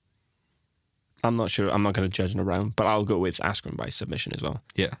 I'm not sure. I'm not going to judge in a round, but I'll go with Askren by submission as well.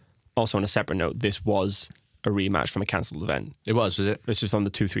 Yeah, Also, on a separate note, this was a rematch from a cancelled event. was it? This is from the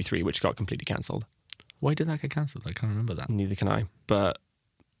 233, which got completely cancelled. Why did that get cancelled? I can't remember that. Neither can I, but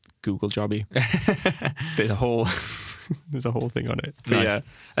Google jobby. There's a whole thing on it. But Nice. yeah,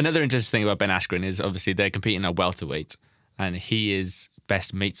 Another interesting thing about Ben Askren is obviously they're competing at welterweight, and he is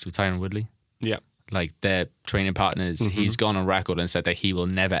best mates with Tyron Woodley. yeah, Like, they're training partners. He's gone on record and said that he will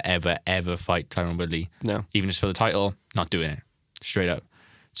never, ever, ever fight Tyron Woodley. no, Even just for the title, not doing it. Straight up.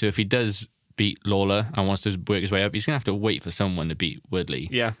 So if he does beat Lawler and wants to work his way up, he's going to have to wait for someone to beat Woodley.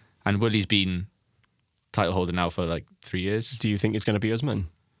 yeah. And Woodley's been title holder now for like 3 years. Do you think it's going to be Usman?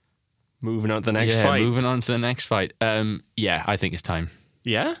 Moving on to the next yeah, fight. moving on to the next fight. Yeah, I think it's time.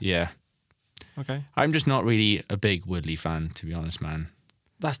 Yeah? Yeah. Okay. I'm just not really a big Woodley fan, to be honest, man.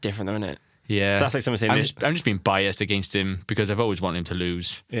 That's different, though, isn't it? Yeah. That's like someone saying I'm this. just being biased against him because I've always wanted him to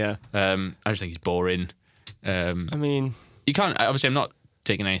lose. Yeah. I just think he's boring. I mean, You can't, obviously, I'm not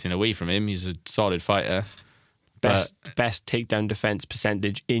taking anything away from him. He's a solid fighter. best takedown defense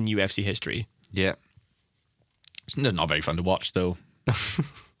percentage in UFC history. Yeah. It's not very fun to watch, though.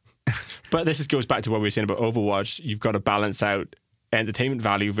 But this goes back to what we were saying about Overwatch. You've got to balance out entertainment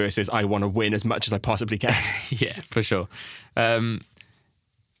value versus I want to win as much as I possibly can. Yeah, for sure. I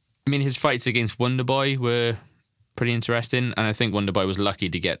mean, his fights against Wonderboy were pretty interesting, and I think Wonderboy was lucky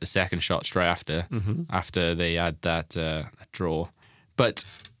to get the second shot straight after they had that draw. But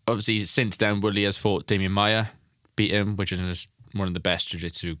obviously, since then, Woodley has fought Damian Maia, beat him, which is one of the best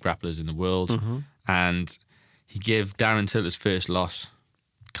jiu-jitsu grapplers in the world, and he gave Darren Till his first loss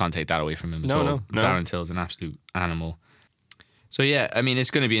can't take that away from him as No, well. no. Darren Till's an absolute animal. So yeah, I mean,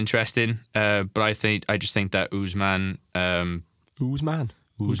 it's going to be interesting. But I just think that Usman, Who's man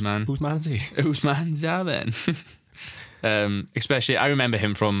is he? Usman Zaben. Especially, I remember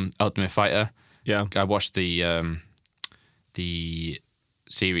him from Ultimate Fighter. Yeah. I watched the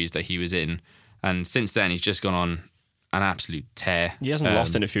series that he was in, and since then he's just gone on an absolute tear. He hasn't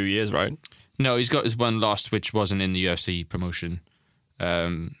lost in a few years, right? No, he's got his one loss, which wasn't in the UFC promotion.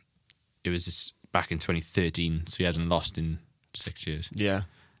 It was back in 2013, so he hasn't lost in 6 years. Yeah.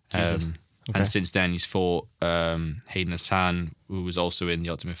 Jesus. Okay. And since then, he's fought Hayden Hassan, who was also in the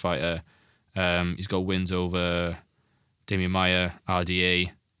Ultimate Fighter. He's got wins over Damian Maia,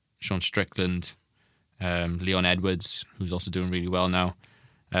 RDA, Sean Strickland, Leon Edwards, who's also doing really well now.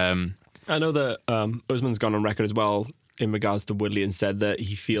 I know that Usman's gone on record as well in regards to Woodley and said that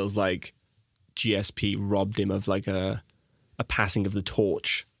he feels like GSP robbed him of like a passing of the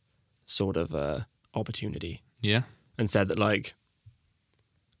torch sort of opportunity. Yeah. And said that, like,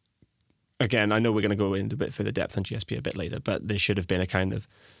 again, I know we're going to go into a bit further depth on GSP a bit later, but there should have been a kind of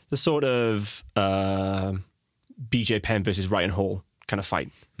the sort of BJ Penn versus Ryan Hall kind of fight.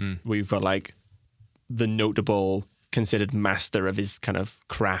 Where you've got like the notable, considered master of his kind of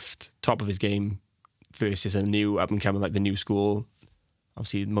craft, top of his game, versus a new up and coming, like the new school.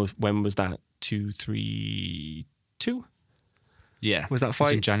 Obviously, when was that? 2-3-2? Yeah. Was that It's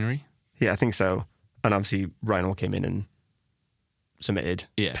fight? in January? Yeah, I think so. And obviously, Ryan Hall came in and submitted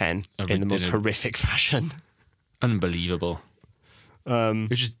Penn in the most horrific fashion. Unbelievable.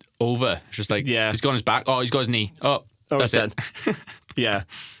 It's just over. It's just like, Yeah. he's got his back. Oh, he's got his knee. Oh, that's it's it. dead. Yeah.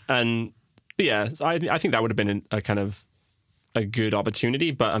 But yeah, so I think that would have been a kind of a good opportunity.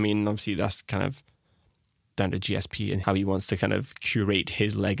 But I mean, obviously, that's kind of down to GSP and how he wants to kind of curate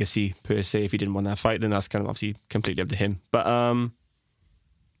his legacy per se. If he didn't want that fight, then that's kind of obviously completely up to him. But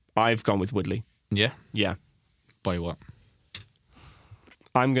I've gone with Woodley. Yeah. Yeah. By what?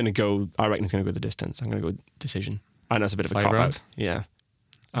 I'm going to go, I reckon it's going to go the distance. I'm going to go decision. I know it's a bit of a 5 cop-out. round? Yeah.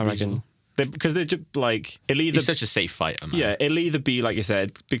 I Reasonable. reckon. Because they're just like, it'll either, He's such a safe fighter, man. yeah, it'll either be, like you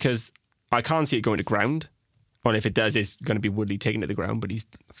said, because I can't see it going to ground. Or if it does, it's going to be Woodley taking it to the ground, but he's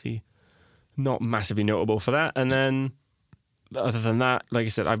obviously not massively notable for that. And then, other than that, like I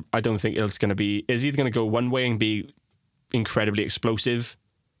said, I don't think it's going to be, it's either going to go one way and be incredibly explosive,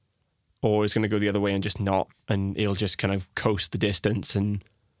 or it's going to go the other way and just not, and he'll just kind of coast the distance and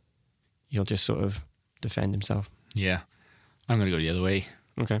he'll just sort of defend himself. Yeah. I'm going to go the other way.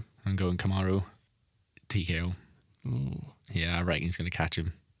 Okay. I'm going Kamaru. TKO. Yeah, I reckon he's going to catch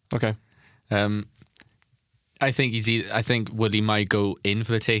him. Okay. I think Woodley might go in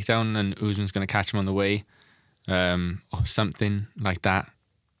for the takedown and Usman's going to catch him on the way, or something like that.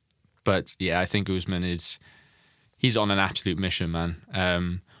 But yeah, I think Usman he's on an absolute mission,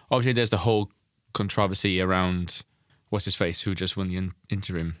 man. Obviously, there's the whole controversy around what's his face, who just won the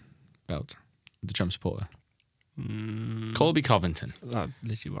interim belt, the Trump supporter, Colby Covington.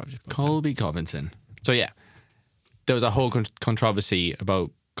 Literally what I just Colby Covington. So yeah, there was a whole controversy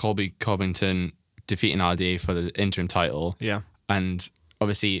about Colby Covington defeating RDA for the interim title. Yeah. And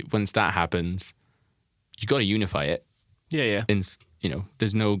obviously, once that happens, you got to unify it. Yeah, yeah. And,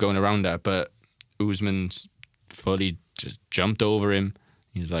 there's no going around that. But Usman's fully just jumped over him.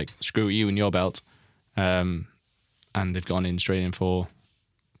 He's like, screw you and your belt. And they've gone in straight in for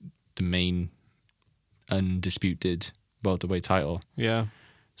the main undisputed welterweight title. Yeah.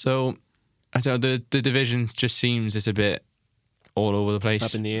 So, I don't know, the division just seems it's a bit all over the place.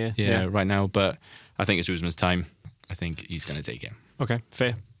 Up in the air. Yeah, right now. But I think it's Usman's time. I think he's going to take it. Okay,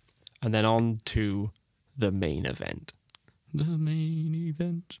 fair. And then on to the main event. The main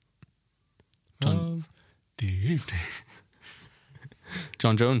event Of the evening.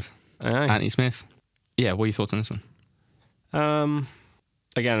 John Jones, Aye. Anthony Smith. Yeah, what are your thoughts on this one?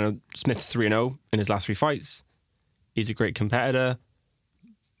 Again, Smith's 3-0 in his last 3 fights. He's a great competitor,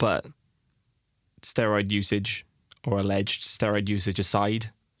 but steroid usage or alleged steroid usage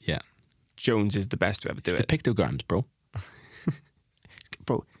aside, Yeah. Jones is the best to ever do It's it. the pictograms, bro.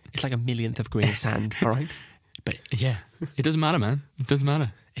 Bro, it's like a millionth of a grain of sand, all right? But yeah, it doesn't matter, man. It doesn't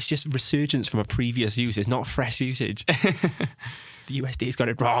matter. It's just resurgence from a previous use. It's not fresh usage. The USDA's got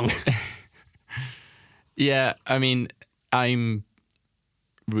it wrong. Yeah, I mean, I'm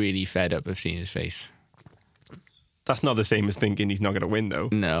really fed up of seeing his face. That's not the same as thinking he's not going to win, though.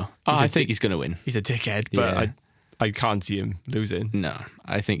 No. He's I a think dick- he's going to win. He's a dickhead, but Yeah. I can't see him losing. No,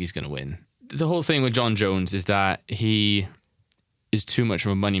 I think he's going to win. The whole thing with John Jones is that he is too much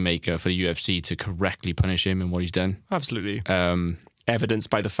of a moneymaker for the UFC to correctly punish him in what he's done. Absolutely. Evidenced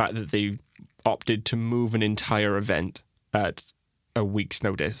by the fact that they opted to move an entire event at a week's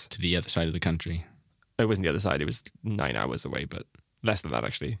notice. To the other side of the country. It wasn't the other side. It was 9 hours away, but less than that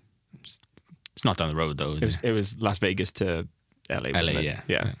actually. It's not down the road though. It was Las Vegas to LA. Wasn't it? Yeah.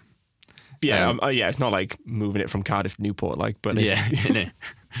 Yeah. Yeah, it's not like moving it from Cardiff to Newport, like, but it's, Yeah.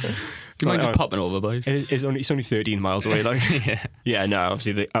 Do you mind just popping over, boys? It's only 13 miles away, like. Yeah. Yeah, no,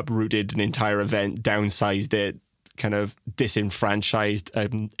 obviously they uprooted an entire event, downsized it, kind of disenfranchised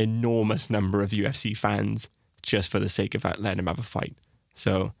an enormous number of UFC fans just for the sake of letting him have a fight.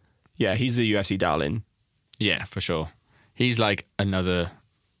 So, yeah, he's the UFC darling. Yeah, for sure. He's like another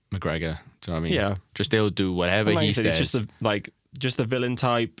McGregor. Do you know what I mean? Yeah. Just they'll do whatever Like he you said, says. it's just the villain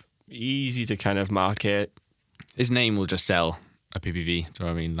type, easy to kind of market. His name will just sell a PPV. Do you know what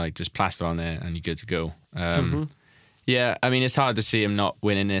I mean? Like, just plaster on there and you're good to go. Yeah, I mean, it's hard to see him not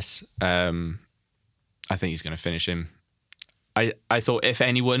winning this. I think he's going to finish him. I thought if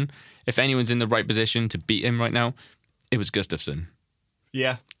anyone's in the right position to beat him right now, it was Gustafsson.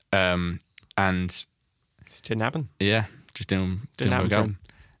 Yeah. And It didn't happen. yeah, just didn't happen work for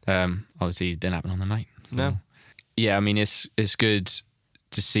out. him. Obviously, it didn't happen on the night. No. Yeah, I mean, it's good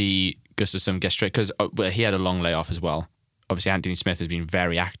to see Gustafsson get straight because he had a long layoff as well. Obviously, Anthony Smith has been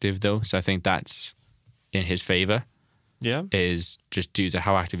very active though, so I think that's in his favour. Yeah. Is just due to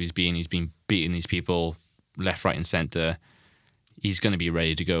how active he's been. He's been beating these people left, right, and centre. He's going to be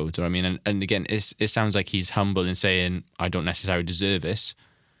ready to go. Do you know what I mean? And again, it sounds like he's humble in saying, I don't necessarily deserve this,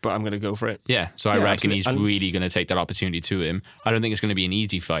 But I'm going to go for it. yeah. So I reckon absolutely. he's really going to take that opportunity to him. I don't think it's going to be an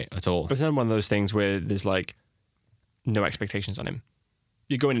easy fight at all. It's not one of those things where there's like no expectations on him.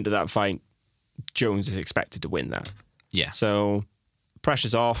 You're going into that fight, Jones is expected to win that. Yeah. So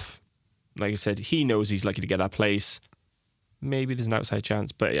pressure's off. Like I said, he knows he's lucky to get that place. Maybe there's an outside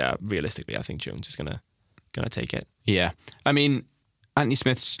chance, but yeah, realistically, I think Jones is gonna take it. Yeah. I mean, Anthony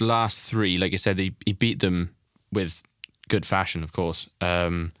Smith's last three, like I said, he beat them with good fashion, of course.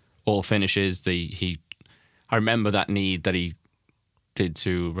 All finishes. I remember that knee that he did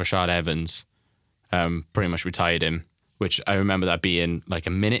to Rashad Evans, pretty much retired him, which I remember that being like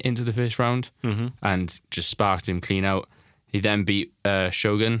a minute into the first round and just sparked him clean out. He then beat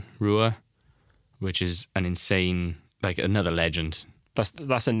Shogun Rua, which is an insane, like another legend.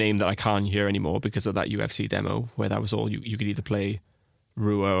 That's a name that I can't hear anymore because of that UFC demo where that was all you could either play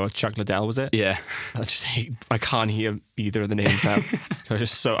Rua or Chuck Liddell, was it? Yeah. I can't hear either of the names now.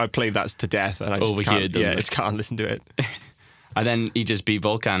 I played that to death and I just Overheard them. I just can't listen to it. And then he just beat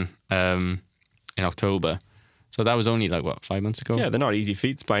Volkan in October. So that was only like, 5 months ago? Yeah, they're not easy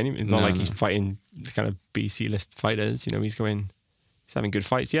feats by any means. It's not No, like no. he's fighting kind of BC list fighters. You know, he's having good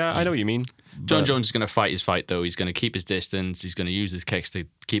fights. Yeah, I know what you mean. John But- Jones is going to fight his fight, though. He's going to keep his distance. He's going to use his kicks to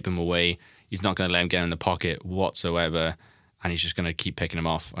keep him away. He's not going to let him get in the pocket whatsoever. And he's just going to keep picking him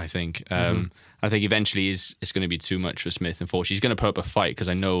off, I think. I think eventually it's going to be too much for Smith, unfortunately. He's going to put up a fight because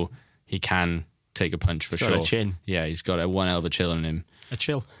I know he can take a punch for Got sure. a chin. Yeah, he's got one hell of a chill on him. A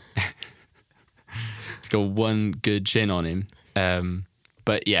chill. He's got one good chin on him.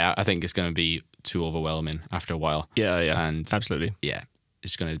 But yeah, I think it's going to be too overwhelming after a while. Yeah, And absolutely. yeah,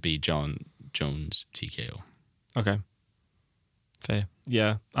 it's going to be John Jones TKO. Okay. Fair.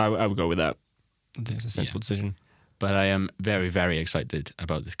 Yeah, I would go with that. I think it's a sensible decision. But I am very, very excited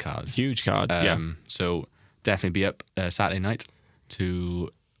about this card. Huge card. Yeah. So definitely be up Saturday night to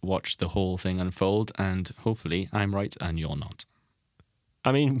watch the whole thing unfold, and hopefully I'm right and you're not.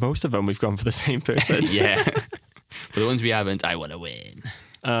 I mean, most of them we've gone for the same person. Yeah. For the ones we haven't, I want to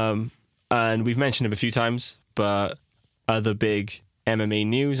win. And we've mentioned him a few times, but other big MMA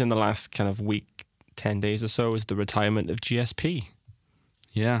news in the last kind of week, 10 days or so is the retirement of GSP.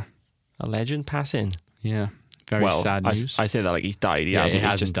 Yeah. A legend passing. Yeah. Very sad news. I say that like he's died. He Yeah, hasn't, he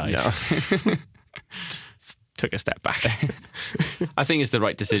he's hasn't died. No. Just took a step back. I think it's the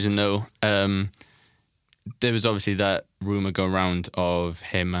right decision, though. There was obviously that rumour going around of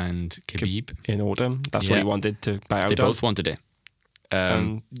him and Khabib. In autumn. That's what Yeah. he wanted to buy out They of. both wanted it.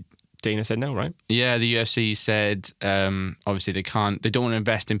 Dana said no, right? Yeah, the UFC said obviously they don't want to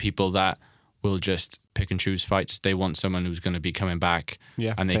invest in people that will just pick and choose fights. They want someone who's going to be coming back,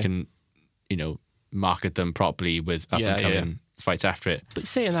 Yeah, and they fair. can, market them properly with up and coming fights after it. But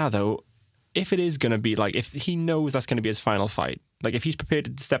saying that though, if it is going to be like, if he knows that's going to be his final fight, like if he's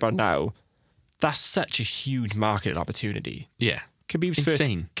prepared to step out now, that's such a huge market opportunity. Yeah, Khabib's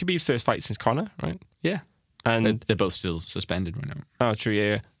insane. first fight since Conor, right? Yeah, And they're both still suspended right now. oh, true,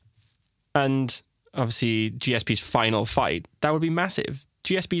 yeah. And obviously GSP's final fight, that would be massive.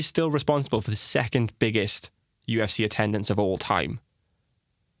 GSP is still responsible for the second biggest UFC attendance of all time.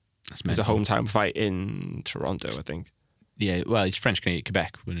 That's It was a mental. hometown fight in Toronto, I think. Yeah, well, he's French Canadian,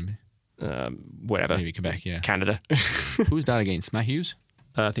 Quebec, wouldn't he? wherever, Maybe Quebec, yeah. Canada. Who was that against? Matt Hughes?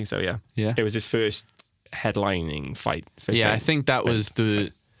 I think so. Yeah. Yeah. It was his first headlining fight. First Yeah, fight I think that was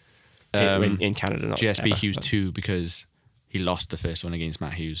the in Canada, not GSP ever, Hughes but 2 because he lost the first one against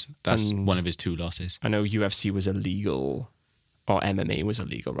Matt Hughes. That's And- one of his 2 losses. I know UFC was illegal, or MMA was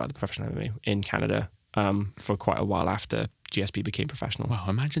illegal, rather, professional MMA in Canada for quite a while after GSP became professional. Wow,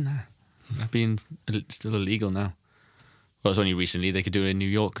 imagine that being still illegal now. Well, it's only recently they could do it in New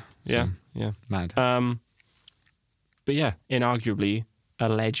York. So, Yeah, yeah. mad. But yeah, inarguably a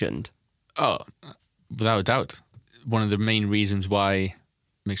legend. Oh, without a doubt. One of the main reasons why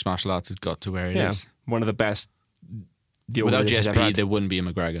mixed martial arts has got to where it is. One of the best. The Without organizations ever GSP, had. there wouldn't be a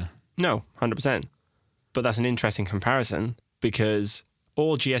McGregor. No, 100%. But that's an interesting comparison because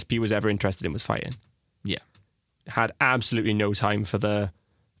all GSP was ever interested in was fighting. Yeah. Had absolutely no time for the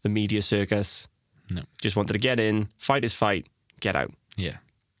media circus. No. Just wanted to get in, fight his fight, get out. Yeah.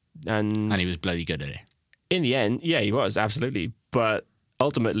 And And he was bloody good at it. in the end, yeah, he was, absolutely. But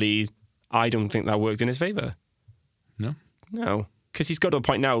ultimately, I don't think that worked in his favor. No? No. Because he's got to a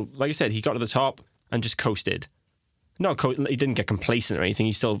point now, like I said, he got to the top and just coasted. He didn't get complacent or anything.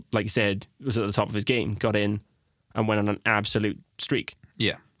 He still, like you said, was at the top of his game, got in and went on an absolute streak.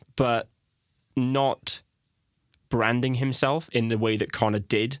 Yeah. But not branding himself in the way that Conor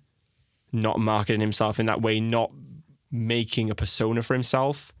did, not marketing himself in that way, not making a persona for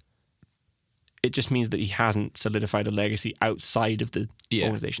himself. It just means that he hasn't solidified a legacy outside of the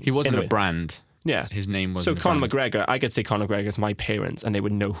organization. He wasn't Anyway, a brand. Yeah. His name So wasn't a Conor brand. McGregor, I could say Conor McGregor is my parents and they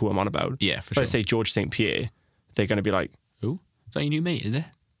would know who I'm on about. Yeah, for If I sure. say George St. Pierre, they're going to be like, Who? Is that your new mate, is it?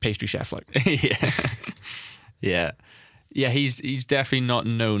 pastry chef, like. Yeah. Yeah. Yeah, he's definitely not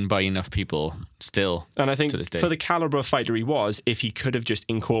known by enough people still. And I think to this day. for the caliber of fighter he was, if he could have just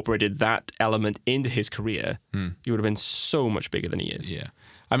incorporated that element into his career, he would have been so much bigger than he is. Yeah.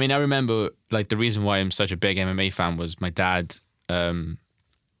 I mean, I remember, like, the reason why I'm such a big MMA fan was my dad. I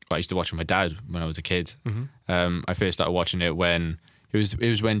used to watch with my dad when I was a kid. I first started watching it when it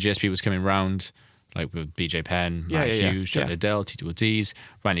was when GSP was coming round, like with BJ Penn, Matt Hughes, Chuck Liddell, Tito Ortiz,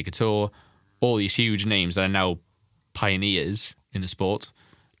 Randy Couture, all these huge names that are now pioneers in the sport.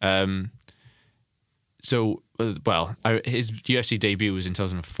 His UFC debut was in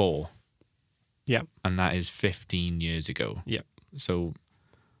 2004. Yeah. And that is 15 years ago. Yeah. So,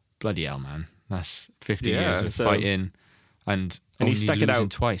 bloody hell, man. That's 15 Yeah, years of so- fighting and And he only stuck it losing out.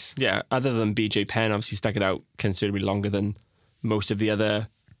 twice. Yeah, other than BJ Penn, obviously stuck it out considerably longer than most of the other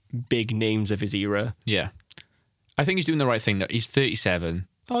big names of his era. Yeah. I think he's doing the right thing. He's 37.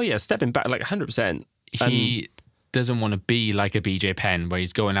 Oh yeah, stepping back like 100%. He doesn't want to be like a BJ Penn where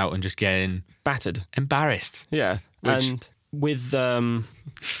he's going out and just getting Battered. embarrassed. Yeah. Which- And with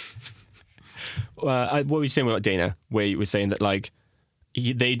what were you saying about Dana, where you were saying that like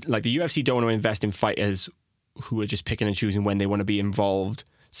the UFC don't want to invest in fighters who are just picking and choosing when they want to be involved.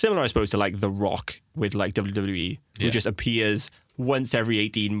 Similar, I suppose, to like The Rock with like WWE, who Yeah. just appears once every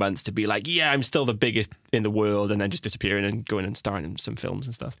 18 months to be like, yeah, I'm still the biggest in the world, and then just disappearing and going and starring in some films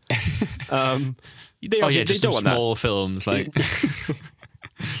and stuff. They obviously just they don't some want that. small films like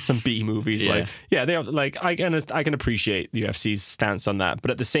Some B movies, Yeah. they have, like I can appreciate the UFC's stance on that,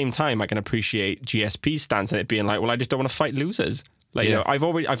 but at the same time, I can appreciate GSP's stance on it being like, well, I just don't want to fight losers. Like, you Yeah. know, I've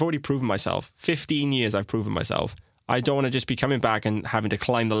already proven myself. 15 years, I've proven myself. I don't want to just be coming back and having to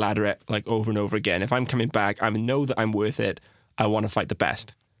climb the ladder like over and over again. If I'm coming back, I know that I'm worth it. I want to fight the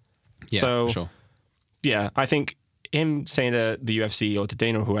best. yeah, So- for sure. Yeah, I think him saying to the UFC or to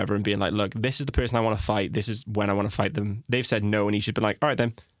Dana or whoever and being like, look, this is the person I want to fight. This is when I want to fight them. They've said no, and he should be like, all right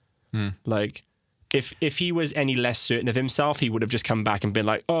then. Like, if he was any less certain of himself, he would have just come back and been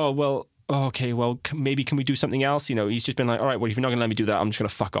like, oh, well, okay, well, maybe can we do something else? You know, he's just been like, all right, well, if you're not going to let me do that, I'm just going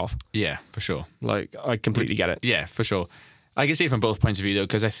to fuck off. Yeah, for sure. Like, I completely get it. Yeah, for sure. I can see it from both points of view though,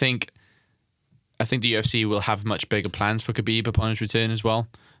 because I think the UFC will have much bigger plans for Khabib upon his return as well.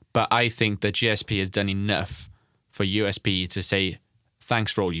 But I think that GSP has done enough for USP to say,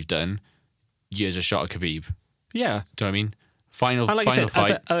 thanks for all you've done. Here's a shot at Khabib. Yeah. Do you know what I mean? Final And like I said,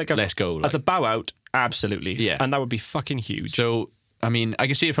 fight, as a let's go. As a bow out, absolutely. Yeah. And that would be fucking huge. So, I mean, I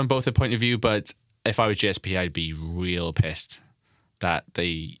can see it from both the point of view, but if I was GSP, I'd be real pissed that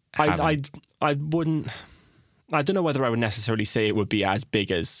they haven't. I wouldn't. I don't know whether I would necessarily say it would be as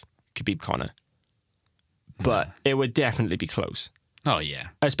big as Khabib Conor, but it would definitely be close. Oh, yeah.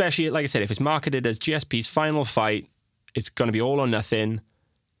 Especially, like I said, if it's marketed as GSP's final fight, it's going to be all or nothing.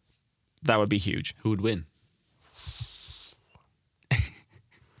 That would be huge. Who would win?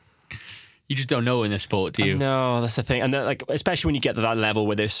 You just don't know in this sport, do you? No, that's the thing, and like especially when you get to that level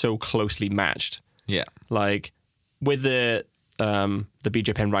where they're so closely matched. Yeah. Like with the the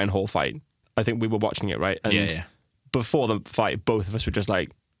BJ Penn Ryan Hall fight. I think we were watching it, right? And Yeah. before the fight, both of us were just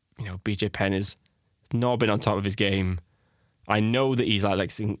like, BJ Penn has not been on top of his game. I know that he's like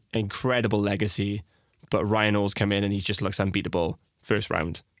this incredible legacy, but Ryan Hall's come in and he just looks unbeatable. First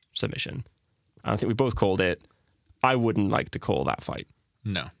round submission. And I think we both called it. I wouldn't like to call that fight.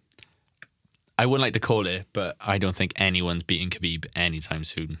 No. I wouldn't like to call it, but I don't think anyone's beating Khabib anytime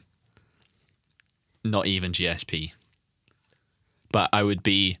soon. Not even GSP. But I would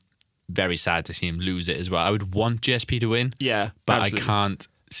be very sad to see him lose it as well. I would want GSP to win. Yeah, but absolutely. I can't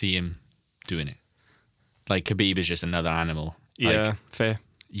see him doing it. Like, Khabib is just another animal. Yeah, Like, fair.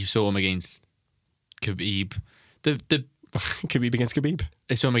 you saw him against Khabib. The Khabib against Khabib.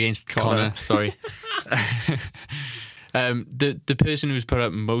 I saw him against Conor. Sorry. The person who's put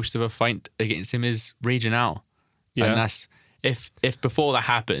up most of a fight against him is Raging Al. Yeah. And that's if before that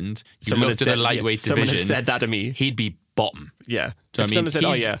happened, you Someone looked had at said- the lightweight someone had division. said that to me. He'd be bottom. Yeah. So If I mean,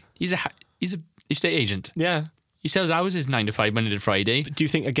 someone said, he's a estate agent. yeah. He sells houses 9 to 5 Monday to Friday. Do you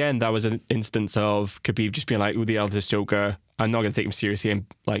think, again, that was an instance of Khabib just being like, the eldest Joker, I'm not going to take him seriously and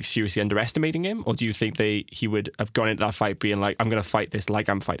like seriously underestimating him? Or do you think he would have gone into that fight being like, I'm going to fight this like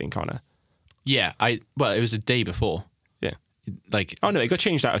I'm fighting Conor? Yeah, it was a day before. Yeah. Like, Oh, no, it got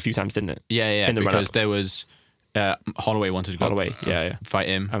changed out a few times, didn't it? yeah, in the because run-up. there was Holloway wanted to go Holloway, yeah. fight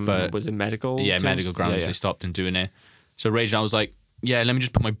him, but was it medical? yeah, terms? medical grounds, Yeah, they stopped him doing it. So Rage, I was like, yeah, let me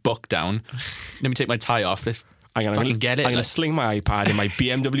just put my book down. Let me take my tie off. Let's fucking get it. I'm going to sling my iPad in my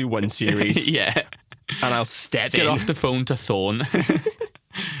BMW 1 Series yeah. and I'll step Get in. off the phone to Thorn.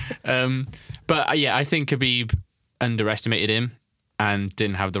 But yeah, I think Khabib underestimated him and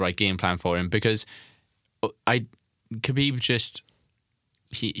didn't have the right game plan for him because Khabib just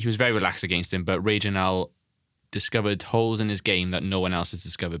he was very relaxed against him, but Raging Al discovered holes in his game that no one else has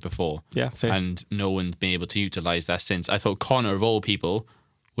discovered before. Yeah, fair. And no one's been able to utilize that since. I thought Conor, of all people,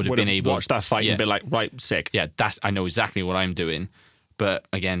 would have been able watch that fight yeah. and be like, right, sick. Yeah, I know exactly what I'm doing. But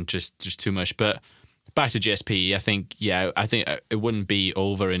again, just too much. But back to GSP, I think it wouldn't be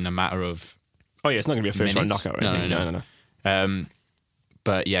over in a matter of Oh, yeah, it's not going to be a first round minutes. knockout or anything. No.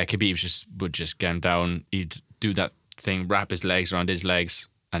 But yeah, Khabib would just get him down. He'd do that thing, wrap his legs around his legs,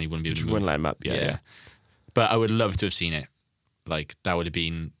 and he wouldn't be able to move. Wouldn't let him up. Yeah. But I would love to have seen it. Like, that would have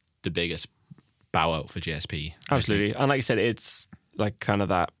been the biggest bow out for GSP. Absolutely. And like I said, it's like kind of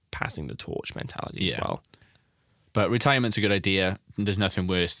that passing the torch mentality as well. But retirement's a good idea. There's nothing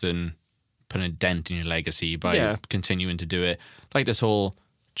worse than putting a dent in your legacy by continuing to do it. Like this whole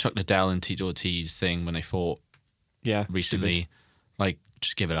Chuck Liddell and Tito Ortiz thing when they fought recently. Stupid. Like,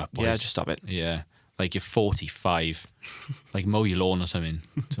 just give it up, boys. Yeah, just stop it. Yeah. Like, you're 45. Like, mow your lawn or something.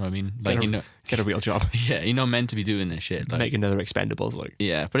 Do you know what I mean? Like, Get a real job. yeah, you're not meant to be doing this shit. Like, Make another Expendables. Like,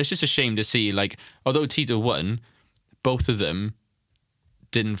 yeah, but it's just a shame to see, like, although Tito won, both of them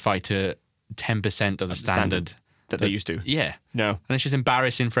didn't fight to 10% of the standard that they used to. Yeah. No. And it's just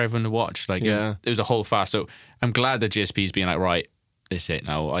embarrassing for everyone to watch. Like, it was a whole farce. So I'm glad that GSP's being like, right, this is it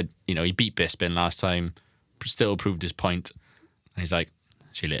now. He beat Bisping last time, still proved his point. And he's like,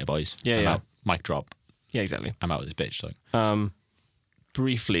 see you later, boys. I'm out. Mic drop. Yeah, exactly. I'm out of this bitch. Like.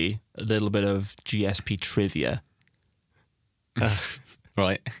 Briefly, a little bit of GSP trivia.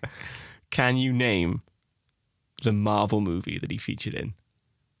 Right. Can you name the Marvel movie that he featured in?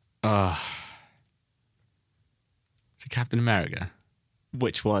 Is it Captain America?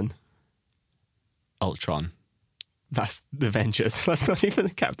 Which one? Ultron. That's the Avengers. That's not even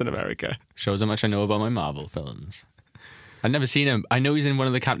the Captain America. Shows how much I know about my Marvel films. I've never seen him. I know he's in one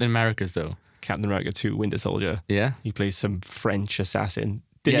of the Captain Americas, though. Captain America 2, Winter Soldier. Yeah? He plays some French assassin.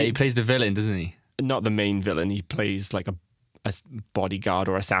 He plays the villain, doesn't he? Not the main villain. He plays like a bodyguard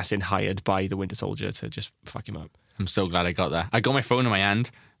or assassin hired by the Winter Soldier to just fuck him up. I'm so glad I got that. I got my phone in my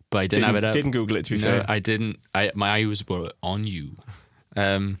hand, but I didn't have it up. Didn't Google it, to be fair. I didn't. My eyes were on you.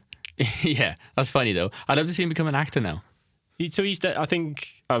 Yeah, that's funny, though. I'd love to see him become an actor now. He's done, I think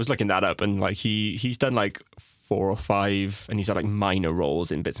I was looking that up, and like he's done like 4 or 5, and he's had like minor roles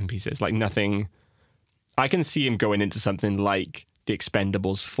in bits and pieces, like nothing. I can see him going into something like The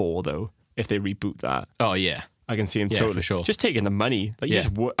Expendables 4, though, if they reboot that. Oh yeah, I can see him yeah, totally for sure. just taking the money. Like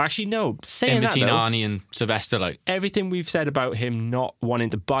actually no, saying in that between though, Arnie and Sylvester, like everything we've said about him not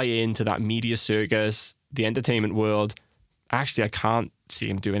wanting to buy into that media circus, the entertainment world. Actually, I can't see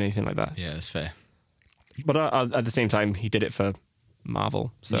him doing anything like that. yeah, that's fair. But at the same time, he did it for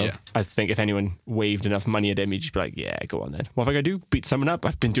Marvel. So I think if anyone waved enough money at him, he'd just be like, yeah, go on then. What am I going to do? Beat someone up?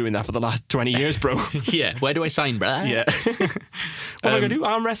 I've been doing that for the last 20 years, bro. Yeah, where do I sign, bruh? Yeah. What am I going to do?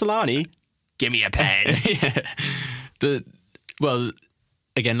 Arm wrestle Arnie? Give me a pen. Well,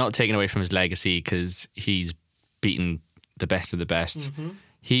 again, not taking away from his legacy because he's beaten the best of the best.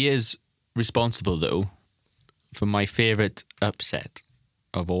 He is responsible, though, for my favourite upset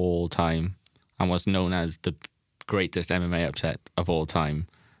of all time, and was known as the greatest MMA upset of all time,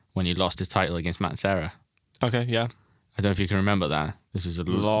 when he lost his title against Matt Serra. Okay, yeah. I don't know if you can remember that. This is a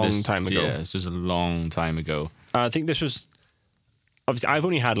long time ago. Yeah, this was a long time ago. I think this was... Obviously, I've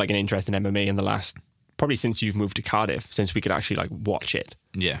only had like an interest in MMA in the last... Probably since you've moved to Cardiff, since we could actually like watch it.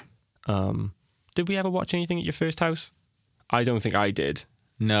 Yeah. Did we ever watch anything at your first house? I don't think I did.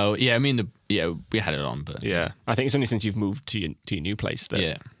 No, yeah, I mean, we had it on, but... Yeah. I think it's only since you've moved to your new place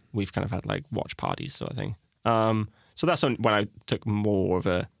that we've kind of had like watch parties sort of thing. So that's when I took more of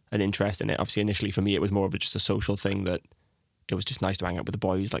an interest in it. Obviously, initially for me, it was more of just a social thing that it was just nice to hang out with the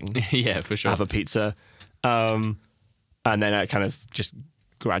boys, like yeah, for sure, have a pizza. And then I kind of just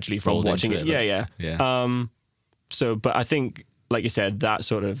gradually from rolled watching it. Yeah. So, but I think, like you said, that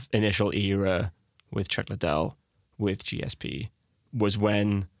sort of initial era with Chuck Liddell, with GSP, was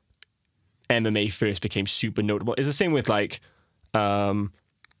when MMA first became super notable. It's the same with like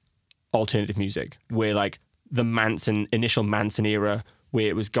alternative music, where like the initial Manson era, where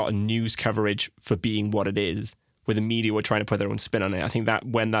it was gotten news coverage for being what it is, where the media were trying to put their own spin on it. I think that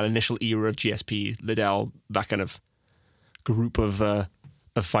when that initial era of GSP, Liddell, that kind of group of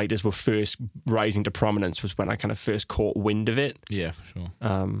fighters were first rising to prominence, was when I kind of first caught wind of it. Yeah, for sure.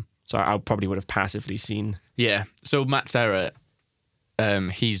 So I probably would have passively seen. Yeah. So Matt Serra,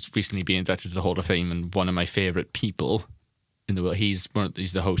 he's recently been inducted to the Hall of Fame, and one of my favourite people in the world. He's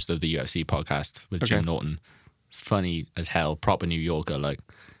the host of the UFC podcast with Jim Norton. Funny as hell, proper New Yorker, like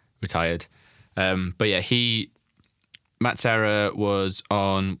retired. But yeah, Matt Serra was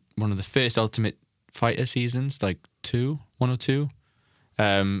on one of the first Ultimate Fighter seasons, like 1 or 2.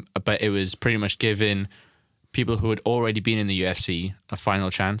 But it was pretty much giving people who had already been in the UFC a final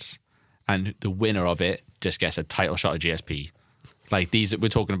chance, and the winner of it just gets a title shot at GSP. Like we're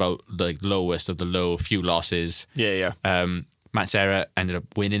talking about the lowest of the low, few losses. Yeah. Matt Serra ended up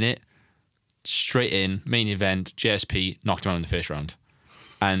winning it. Straight in, main event, GSP knocked him out in the first round.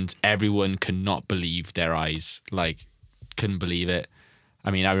 And everyone could not believe their eyes. Like, couldn't believe it.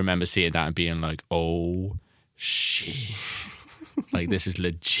 I mean, I remember seeing that and being like, oh, shit. Like, this is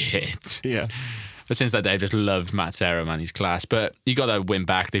legit. Yeah. But since that day, I've just loved Matt Serra, man. He's class. But he got that win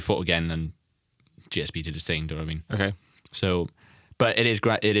back. They fought again, and GSP did his thing, do you know what I mean? Okay. So, but it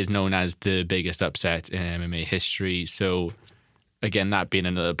is known as the biggest upset in MMA history. So, again, that being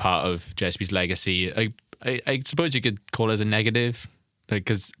another part of GSP's legacy, I suppose you could call it as a negative.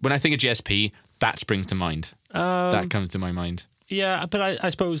 Because when I think of GSP, that springs to mind. That comes to my mind. Yeah, but I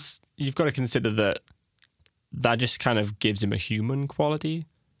suppose you've got to consider that just kind of gives him a human quality.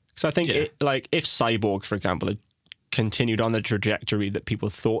 Because I think, if Cyborg, for example, had continued on the trajectory that people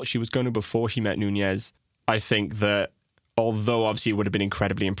thought she was going to before she met Nunes, I think that although obviously it would have been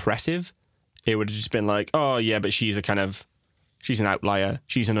incredibly impressive, it would have just been like, oh yeah, but she's an outlier,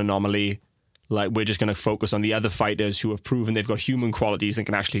 she's an anomaly. Like, we're just going to focus on the other fighters who have proven they've got human qualities and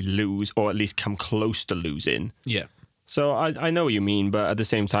can actually lose, or at least come close to losing. Yeah. So I know what you mean, but at the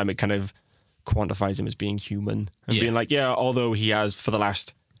same time, it kind of quantifies him as being human. And being like, yeah, although he has for the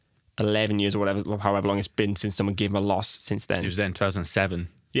last 11 years or whatever, however long it's been since someone gave him a loss since then. It was then 2007.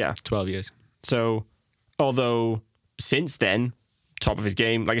 Yeah. 12 years. So, although since then, top of his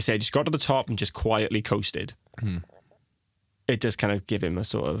game, like I said, just got to the top and just quietly coasted. It does kind of give him a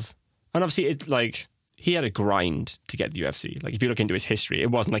sort of... And obviously, it's like, he had a grind to get the UFC. Like, if you look into his history, it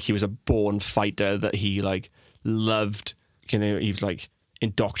wasn't like he was a born fighter that he, like, loved. You know, he was, like,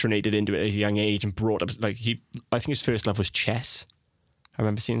 indoctrinated into it at a young age and brought up, like, I think his first love was chess. I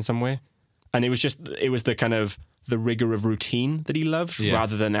remember seeing somewhere. And it was the kind of, the rigor of routine that he loved,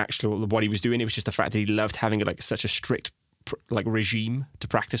 rather than actual what he was doing. It was just the fact that he loved having, like, such a strict, like, regime to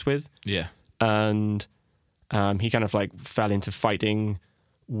practice with. Yeah. And he kind of, like, fell into fighting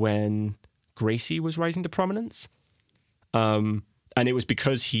when Gracie was rising to prominence. And it was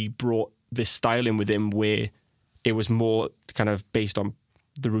because he brought this style in with him where it was more kind of based on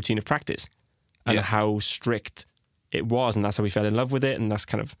the routine of practice and how strict it was. And that's how he fell in love with it. And that's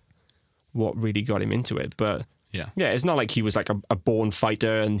kind of what really got him into it. But yeah, it's not like he was like a born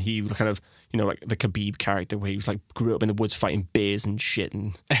fighter and he kind of, you know, like the Khabib character where he was like grew up in the woods fighting bears and shit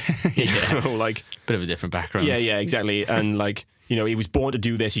and you know, like bit of a different background. Yeah, exactly. And like, you know, he was born to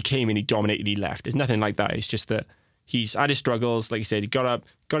do this. He came in, he dominated, he left. It's nothing like that. It's just that he's had his struggles. Like you said, he got up,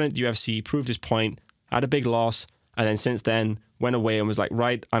 got into the UFC, proved his point, had a big loss, and then since then went away and was like,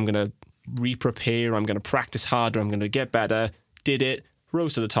 right, I'm going to re-prepare, I'm going to practice harder, I'm going to get better. Did it,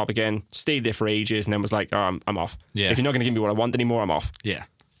 rose to the top again, stayed there for ages, and then was like, oh, I'm off. Yeah. If you're not going to give me what I want anymore, I'm off. Yeah.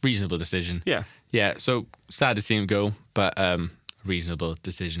 reasonable decision. Yeah. Yeah, so sad to see him go, but reasonable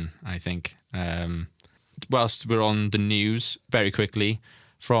decision, I think. Whilst we're on the news, very quickly,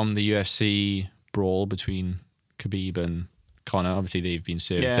 from the UFC brawl between Khabib and Conor, obviously they've been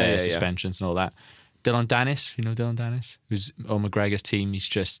served their suspensions and all that. Dylan Dennis, you know Dylan Dennis, who's on McGregor's team. He's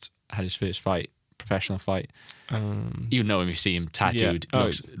just had his first professional fight. You know him, you see him tattooed.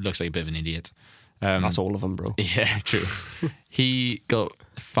 Looks like a bit of an idiot. That's all of them, bro. Yeah, true. He got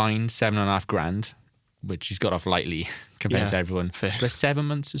fined $7,500, which he's got off lightly compared to everyone. Fair. But a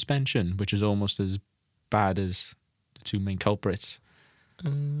 7-month suspension, which is almost as bad as the two main culprits.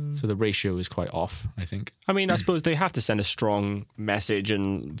 So the ratio is quite off, I think. I mean, I suppose they have to send a strong message,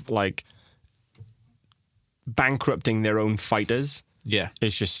 and like bankrupting their own fighters. Yeah,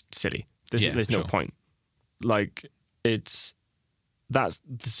 it's just silly. There's no point. Like, that's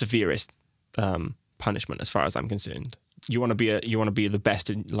the severest punishment as far as I'm concerned. You want to be the best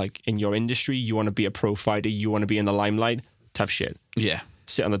in your industry. You want to be a pro fighter. You want to be in the limelight. Tough shit. Yeah.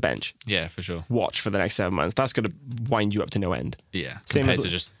 Sit on the bench. Yeah, for sure. Watch for the next 7 months. That's going to wind you up to no end. Yeah. Same Compared as, to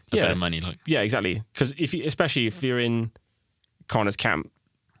just a bit of money. Like. Yeah, exactly. Because especially if you're in Conor's camp,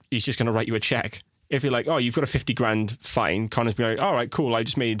 he's just going to write you a check. If you're like, oh, you've got a $50,000 fine, Conor's be like, all right, cool. I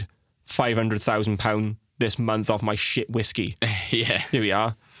just made £500,000 this month off my shit whiskey. Yeah. Here we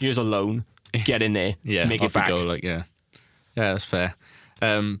are. Here's a loan. Get in there. Yeah. Make it back. Go, like, yeah, that's fair.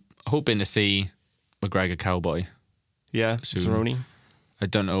 Hoping to see McGregor Cowboy. Yeah, soon. Cerrone. I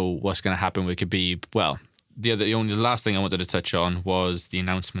don't know what's going to happen with Khabib. Well, the last thing I wanted to touch on was the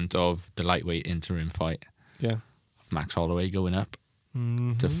announcement of the lightweight interim fight. Yeah. Of Max Holloway going up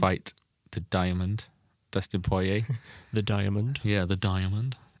to fight the Diamond, Dustin Poirier. The Diamond. Yeah, the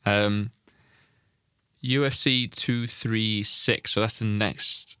Diamond. UFC 236, so that's the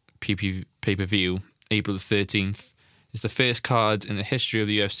next pay-per-view, April the 13th, is the first card in the history of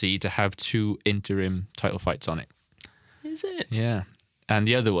the UFC to have 2 interim title fights on it. Is it? Yeah. And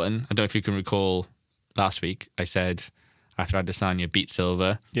the other one, I don't know if you can recall, last week, I said, after Adesanya beat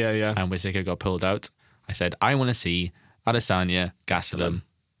Silva and Whittaker got pulled out, I said, I want to see Adesanya, Gastelum,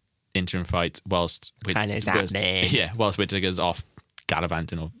 interim fight whilst Whittaker's off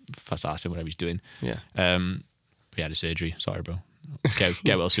gallivanting or Fasasi, whatever he's doing. Yeah. We had a surgery. Sorry, bro.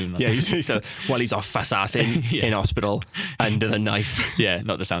 Get well soon. Yeah, he said, while he's off Fasasi in hospital under the knife. Yeah,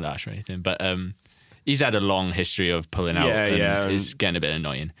 not to sound harsh or anything, but he's had a long history of pulling out. And it's getting a bit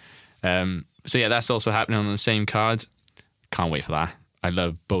annoying. So yeah, that's also happening on the same card. Can't wait for that. I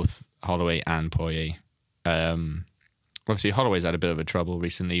love both Holloway and Poirier. Obviously, Holloway's had a bit of a trouble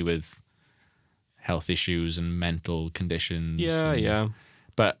recently with health issues and mental conditions. Yeah.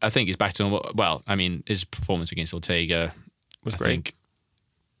 But I think he's back to, well, I mean, his performance against Ortega was great. I think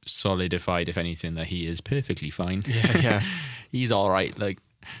solidified, if anything, that he is perfectly fine. Yeah. He's all right. Like,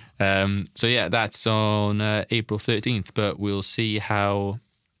 so yeah, that's on April 13th, but we'll see how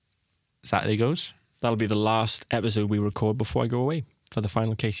Saturday goes. That'll be the last episode we record before I go away for the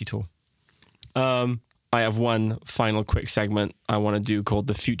final Casey tour. I have one final quick segment I want to do called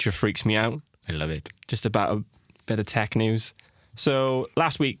The Future Freaks Me Out. I love it. Just about a bit of tech news. So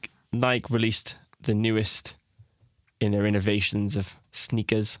last week, Nike released the newest in their innovations of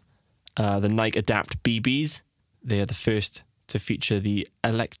sneakers, the Nike Adapt BBs. They are the first to feature the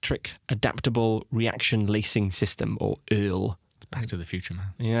Electric Adaptable Reaction Lacing System, or EARL. Back to the Future, man.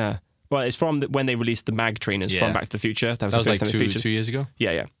 Yeah. Well, it's from when they released the mag trainers from Back to the Future. That was the first like time 2 years ago?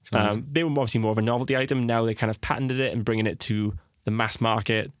 Yeah. They were obviously more of a novelty item. Now they kind of patented it and bringing it to the mass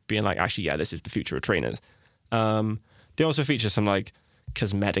market, being like, actually, yeah, this is the future of trainers. They also feature some like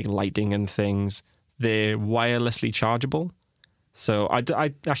cosmetic lighting and things. They're wirelessly chargeable. So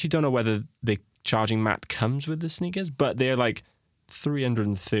I actually don't know whether the charging mat comes with the sneakers, but they're like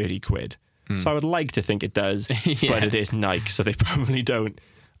 330 quid. So I would like to think it does, but it is Nike, so they probably don't.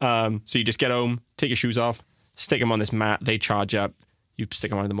 So you just get home, take your shoes off, stick them on this mat, they charge up, you stick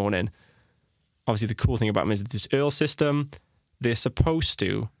them on in the morning. Obviously the cool thing about them is this EARL system, they're supposed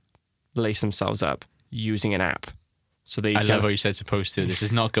to lace themselves up using an app. So they I love how you said supposed to. This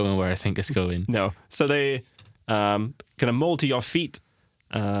is not going where I think it's going. No. So they kind of mold to your feet.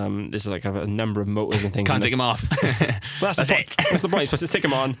 There's like a number of motors and things. Can't take them off. Well, that's it. That's the point. You're supposed to stick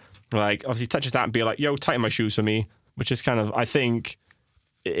them on. Like, obviously touches that and be like, yo, tighten my shoes for me. Which is kind of, I think,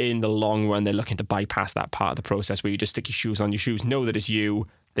 in the long run, they're looking to bypass that part of the process where you just stick your shoes on. Your shoes know that it's you.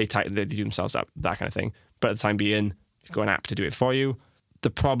 They do themselves up, that kind of thing. But at the time being, you've got an app to do it for you. The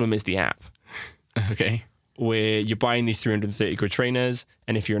problem is the app. Okay. Where you're buying these 330 quid trainers,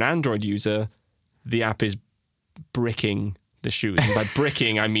 and if you're an Android user, the app is bricking the shoes. And by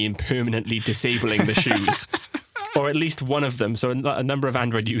bricking, I mean permanently disabling the shoes. or at least one of them. So a number of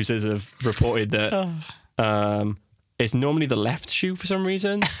Android users have reported that it's normally the left shoe for some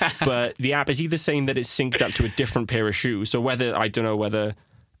reason, but the app is either saying that it's synced up to a different pair of shoes. So I don't know whether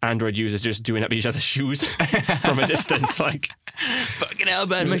Android users just doing up each other's shoes from a distance, like, fucking hell,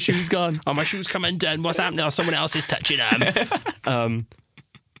 man, my shoe's gone. Oh, my shoe's come undone. What's happening? Oh, someone else is touching them.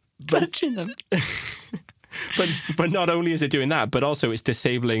 Touching them. But not only is it doing that, but also it's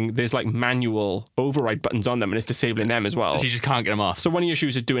disabling. There's like manual override buttons on them, and it's disabling them as well. So you just can't get them off. So one of your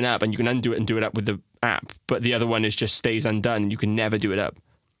shoes is doing up, and you can undo it and do it up with the app, but the other one is just stays undone, and you can never do it up.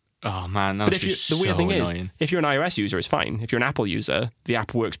 Oh man, that But would be the weird thing annoying. is, if you're an iOS user, it's fine. If you're an Apple user, the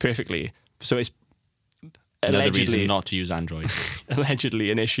app works perfectly. So it's Another reason not to use Android. allegedly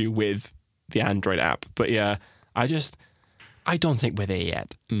an issue with the Android app. But yeah, I don't think we're there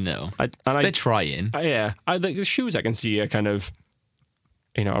yet. No, they're trying. The shoes I can see are kind of,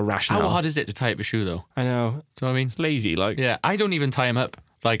 a rationale. How hard is it to tie up a shoe though? I know. So I mean, It's lazy. Like, yeah, I don't even tie them up.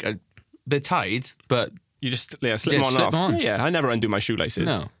 Like they're tied, but you just slip them on and off. on. Yeah, I never undo my shoelaces.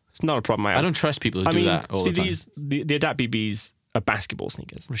 No. It's not a problem. I don't trust people who do that all the time. The Adapt BBs are basketball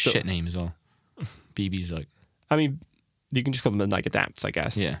sneakers. So, Shit name as well. BB's like, I mean, you can just call them the Nike Adapts, I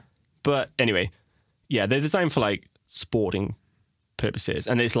guess. yeah. But anyway, yeah, they're designed for like sporting purposes,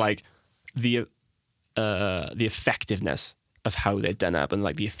 and it's like the effectiveness of how they're done up and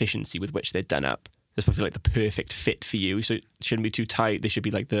like the efficiency with which they're done up. They're supposed to be like the perfect fit for you, so it shouldn't be too tight. They should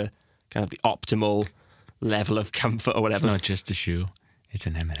be like the kind of the optimal level of comfort or whatever. It's not just a shoe; it's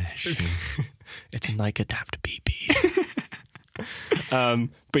an M&S shoe. It's a Nike Adapt BB.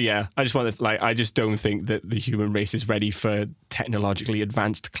 But yeah, I just don't think that the human race is ready for technologically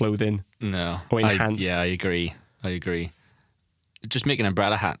advanced clothing. No, Or enhanced. I agree. Just make an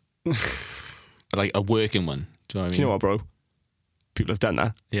umbrella hat, like a working one. Do you know what I mean? Do you know what, bro? People have done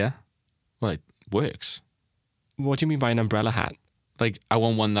that. Yeah. Well, it works. What do you mean by an umbrella hat? Like, I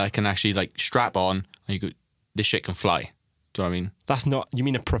want one that I can actually like strap on, and this shit can fly. Do you know what I mean? That's not. You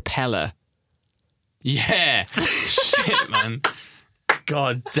mean a propeller? Yeah. Shit, man.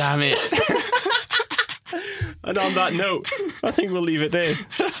 God damn it. And on that note, I think we'll leave it there.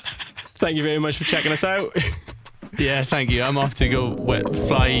 Thank you very much for checking us out. Yeah, thank you. I'm off to go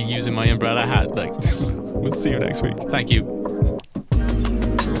fly using my umbrella hat. Like, We'll see you next week. thank you.